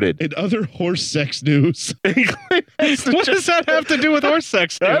reported. In other horse sex news. What does that have to do with horse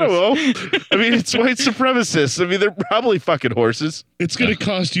sex news? I don't know. I mean, it's white supremacists. I mean, they're probably fucking horses. It's going to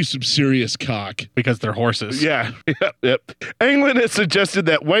cost you some serious cock. Because they're horses. Yeah. Yep. Anglin has suggested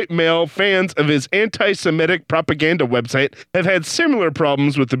that white male fans of his anti-Semitic propaganda website have had similar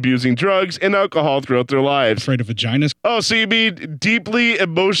problems with abusing drugs and alcohol throughout their lives. Afraid of vaginas? Oh, so you mean deeply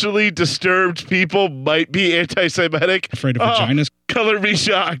emotionally disturbed people might be anti-Semitic? Afraid of vaginas? Color me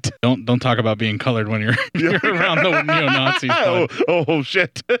shocked. Don't talk about being colored when you're around the neo-Nazis. Oh,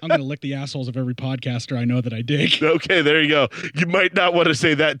 shit. I'm going to lick the assholes of every podcaster I know that I dig. Okay, there you go. You might not want to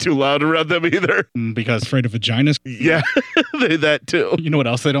say that too loud around them either. Because afraid of vaginas? Yeah, that too. You know what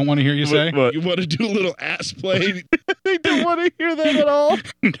else they don't want to hear you say? What? You want to do a little ass play? They don't want to hear that at all.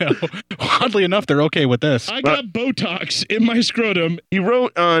 No. Oddly enough, they're okay with this. I got Botox in my scrotum. He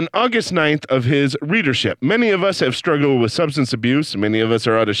wrote on August 9th of his readership, "Many of us have struggled with substance abuse. Many of us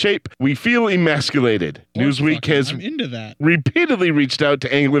are out of shape. We feel emasculated." Newsweek has I'm into that. repeatedly reached out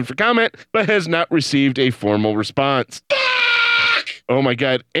to Anglin for comment, but has not received a formal response. Oh my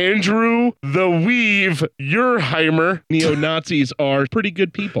God. Andrew the Weave Urheimer. Neo-Nazis are pretty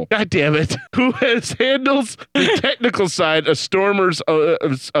good people. God damn it. Who handles the technical side of Stormers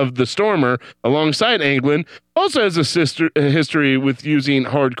of the Stormer alongside Anglin, also has a history with using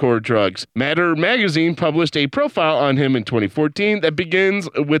hardcore drugs. Matter magazine published a profile on him in 2014 that begins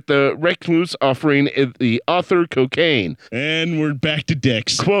with the recluse offering the author cocaine. And we're back to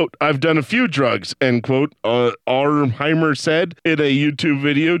dicks. Quote, "I've done a few drugs," end quote, Urheimer said in a YouTube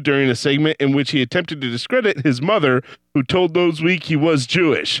video during a segment in which he attempted to discredit his mother, who told Newsweek he was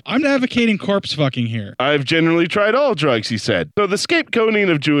Jewish. I'm advocating corpse fucking here. I've generally tried all drugs, he said. So the scapegoating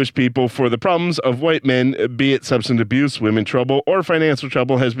of Jewish people for the problems of white men, be it substance abuse, women trouble, or financial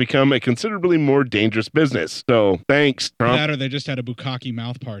trouble, has become a considerably more dangerous business. So thanks, Trump. That or they just had a bukkake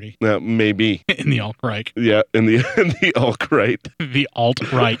mouth party. Maybe. In the alt-right. Yeah, in the alt-right. The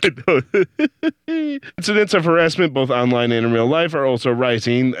alt-right. Incidents of harassment, both online and in real life, are also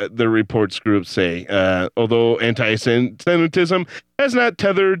rising, the reports groups say. Although anti-Semitism has not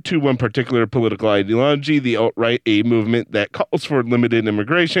tethered to one particular political ideology, the alt-right, a movement that calls for limited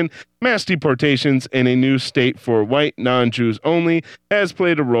immigration, mass deportations, and a new state for white non-Jews only, has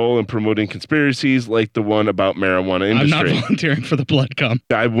played a role in promoting conspiracies like the one about marijuana industry. I'm not volunteering for the blood cum.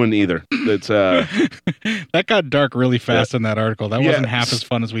 I wouldn't either. That's that got dark really fast in that article. That wasn't half as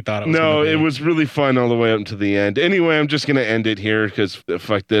fun as we thought it was. No, it was really fun all the way up to the end. Anyway, I'm just going to end it here because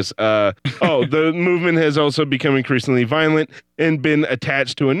fuck this. The movement has also become increasingly violent and been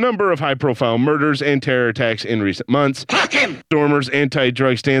attached to a number of high-profile murders and terror attacks in recent months. Stormer's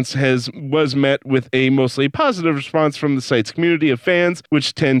anti-drug stance was met with a mostly positive response from the site's community of fans,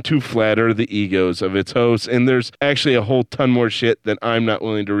 which tend to flatter the egos of its hosts. And there's actually a whole ton more shit that I'm not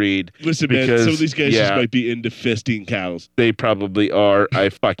willing to read. Listen, man, some of these guys just might be into fisting cows. They probably are. I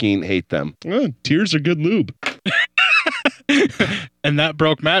fucking hate them. Oh, tears are good lube. And that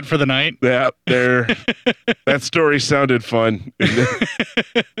broke Matt for the night. Yeah, that story sounded fun. Then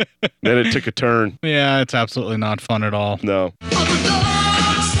it took a turn. Yeah, it's absolutely not fun at all. No.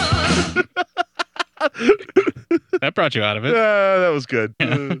 That brought you out of it. That was good.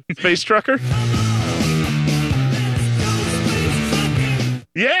 Space Trucker?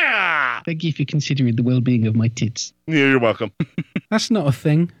 Yeah! Thank you for considering the well-being of my tits. Yeah, you're welcome. That's not a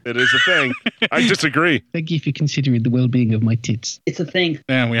thing. It is a thing. I disagree. Thank you for considering the well-being of my tits. It's a thing.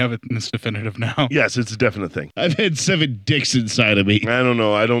 Man, we have it in this definitive now. Yes, it's a definite thing. I've had 7 dicks inside of me. I don't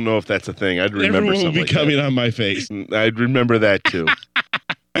know. I don't know if that's a thing. I'd remember Everyone will something be like coming that. on my face. I'd remember that too.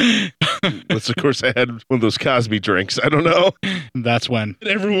 Unless, of course, I had one of those Cosby drinks. I don't know. That's when.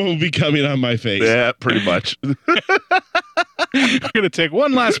 Everyone will be coming on my face. Yeah, pretty much. We're going to take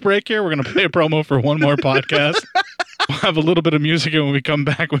one last break here. We're going to play a promo for one more podcast. We'll have a little bit of music, and when we come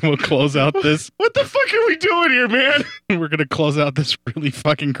back, we'll close out this. What the fuck are we doing here, man? We're going to close out this really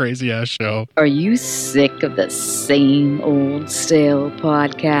fucking crazy-ass show. Are you sick of the same old stale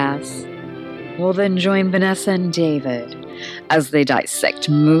podcasts? Well, then join Vanessa and David as they dissect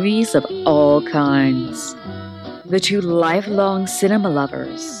movies of all kinds. The two lifelong cinema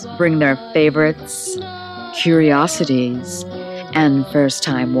lovers bring their favorites, curiosities, and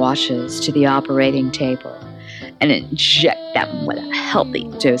first-time watches to the operating table and inject them with a healthy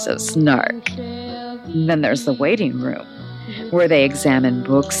dose of snark. Then there's the waiting room, where they examine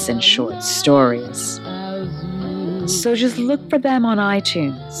books and short stories. So just look for them on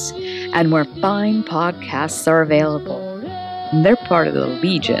iTunes and where fine podcasts are available. They're part of the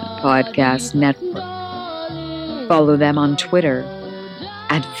Legion Podcast Network. Follow them on Twitter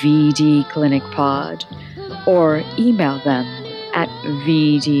at VDClinicPod or email them at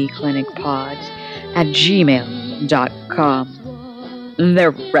vdclinicpod@gmail.com.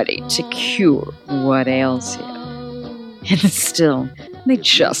 They're ready to cure what ails you. And still, they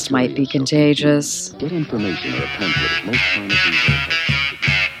just might be contagious. Get information or a pamphlet is most promising.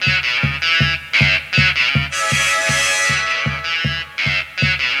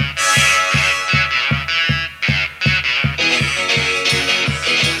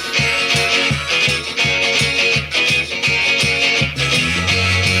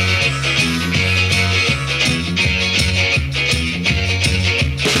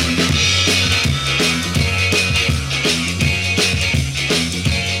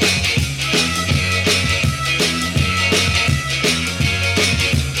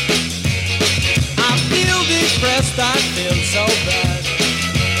 I feel so bad,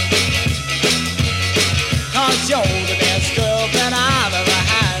 'cause you're the best girl that I've ever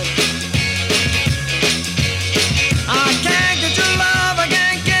had. I can't get your love, I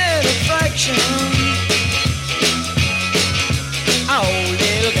can't get affection. Oh,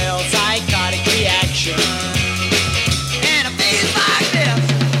 little girl, psychotic reaction. And it feels like this.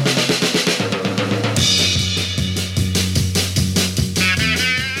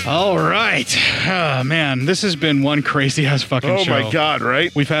 All right. Oh, man, this has been one crazy ass fucking show. Oh my God,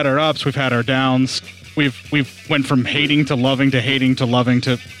 right? We've had our ups, we've had our downs. We've went from hating to loving to hating to loving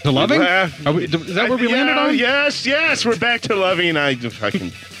to loving. Is that where we landed on? Yes, we're back to loving. I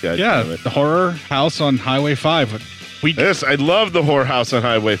fucking yeah, the horror house on Highway 5. Yes, I love the horror house on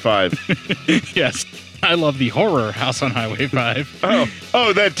Highway 5. Yes, I love the horror house on Highway 5.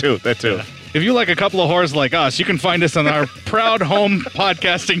 Oh, that too. Yeah. If you like a couple of whores like us, you can find us on our proud home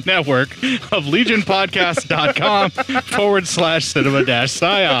podcasting network of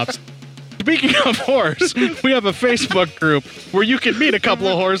legionpodcast.com/cinema-psyops. Speaking of whores, we have a Facebook group where you can meet a couple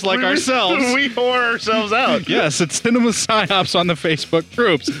of whores like ourselves. We whore ourselves out. Yes, it's Cinema Psyops on the Facebook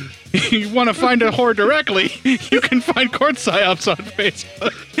groups. You want to find a whore directly, you can find Court Psyops on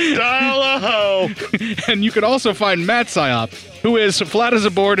Facebook. Dial a hoe. And you can also find Matt Psyop, who is flat as a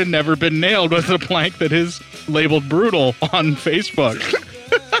board and never been nailed with a plank that is labeled brutal on Facebook.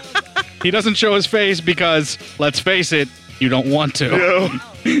 He doesn't show his face because, let's face it, you don't want to. No.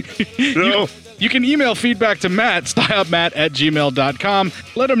 No. You can email feedback to Matt, psyopmatt@gmail.com.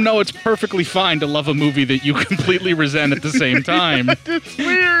 Let him know it's perfectly fine to love a movie that you completely resent at the same time. It's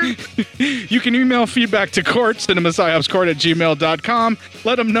weird. You can email feedback to Court, cinemapsyopscourt@gmail.com.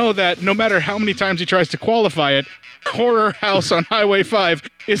 Let him know that no matter how many times he tries to qualify it, Horror House on Highway 5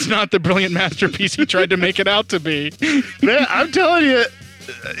 is not the brilliant masterpiece he tried to make it out to be. Man, I'm telling you,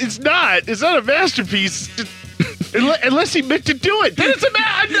 it's not. It's not a masterpiece. Unless he meant to do it. Then it's a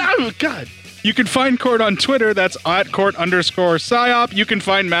oh, God. You can find Court on Twitter. That's @Court_Psyop. You can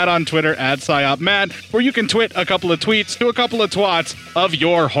find Matt on Twitter @PsyopMatt, where you can twit a couple of tweets to a couple of twats of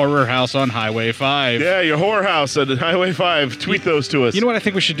your Horror House on Highway 5. Yeah, your Horror House on Highway 5. Tweet those to us. You know what I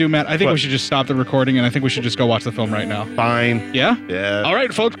think we should do, Matt? I think we should just stop the recording, and I think we should just go watch the film right now. Fine. Yeah? Yeah. All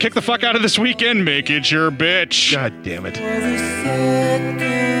right, folks, kick the fuck out of this weekend. Make it your bitch. God damn it.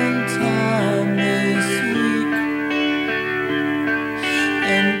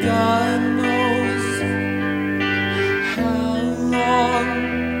 And God knows how long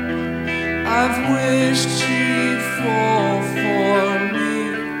I've wished she'd fall for me.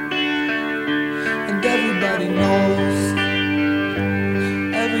 And everybody knows,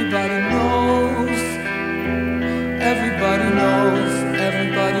 everybody knows, everybody knows,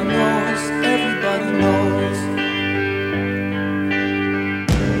 everybody knows, everybody knows.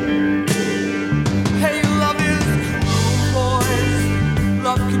 Hey, love is cruel, boys.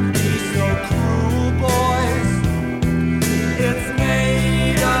 Love can be so cruel, boys. It's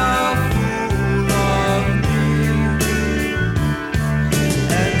made a fool of me.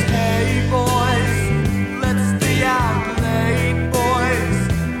 And hey, boys, let's stay out late, boys.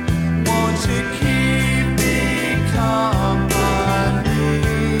 Won't you keep me company?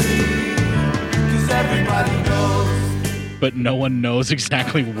 'Cause everybody knows. But no one knows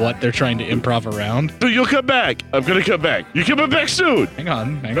exactly what they're trying to improv around. So you'll come back. I'm going to come back. You're coming back soon. Hang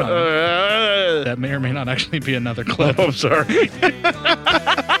on. That may or may not actually be another clip. Oh, I'm sorry.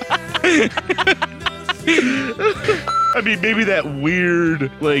 I mean, maybe that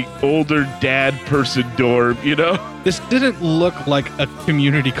weird, like, older dad person dorm, you know? This didn't look like a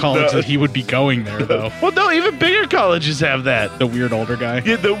community college that he would be going there, though. Well, no, even bigger colleges have that. The weird older guy?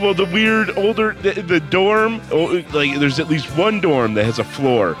 Yeah, the weird older, the dorm, like, there's at least one dorm that has a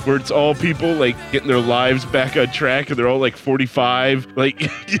floor where it's all people, like, getting their lives back on track, and they're all, like, 45, like,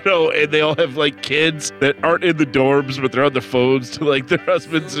 you know, and they all have, like, kids that aren't in the dorms, but they're on the phones to, like, their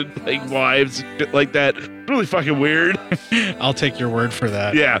husbands and, like, wives and shit like that. Really fucking weird. I'll take your word for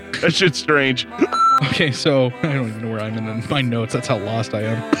that. Yeah, that shit's strange. Okay, so I don't even know where I'm in my notes. That's how lost I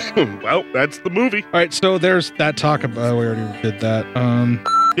am. Well, that's the movie. All right, so there's that talk about. We already did that.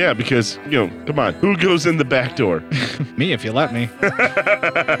 Yeah, because, you know, come on. Who goes in the back door? Me, if you let me.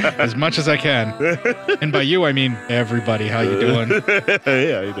 As much as I can. And by you, I mean everybody. How you doing?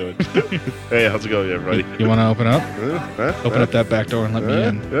 Hey, how you doing? Hey, how's it going, everybody? You want to open up? Open up that back door and let me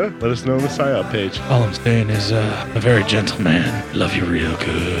in. Yeah, let us know on the PSYOP page. All I'm saying is, a very gentle man. Love you real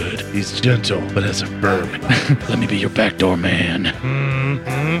good. He's gentle, but as a firm. Let me be your backdoor man.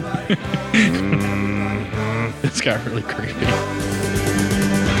 This got really creepy.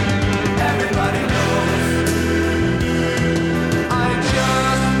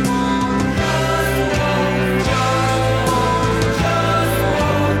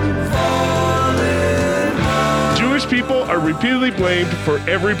 Jewish people are repeatedly blamed for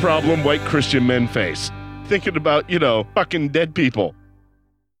every problem white Christian men face. Thinking about, you know, fucking dead people.